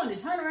 But then they want to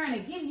turn around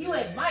and give you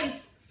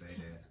advice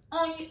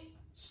on you.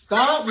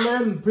 Stop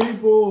letting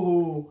people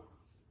who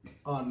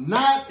are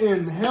not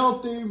in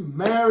healthy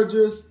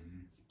marriages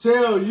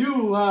tell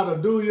you how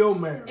to do your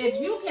marriage.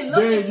 If you can look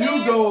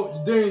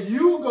at then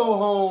you go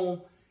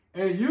home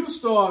and you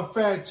start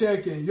fact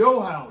checking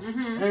your house,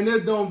 and there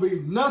don't be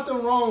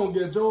nothing wrong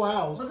at your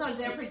house because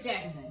they're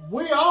projecting.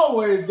 We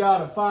always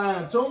gotta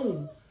fine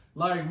tune.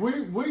 Like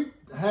we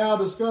have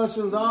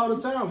discussions all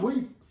the time.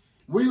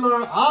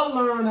 I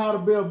learned how to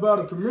be a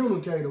better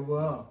communicator with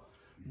her,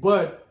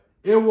 but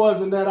it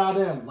wasn't that I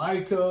didn't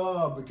like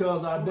her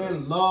because I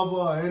didn't love her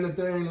or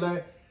anything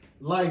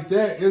like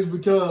that. It's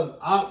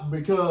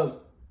because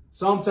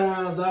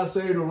sometimes I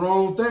say the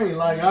wrong thing.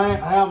 Like I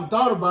haven't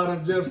thought about it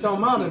and just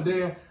come out, and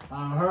then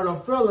I heard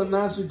her feeling.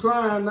 Now she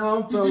crying. Now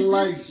I'm feeling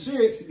like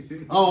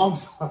shit. Oh, I'm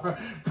sorry.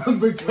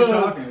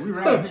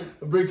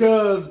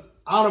 because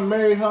I done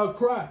made her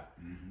cry.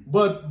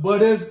 But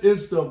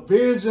it's the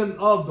vision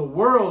of the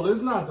world.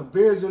 It's not the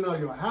vision of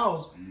your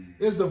house.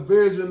 It's the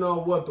vision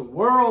of what the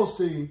world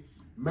see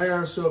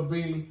marriage should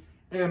be.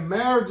 And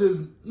marriage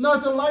is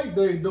nothing like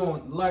they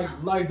doing,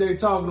 like they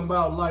talking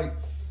about. Like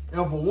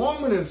if a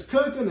woman is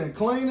cooking and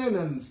cleaning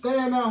and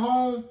staying at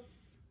home,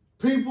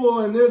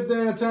 people in this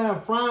day and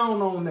time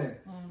frown on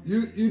that.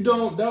 You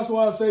don't. That's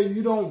why I say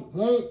you don't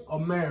want a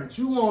marriage.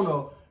 You want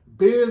a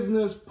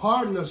business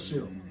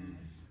partnership.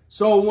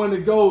 So when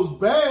it goes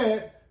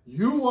bad,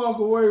 you walk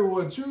away with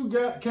what you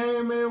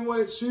came in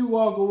with. She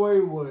walk away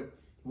with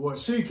what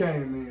she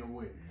came in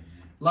with.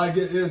 Like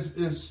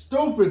it's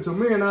stupid to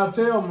me, and I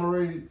tell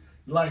Marie,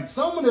 like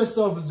some of this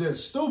stuff is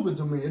just stupid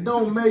to me. It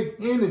don't make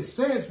any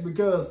sense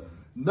because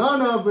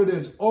none of it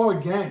is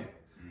organic.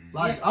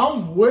 Like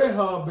I'm with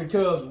her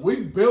because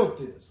we built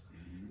this.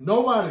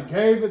 Nobody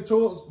gave it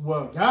to us.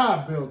 Well,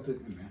 God built it.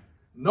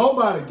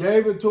 Nobody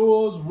gave it to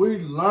us. We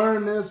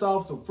learned this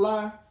off the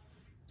fly.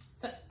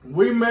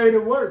 We made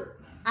it work.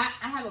 I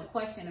have a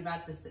question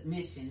about the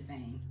submission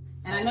thing.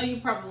 And I know you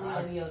probably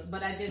already,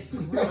 but I just,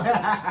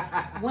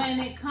 when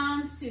it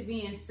comes to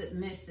being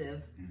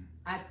submissive,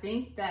 I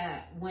think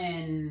that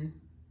when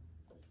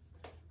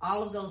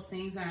all of those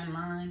things are in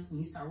line, when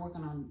you start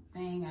working on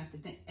thing after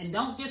thing, and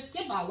don't just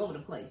skip all over the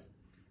place.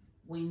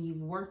 When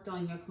you've worked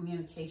on your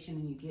communication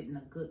and you get in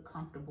a good,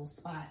 comfortable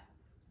spot.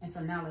 And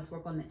so now let's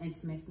work on the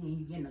intimacy and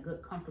you get in a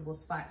good, comfortable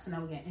spot. So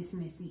now we got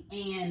intimacy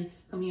and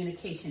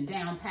communication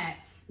down pat.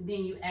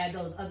 Then you add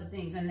those other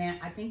things in there.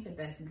 I think that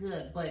that's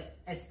good. But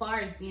as far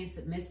as being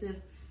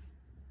submissive,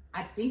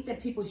 I think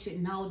that people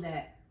should know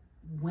that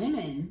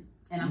women,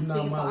 and I'm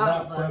speaking for all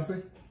of us,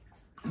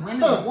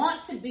 women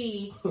want to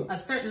be a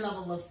certain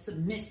level of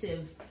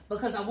submissive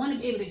because I want to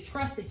be able to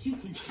trust that you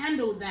can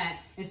handle that.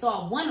 And so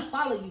I want to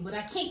follow you, but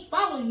I can't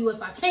follow you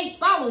if I can't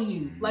follow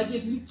you. Like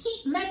if you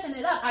keep messing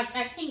it up, I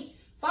can't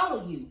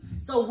follow you.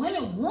 So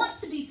women want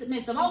to be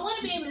submissive. I want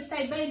to be able to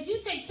say, babes, you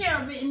take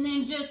care of it and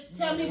then just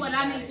tell me what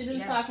I need to do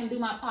so I can do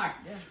my part.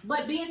 Yeah.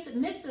 But being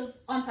submissive,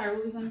 I'm sorry, what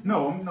were you going to say?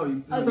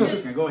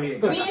 No, go ahead.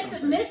 Being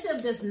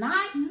submissive does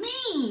not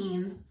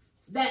mean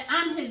that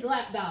I'm his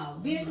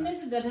lapdog. Being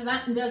submissive does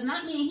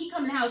not mean he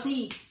come in the house,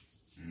 he's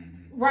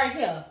right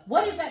here.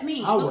 What does that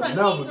mean? I would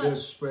never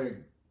disrespect.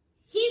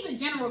 He's a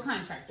general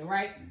contractor,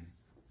 right?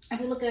 If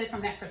we look at it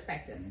from that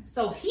perspective.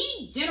 So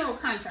he general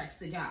contracts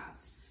the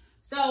jobs.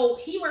 So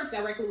he works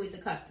directly with the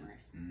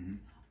customers.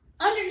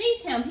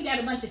 Underneath him, he got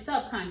a bunch of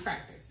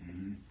subcontractors.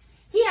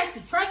 He has to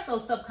trust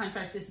those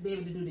subcontractors to be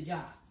able to do the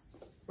job,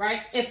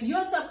 right? If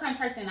you're a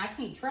subcontractor and I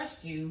can't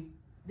trust you,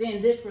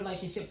 then this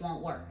relationship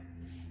won't work.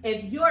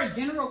 If you're a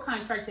general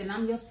contractor and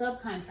I'm your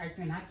subcontractor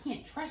and I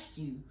can't trust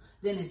you,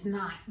 then it's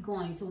not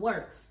going to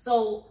work.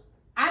 So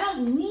I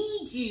don't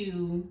need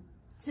you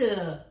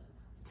to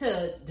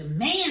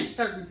demand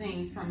certain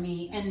things from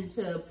me and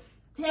to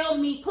tell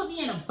me, put me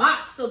in a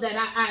box so that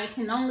I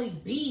can only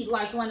be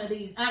like one of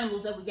these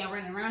animals that we got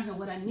running around here.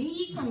 What I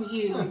need from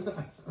you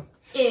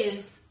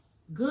is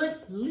good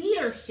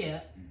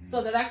leadership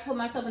so that I can put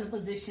myself in a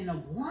position to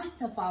want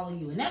to follow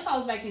you. And that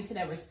falls back into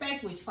that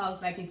respect, which falls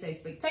back into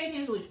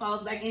expectations, which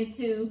falls back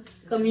into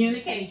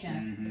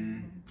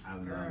communication. I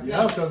love it.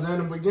 Yeah, because in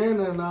the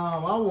beginning, I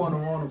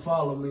want to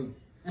follow me.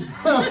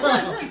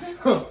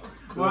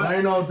 Well,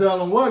 ain't no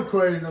telling what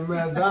crazy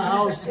mess.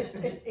 I was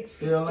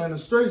still in the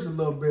streets a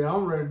little bit.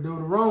 I'm ready to do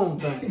the wrong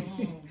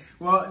thing.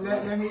 Well,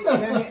 let me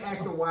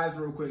ask the wives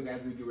real quick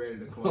as we get ready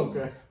to close.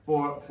 Okay.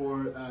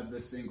 For the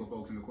single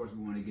folks, and of course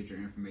we want to get your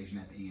information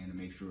at the end to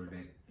make sure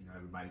that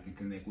everybody can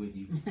connect with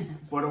you.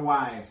 For the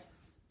wives,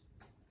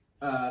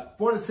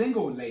 for the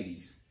single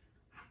ladies,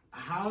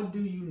 how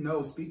do you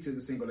know? Speak to the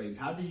single ladies.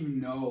 How do you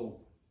know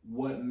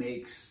what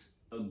makes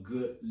a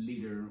good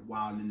leader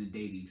while in the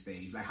dating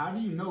stage? Like, how do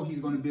you know he's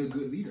going to be a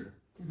good leader?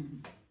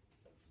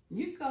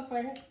 You go for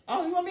it.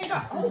 Oh, you want me to go?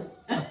 Oh.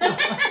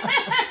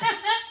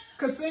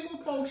 Because single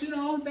folks, we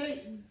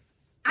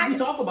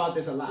talk about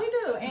this a lot. We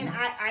do, and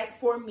I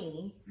for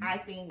me, I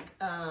think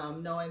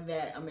knowing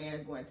that a man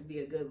is going to be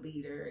a good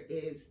leader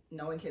is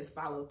knowing his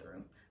follow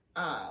through.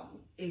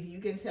 If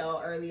you can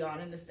tell early on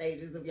in the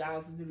stages of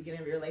y'all's the beginning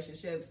of your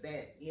relationships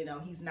that he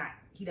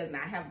does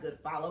not have good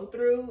follow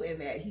through,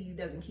 and that he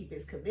doesn't keep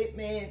his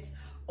commitments,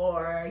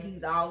 or he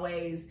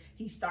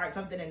starts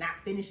something and not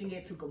finishing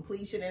it to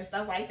completion and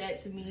stuff like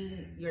that, to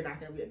me, you're not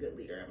going to be a good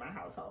leader in my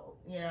household.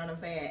 You know what I'm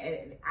saying?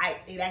 And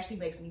it actually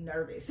makes me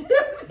nervous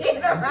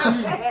being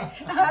around that.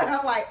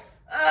 I'm like,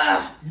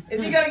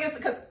 is he going to get,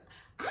 because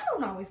I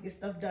don't always get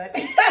stuff done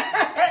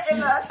in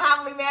a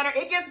timely manner.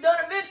 It gets done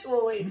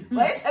eventually,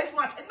 but it takes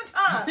my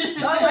time.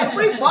 So I was like,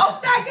 we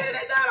both not getting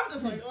it done. I'm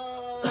just like,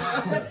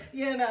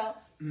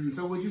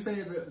 So would you say,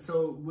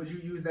 would you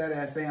use that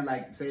as saying,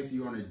 like, say if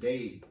you're on a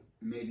date,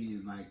 maybe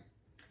it's like,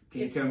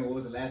 can you tell me what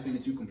was the last thing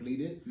that you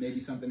completed? Maybe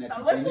something that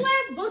you what's finished? the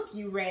last book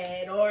you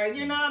read? Or,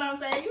 you know what I'm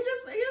saying? You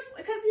just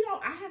because,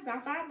 I have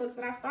about 5 books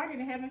that I've started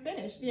and haven't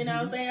finished. You know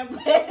what I'm saying?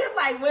 But it's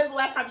like, when's the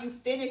last time you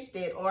finished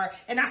it?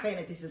 And not saying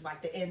that this is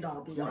like the end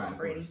all be all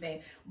or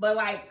anything. But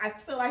like, I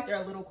feel like there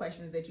are little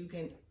questions that you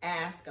can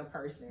ask a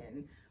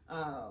person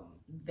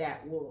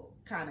that will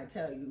kind of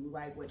tell you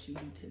like what you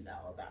need to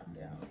know about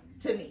them.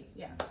 To me,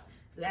 yeah.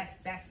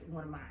 That's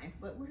one of mine.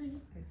 But what are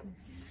you?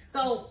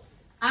 So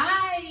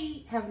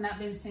I have not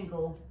been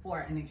single for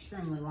an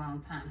extremely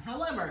long time.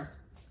 However,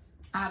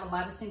 I have a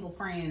lot of single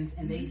friends,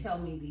 and they tell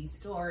me these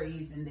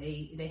stories, and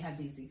they have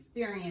these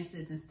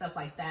experiences and stuff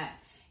like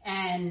that.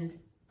 And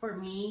for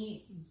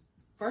me,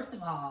 first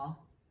of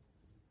all,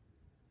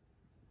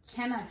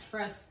 can I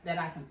trust that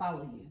I can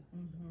follow you?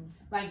 Mm-hmm.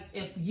 Like,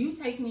 if you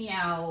take me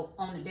out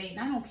on a date, and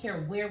I don't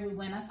care where we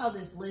went. I saw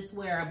this list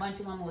where a bunch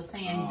of women were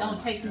saying, don't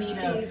take me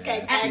to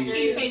Cheesecake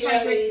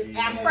Factory.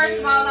 First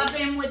of all, I've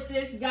been with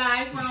this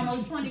guy for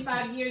almost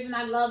 25 years, and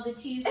I love the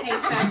Cheesecake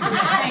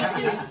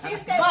Factory. Thank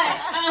you.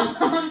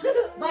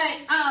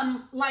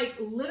 But like,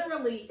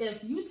 literally,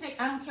 if you take,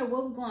 I don't care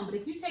where we're going, but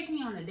if you take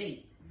me on a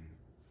date,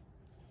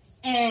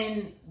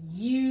 and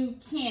you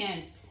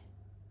can't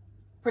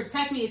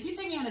protect me, if you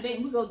take me on a date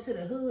and we go to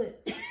the hood,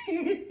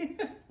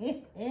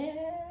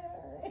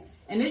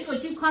 and this is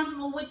what you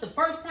comfortable with the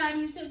first time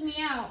you took me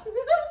out,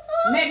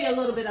 maybe a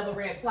little bit of a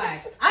red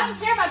flag. I don't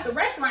care about the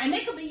restaurant, and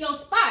it could be your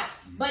spot,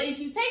 but if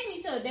you take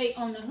me to a date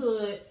on the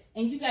hood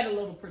and you got a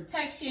little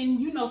protection,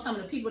 you know some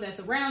of the people that's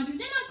around you,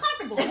 then I'm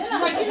comfortable. Then I'm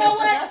like, you know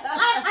what?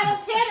 I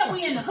don't care that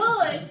we in the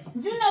hood.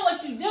 You know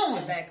what you're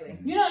doing. Exactly.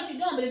 You know what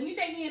you're doing. But if you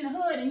take me in the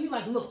hood and you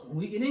like, look,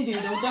 we get in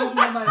here, don't do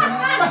nobody.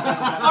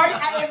 Or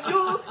if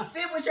you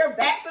sit with your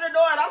back to the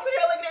door and I'm sitting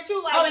here looking at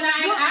you like, oh, and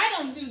I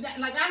don't do that.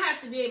 Like, I have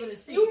to be able to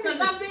see.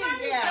 Because I'm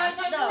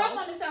I grew up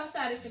on the south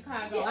side of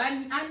Chicago.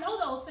 Yeah. I know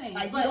those things.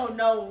 Like, but you don't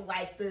know,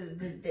 like,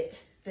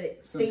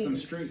 some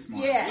street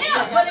smarts.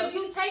 Yeah, but if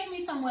you take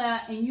me somewhere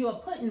and you are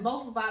putting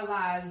both of our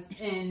lives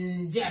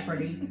in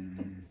jeopardy,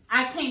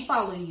 I can't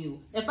follow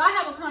you. If I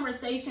have a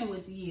conversation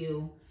with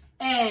you,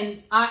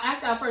 and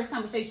after our first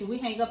conversation, we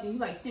hang up and you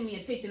like send me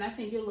a picture, and I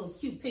send you a little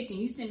cute picture,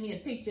 and you send me a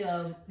picture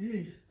of...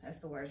 That's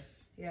the worst.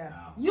 Yeah.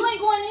 You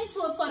ain't going into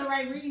it for the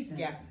right reason.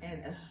 Yeah.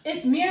 And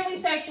it's merely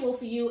sexual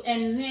for you,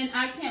 and then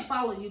I can't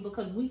follow you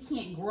because we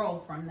can't grow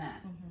from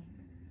that.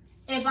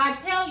 Mm-hmm. If I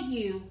tell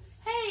you,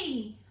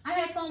 hey, I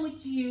had fun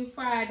with you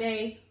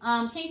Friday.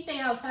 Can't stay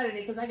out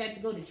Saturday because I got to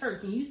go to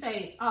church. And you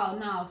say, oh,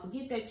 no,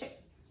 forget that church.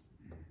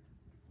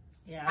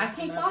 Yeah, I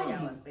can't follow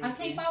you. I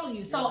can't follow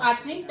you. So I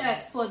think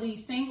that for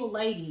these single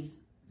ladies,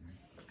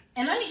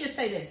 and let me just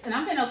say this, and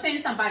I'm going to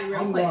offend somebody real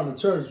quick. I'm going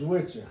to church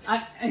with you.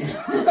 I'm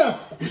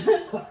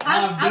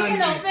going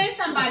to offend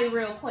somebody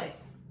real quick.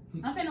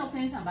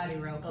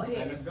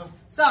 Okay, let's go.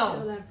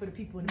 So,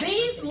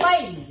 these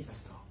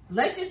ladies,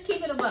 let's just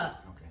keep it above.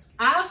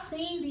 I've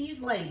seen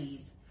these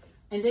ladies,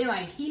 and they're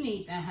like, he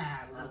needs to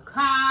have a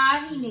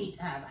car, he needs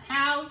to have a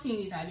house, he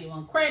needs to be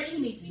on credit, he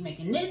needs to be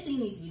making this, he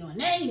needs to be doing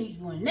that, he needs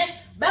to be doing that,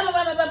 blah, blah,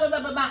 blah, blah, blah, blah,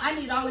 blah, blah. I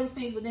need all these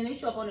things, but then they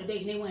show up on a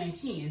date and they wearing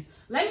Shein.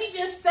 Let me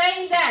just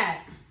say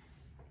that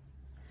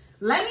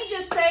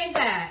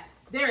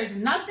there is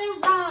nothing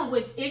wrong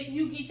with if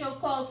you get your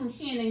clothes from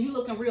Shein and you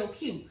looking real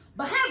cute.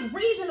 But have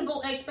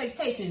reasonable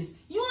expectations.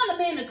 You want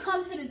a man to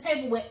come to the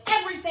table with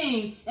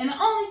everything, and the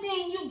only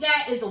thing you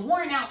got is a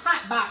worn out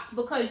hot box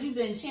because you've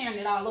been sharing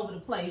it all over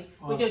the place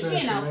with your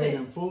Shein outfit.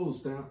 Food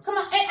stamps. Come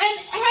on, and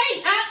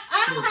hey, I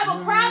I don't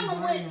have a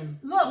problem with.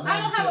 I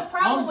don't have a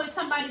problem with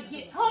somebody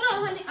get. Hold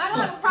on, honey. I don't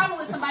have a problem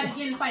with somebody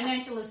getting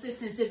financial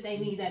assistance if they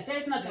need that.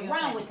 There's nothing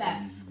wrong with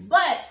that.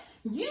 But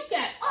you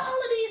got all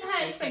of these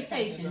high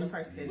expectations.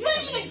 You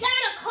ain't even got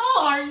a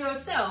car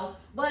yourself,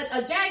 but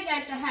a guy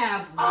got to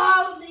have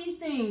all of these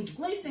things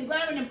glitz and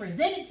glamour and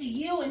presented to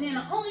you, and then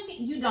the only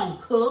thing you don't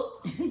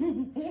cook,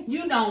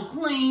 you don't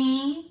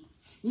clean.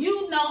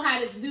 You know how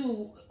to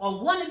do a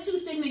 1 or 2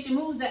 signature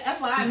moves that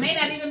FYI may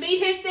not even be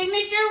his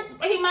signature.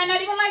 He might not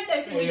even like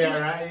that signature. Yeah,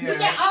 right. Yeah. You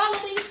got all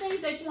of these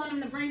things that you want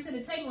him to bring to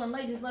the table. And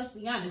ladies, let's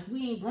be honest,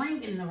 we ain't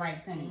bringing the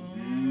right thing.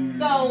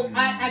 So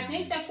I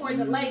think that for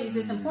the ladies,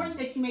 it's important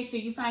that you make sure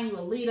you find you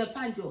a leader,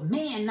 find you a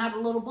man, not a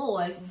little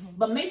boy.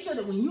 But make sure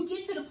that when you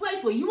get to the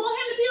place where you want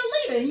him to be a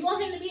leader and you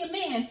want him to be a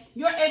man,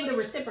 you're able to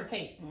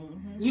reciprocate.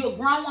 You're a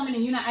grown woman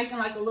and you're not acting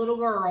like a little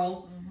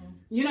girl.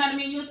 You know what I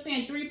mean? You'll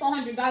spend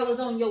 $300-$400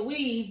 on your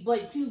weave,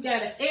 but you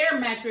got an air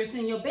mattress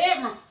in your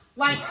bedroom.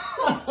 Like, am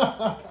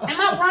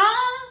I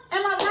wrong?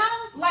 Am I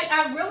wrong? Like,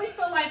 I really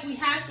feel like we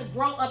have to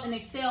grow up and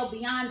excel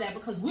beyond that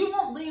because we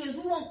want leaders,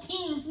 we want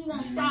kings, we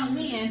want strong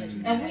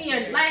men, and we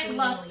are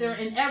lackluster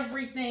in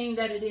everything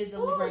that it is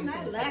that we bring to the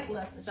table.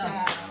 Lackluster,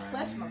 child.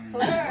 Clutch my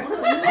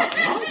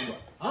clutch.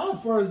 Our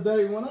first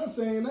date, when I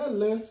seen that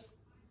list,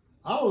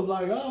 I was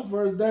like, our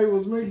first date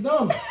was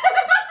McDonald's.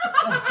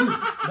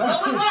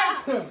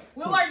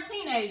 We weren't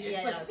teenagers,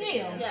 but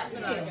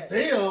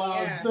still.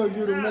 I took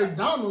you to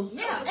McDonald's.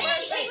 Yeah, and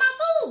he ate my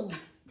food.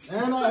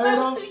 And I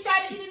was too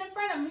shy to eat it in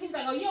front of him. He's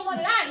like, oh, you don't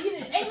want it out. You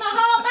just ate my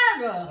whole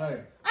burger.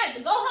 Hey. I had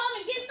to go home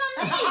and get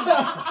something to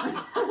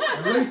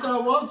eat. At least I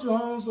walked you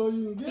home so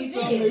you can get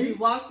something to eat. He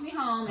walked me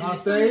home. And I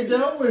stayed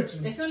there with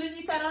you. As soon as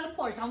he sat on the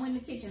porch, I went in the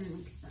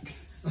kitchen.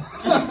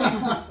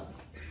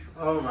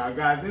 Oh my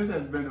God, this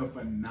has been a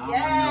phenomenal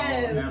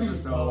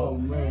episode. Oh,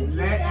 man.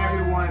 Let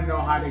everyone know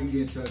how they can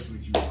get in touch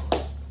with you.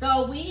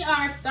 So we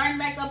are starting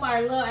back up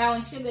our Lil Al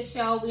and Sugar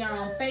show. We are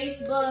on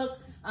Facebook.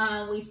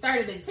 We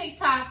started a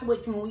TikTok,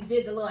 which when we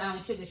did the Lil Al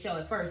and Sugar show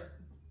at first,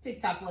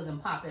 TikTok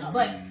wasn't popping.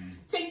 But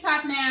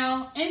TikTok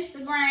now,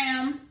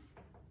 Instagram.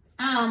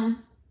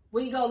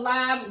 We go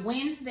live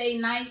Wednesday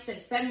nights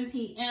at 7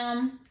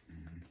 p.m.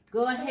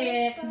 Go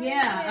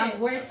ahead.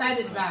 We're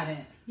excited about it.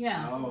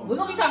 Yeah. We're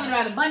going to be talking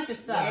about a bunch of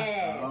stuff.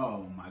 Yes.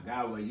 Oh my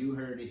God. Well, you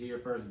heard it here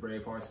first,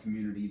 Brave Hearts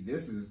community.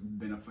 This has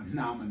been a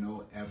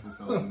phenomenal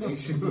episode. Make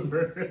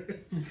sure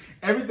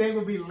everything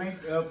will be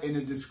linked up in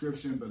the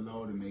description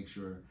below to make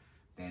sure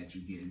that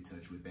you get in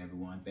touch with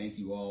everyone. Thank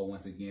you all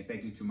once again.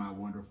 Thank you to my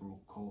wonderful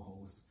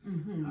co-host,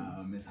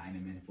 Miss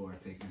Heineman, for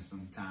taking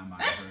some time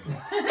out of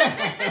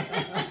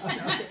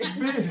her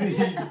busy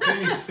day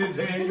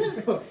today.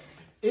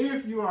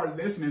 If you are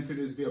listening to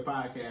this via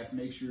podcast,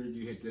 make sure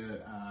you hit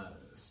the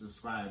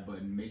subscribe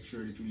button. Make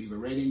sure that you leave a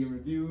rating and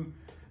review.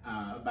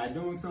 By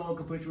doing so, it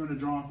could put you in a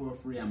drawing for a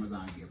free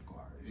Amazon gift card.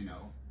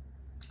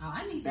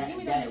 I need to give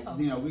me that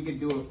info. We could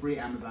do a free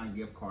Amazon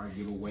gift card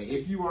giveaway.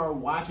 If you are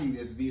watching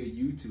this via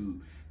YouTube,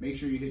 make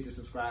sure you hit the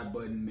subscribe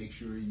button. Make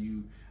sure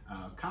you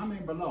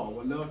comment below.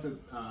 We'd love to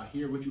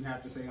hear what you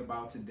have to say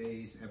about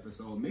today's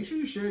episode. Make sure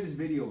you share this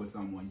video with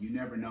someone. You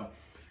never know.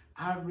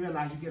 I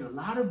realize you get a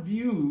lot of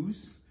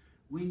views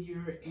when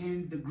you're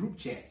in the group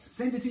chats.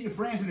 Send it to your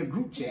friends in the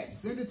group chats.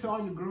 Send it to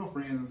all your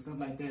girlfriends and stuff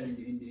like that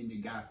in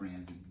your guy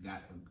friends and guy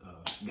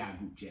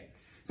group chat.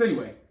 So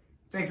anyway,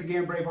 thanks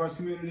again, Brave Hearts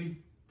community.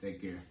 Take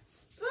care.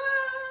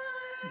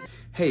 Bye.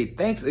 Hey,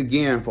 thanks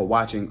again for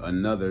watching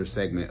another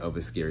segment of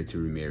It's Scary to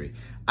Remarry.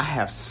 I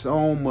have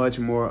so much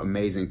more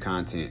amazing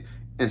content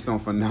and some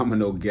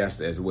phenomenal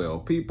guests as well.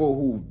 People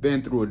who've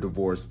been through a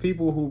divorce,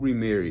 people who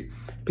remarried,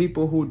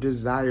 people who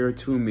desire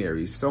to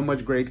marry. So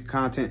much great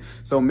content.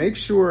 So make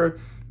sure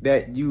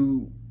that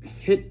you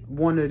hit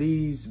one of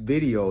these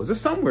videos. It's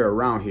somewhere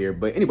around here.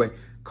 But anyway,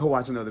 go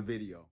watch another video.